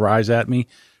me or get a rise out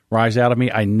of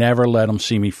me, I never let them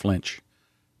see me flinch.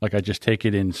 Like I just take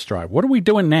it in stride. What are we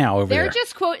doing now over there?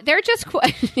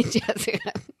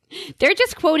 They're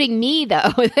just quoting me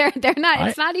though. They're not.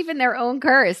 It's not even their own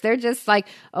curse. They're just like,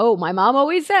 oh, my mom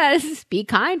always says, be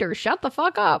kind or shut the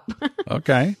fuck up.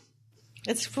 Okay.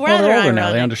 It's Well, rather they're older now.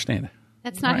 ironic. They understand.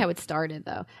 That's not Right. how it started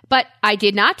though. But I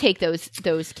did not take those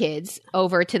kids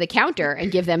over to the counter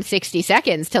and give them 60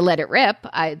 seconds to let it rip.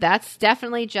 That's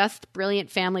definitely just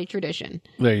brilliant family tradition.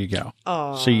 There you go.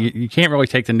 Aw. So you can't really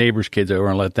take the neighbor's kids over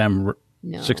and let them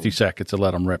No. 60 seconds to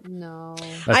let them rip. No.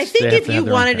 I think they have if to you have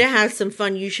their own wanted to thing. have some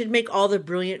fun, you should make all the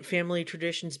brilliant family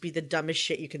traditions be the dumbest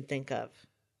shit you can think of.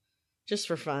 Just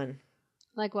for fun.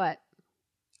 Like what?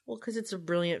 Well, because it's a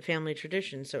brilliant family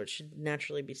tradition, so it should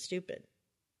naturally be stupid.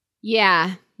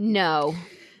 Yeah. No.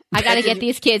 I got to get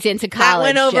these kids into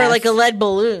college. That went over Jess. like a lead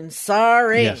balloon.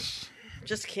 Sorry. Yes.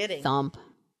 Just kidding. Thump.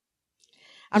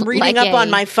 I'm reading Like up on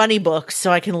my funny books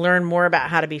so I can learn more about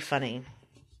how to be funny.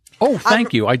 Oh,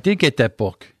 thank you. I did get that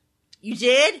book. You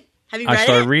did? Have you read I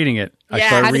started it? reading it. I Yeah.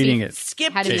 started How to be- reading it.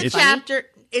 Skip How to to the be funny? chapter.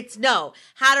 It's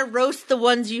how to roast the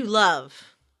ones you love.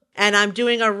 And I'm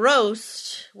doing a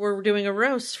roast. We're doing a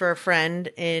roast for a friend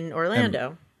in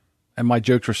Orlando. And my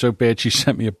jokes were so bad, she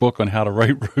sent me a book on how to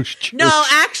write roast jokes. No,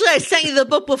 actually, I sent you the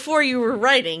book before you were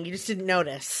writing. You just didn't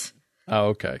notice. Oh,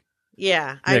 okay.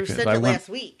 Yeah, Yeah, I 'cause sent I it went- last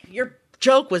week. Your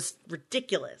joke was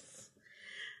ridiculous.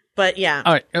 But yeah.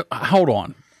 All right, hold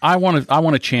on. I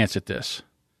want a chance at this.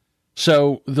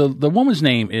 So the woman's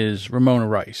name is Ramona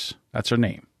Rice. That's her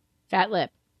name. Fat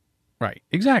lip. Right.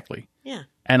 Exactly. Yeah.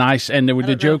 And the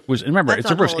don't joke know. was, and remember, That's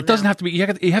it's a on roast. hold It doesn't now. have to be,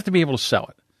 you have to be able to sell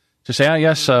it. To say, oh,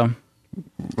 yes,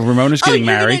 Ramona's getting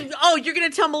married. You're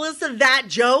gonna tell Melissa that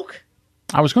joke?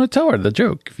 I was going to tell her the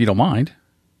joke, if you don't mind.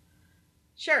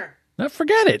 Sure. No,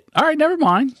 forget it. All right, never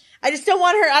mind. I just don't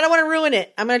want her. I don't want to ruin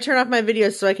it. I'm gonna turn off my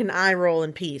videos so I can eye roll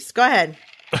in peace. Go ahead.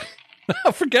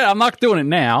 Forget it. I'm not doing it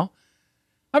now.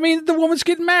 I mean, the woman's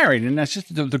getting married, and that's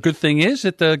just the good thing is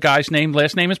that the guy's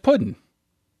last name is Puddin.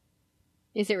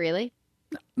 Is it really?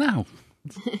 No.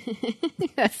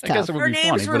 That's I tough. guess it would Her be name's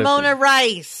funny. but if- Ramona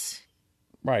Rice.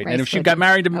 Right. Rice And if she Puddin. got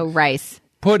married to Oh, Rice.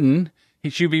 Puddin,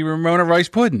 she'd be Ramona Rice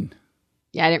Puddin.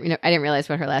 Yeah, I didn't realize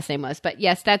what her last name was, but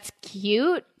yes, that's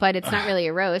cute. But it's not really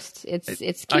a roast. It's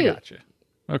cute. I got you.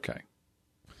 Okay.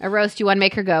 A roast. You want to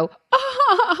make her go.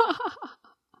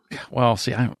 Well,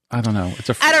 see, I don't know. It's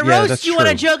a At a yeah, roast, that's you want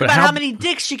to true. joke But about how many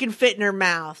dicks she can fit in her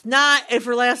mouth, not if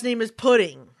her last name is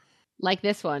Pudding. Like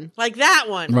this one. Like that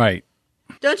one. Right.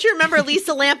 Don't you remember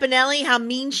Lisa Lampanelli, how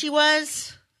mean she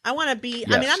was? I want to be, I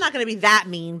mean, Yes. I'm not going to be that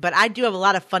mean, but I do have a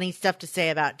lot of funny stuff to say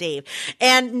about Dave.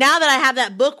 And now that I have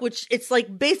that book, which it's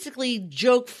like basically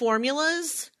joke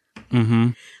formulas,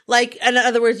 like, in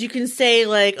other words, you can say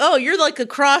like, oh, you're like a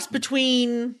cross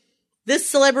between this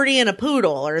celebrity and a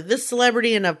poodle, or this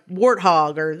celebrity and a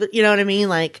warthog, or, you know what I mean?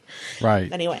 Like,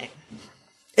 Right. anyway,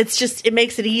 it's just, it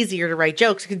makes it easier to write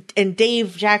jokes. And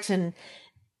Dave Jackson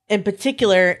in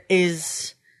particular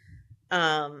is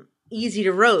easy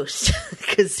to roast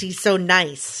because he's so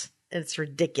nice. It's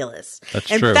ridiculous.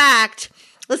 That's in true. fact,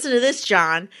 listen to this,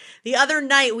 John. The other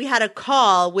night we had a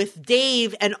call with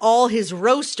Dave and all his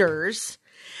roasters,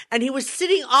 and he was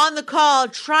sitting on the call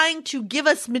trying to give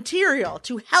us material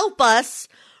to help us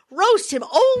roast him.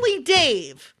 Only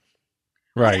Dave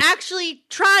Right. actually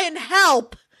try and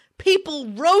help people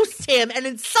roast him and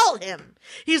insult him.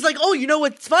 He's like, oh, you know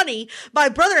what's funny? My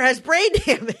brother has brain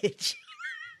damage.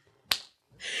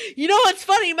 You know what's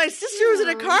funny? My sister was in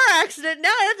a car accident. Now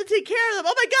I have to take care of them.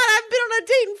 Oh my God, I haven't been on a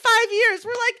date in 5 years.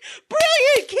 We're like,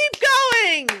 brilliant. Keep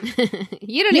going.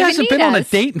 You don't He even hasn't need been on a us.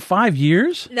 date in 5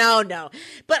 years? No.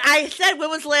 But I said, when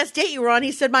was the last date you were on?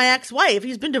 He said, my ex-wife.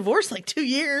 He's been divorced like 2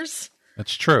 years.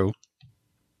 That's true.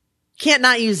 Can't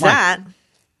not use My- that.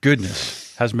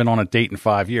 Goodness. Hasn't been on a date in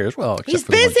 5 years. Well, except He's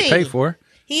for the ones you busy. pay for.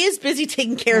 He is busy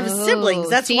taking care of his siblings.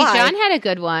 That's See, why. John had a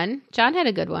good one.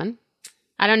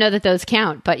 I don't know that those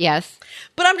count, but yes.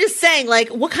 But I'm just saying, like,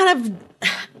 what kind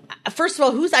of, first of all,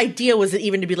 whose idea was it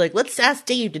even to be like, let's ask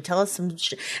Dave to tell us some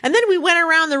shit? And then we went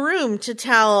around the room to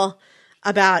tell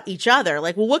about each other.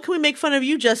 Like, well, what can we make fun of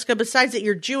you, Jessica, besides that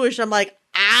you're Jewish? I'm like,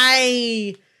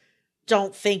 I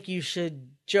don't think you should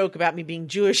joke about me being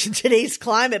Jewish in today's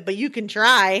climate, but you can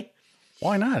try.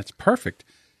 Why not? It's perfect.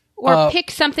 Or pick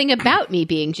something about me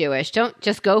being Jewish. Don't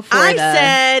just go for I the.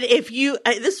 said, if you,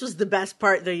 this was the best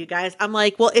part though, you guys. I'm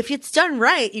like, well, if it's done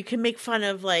right, you can make fun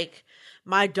of like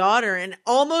my daughter. And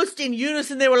almost in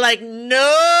unison, they were like,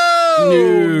 no.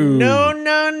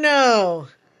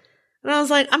 And I was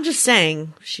like, I'm just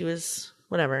saying, she was,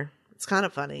 whatever. It's kind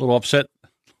of funny. A little upset.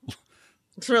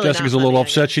 It's really Jessica's a not little funny, I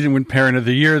upset. guess. She didn't win Parent of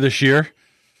the Year this year.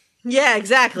 Yeah,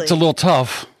 exactly. It's a little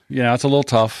tough. Yeah, it's a little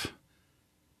tough.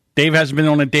 Dave hasn't been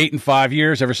on a date in 5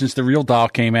 years, ever since The Real Doll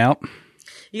came out.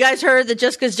 You guys heard that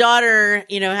Jessica's daughter,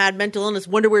 had mental illness,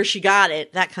 wonder where she got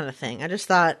it, that kind of thing. I just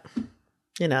thought,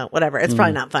 whatever. It's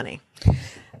probably not funny.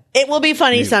 It will be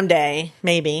funny someday,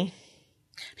 maybe.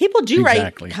 People do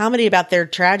Exactly. write comedy about their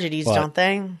tragedies, But- don't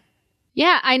they?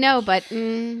 Yeah, I know, but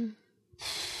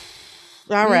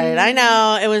All right. I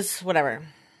know. It was whatever.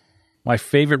 My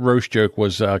favorite roast joke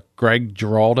was Greg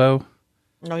Giraldo.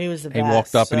 No, he was the He best.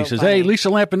 walked up and he So says, funny. "Hey, Lisa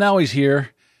Lampanelli's here.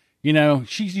 You know,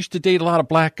 she used to date a lot of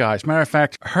black guys. Matter of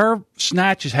fact, her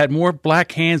snatches had more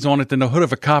black hands on it than the hood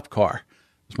of a cop car."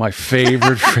 It's my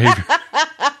favorite.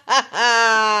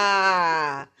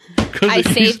 Ah, I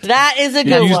saved that is a You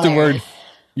good used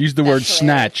one. the word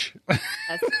snatch.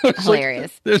 That's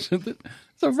hilarious. It's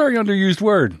a very underused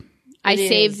word. I It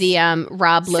saved is. the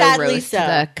Rob Lowe Sadly roast, so.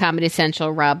 the Comedy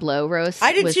Central Rob Lowe roast.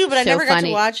 I did was too, but I so never got funny.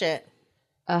 to watch it.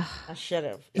 Ugh. I should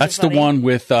have. That's the one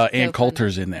with Ann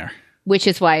Coulter's in there. Which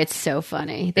is why it's so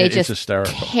funny. They It's just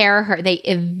hysterical. tear her. They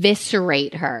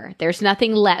eviscerate her. There's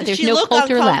nothing left. Did There's she no look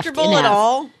Coulter left uncomfortable in at house.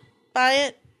 all by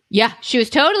it? Yeah, she was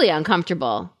totally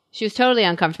uncomfortable. She was totally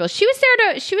uncomfortable. She was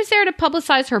there to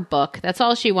publicize her book. That's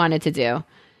all she wanted to do.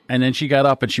 And then she got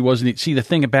up and she wasn't. See, the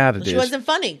thing about it She is, wasn't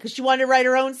funny because she wanted to write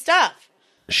her own stuff.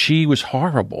 she was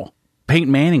horrible.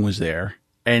 Peyton Manning was there,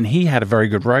 and he had a very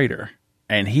good writer,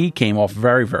 and he came off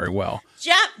very, very well.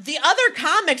 Yeah, the other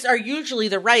comics are usually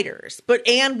the writers, but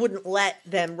Anne wouldn't let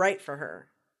them write for her.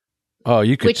 Oh,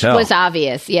 you could Which tell. was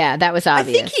obvious. Yeah, that was I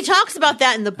obvious. think he talks about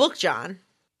that in the book, John.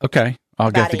 Okay,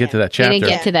 I'll have to get to that We chapter. didn't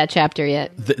get to that chapter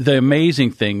yet. The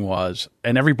amazing thing was,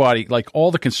 and everybody, like all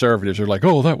the conservatives are like,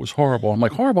 "Oh, that was horrible." I'm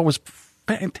like, "Horrible was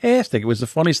fantastic. It was the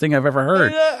funniest thing I've ever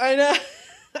heard." I know.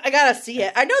 I gotta see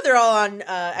it. I know they're all on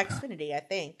Xfinity, I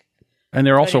think. And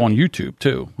they're also on YouTube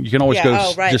too. You can always Yeah, go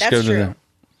oh, right, just that's go to true. the.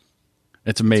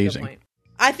 It's amazing.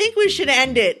 I think we should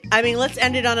end it. I mean, let's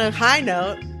end it on a high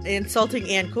note. Insulting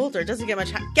Ann Coulter. It doesn't get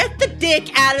much. Get the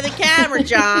dick out of the camera,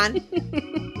 John.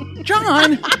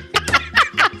 John,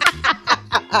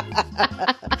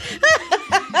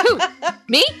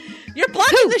 Me? You're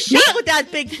blocking the shot with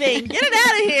that big thing. Get it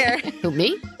out of here. Who,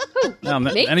 me? Who? now,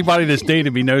 Me? anybody that's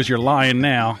dated me knows you're lying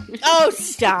now. Oh,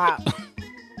 stop.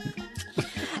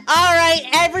 All right,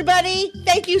 everybody.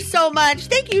 Thank you so much.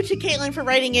 Thank you to Caitlin for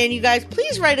writing in. You guys,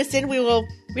 please write us in. We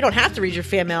don't have to read your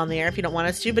fan mail in the air if you don't want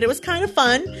us to, but it was kind of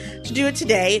fun to do it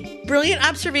today.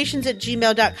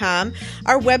 Brilliantobservations@gmail.com.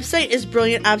 Our website is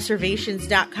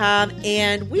brilliantobservations.com,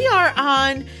 and we are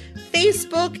on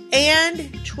Facebook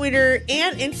and Twitter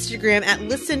and Instagram at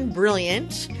Listen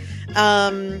Brilliant.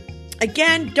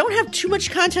 Again, don't have too much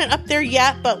content up there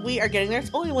yet, but we are getting there. It's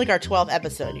only like our 12th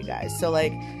episode, you guys. So,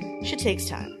 like, shit takes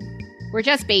time. We're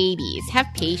just babies. Have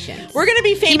patience. We're going to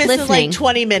be famous in listening. like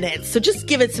 20 minutes, so just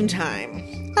give it some time.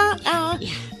 Yeah.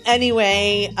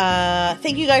 Anyway,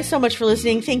 thank you guys so much for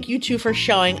listening. Thank you two for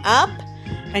showing up.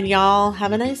 And y'all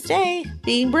have a nice day.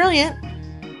 Being brilliant.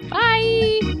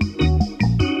 Bye.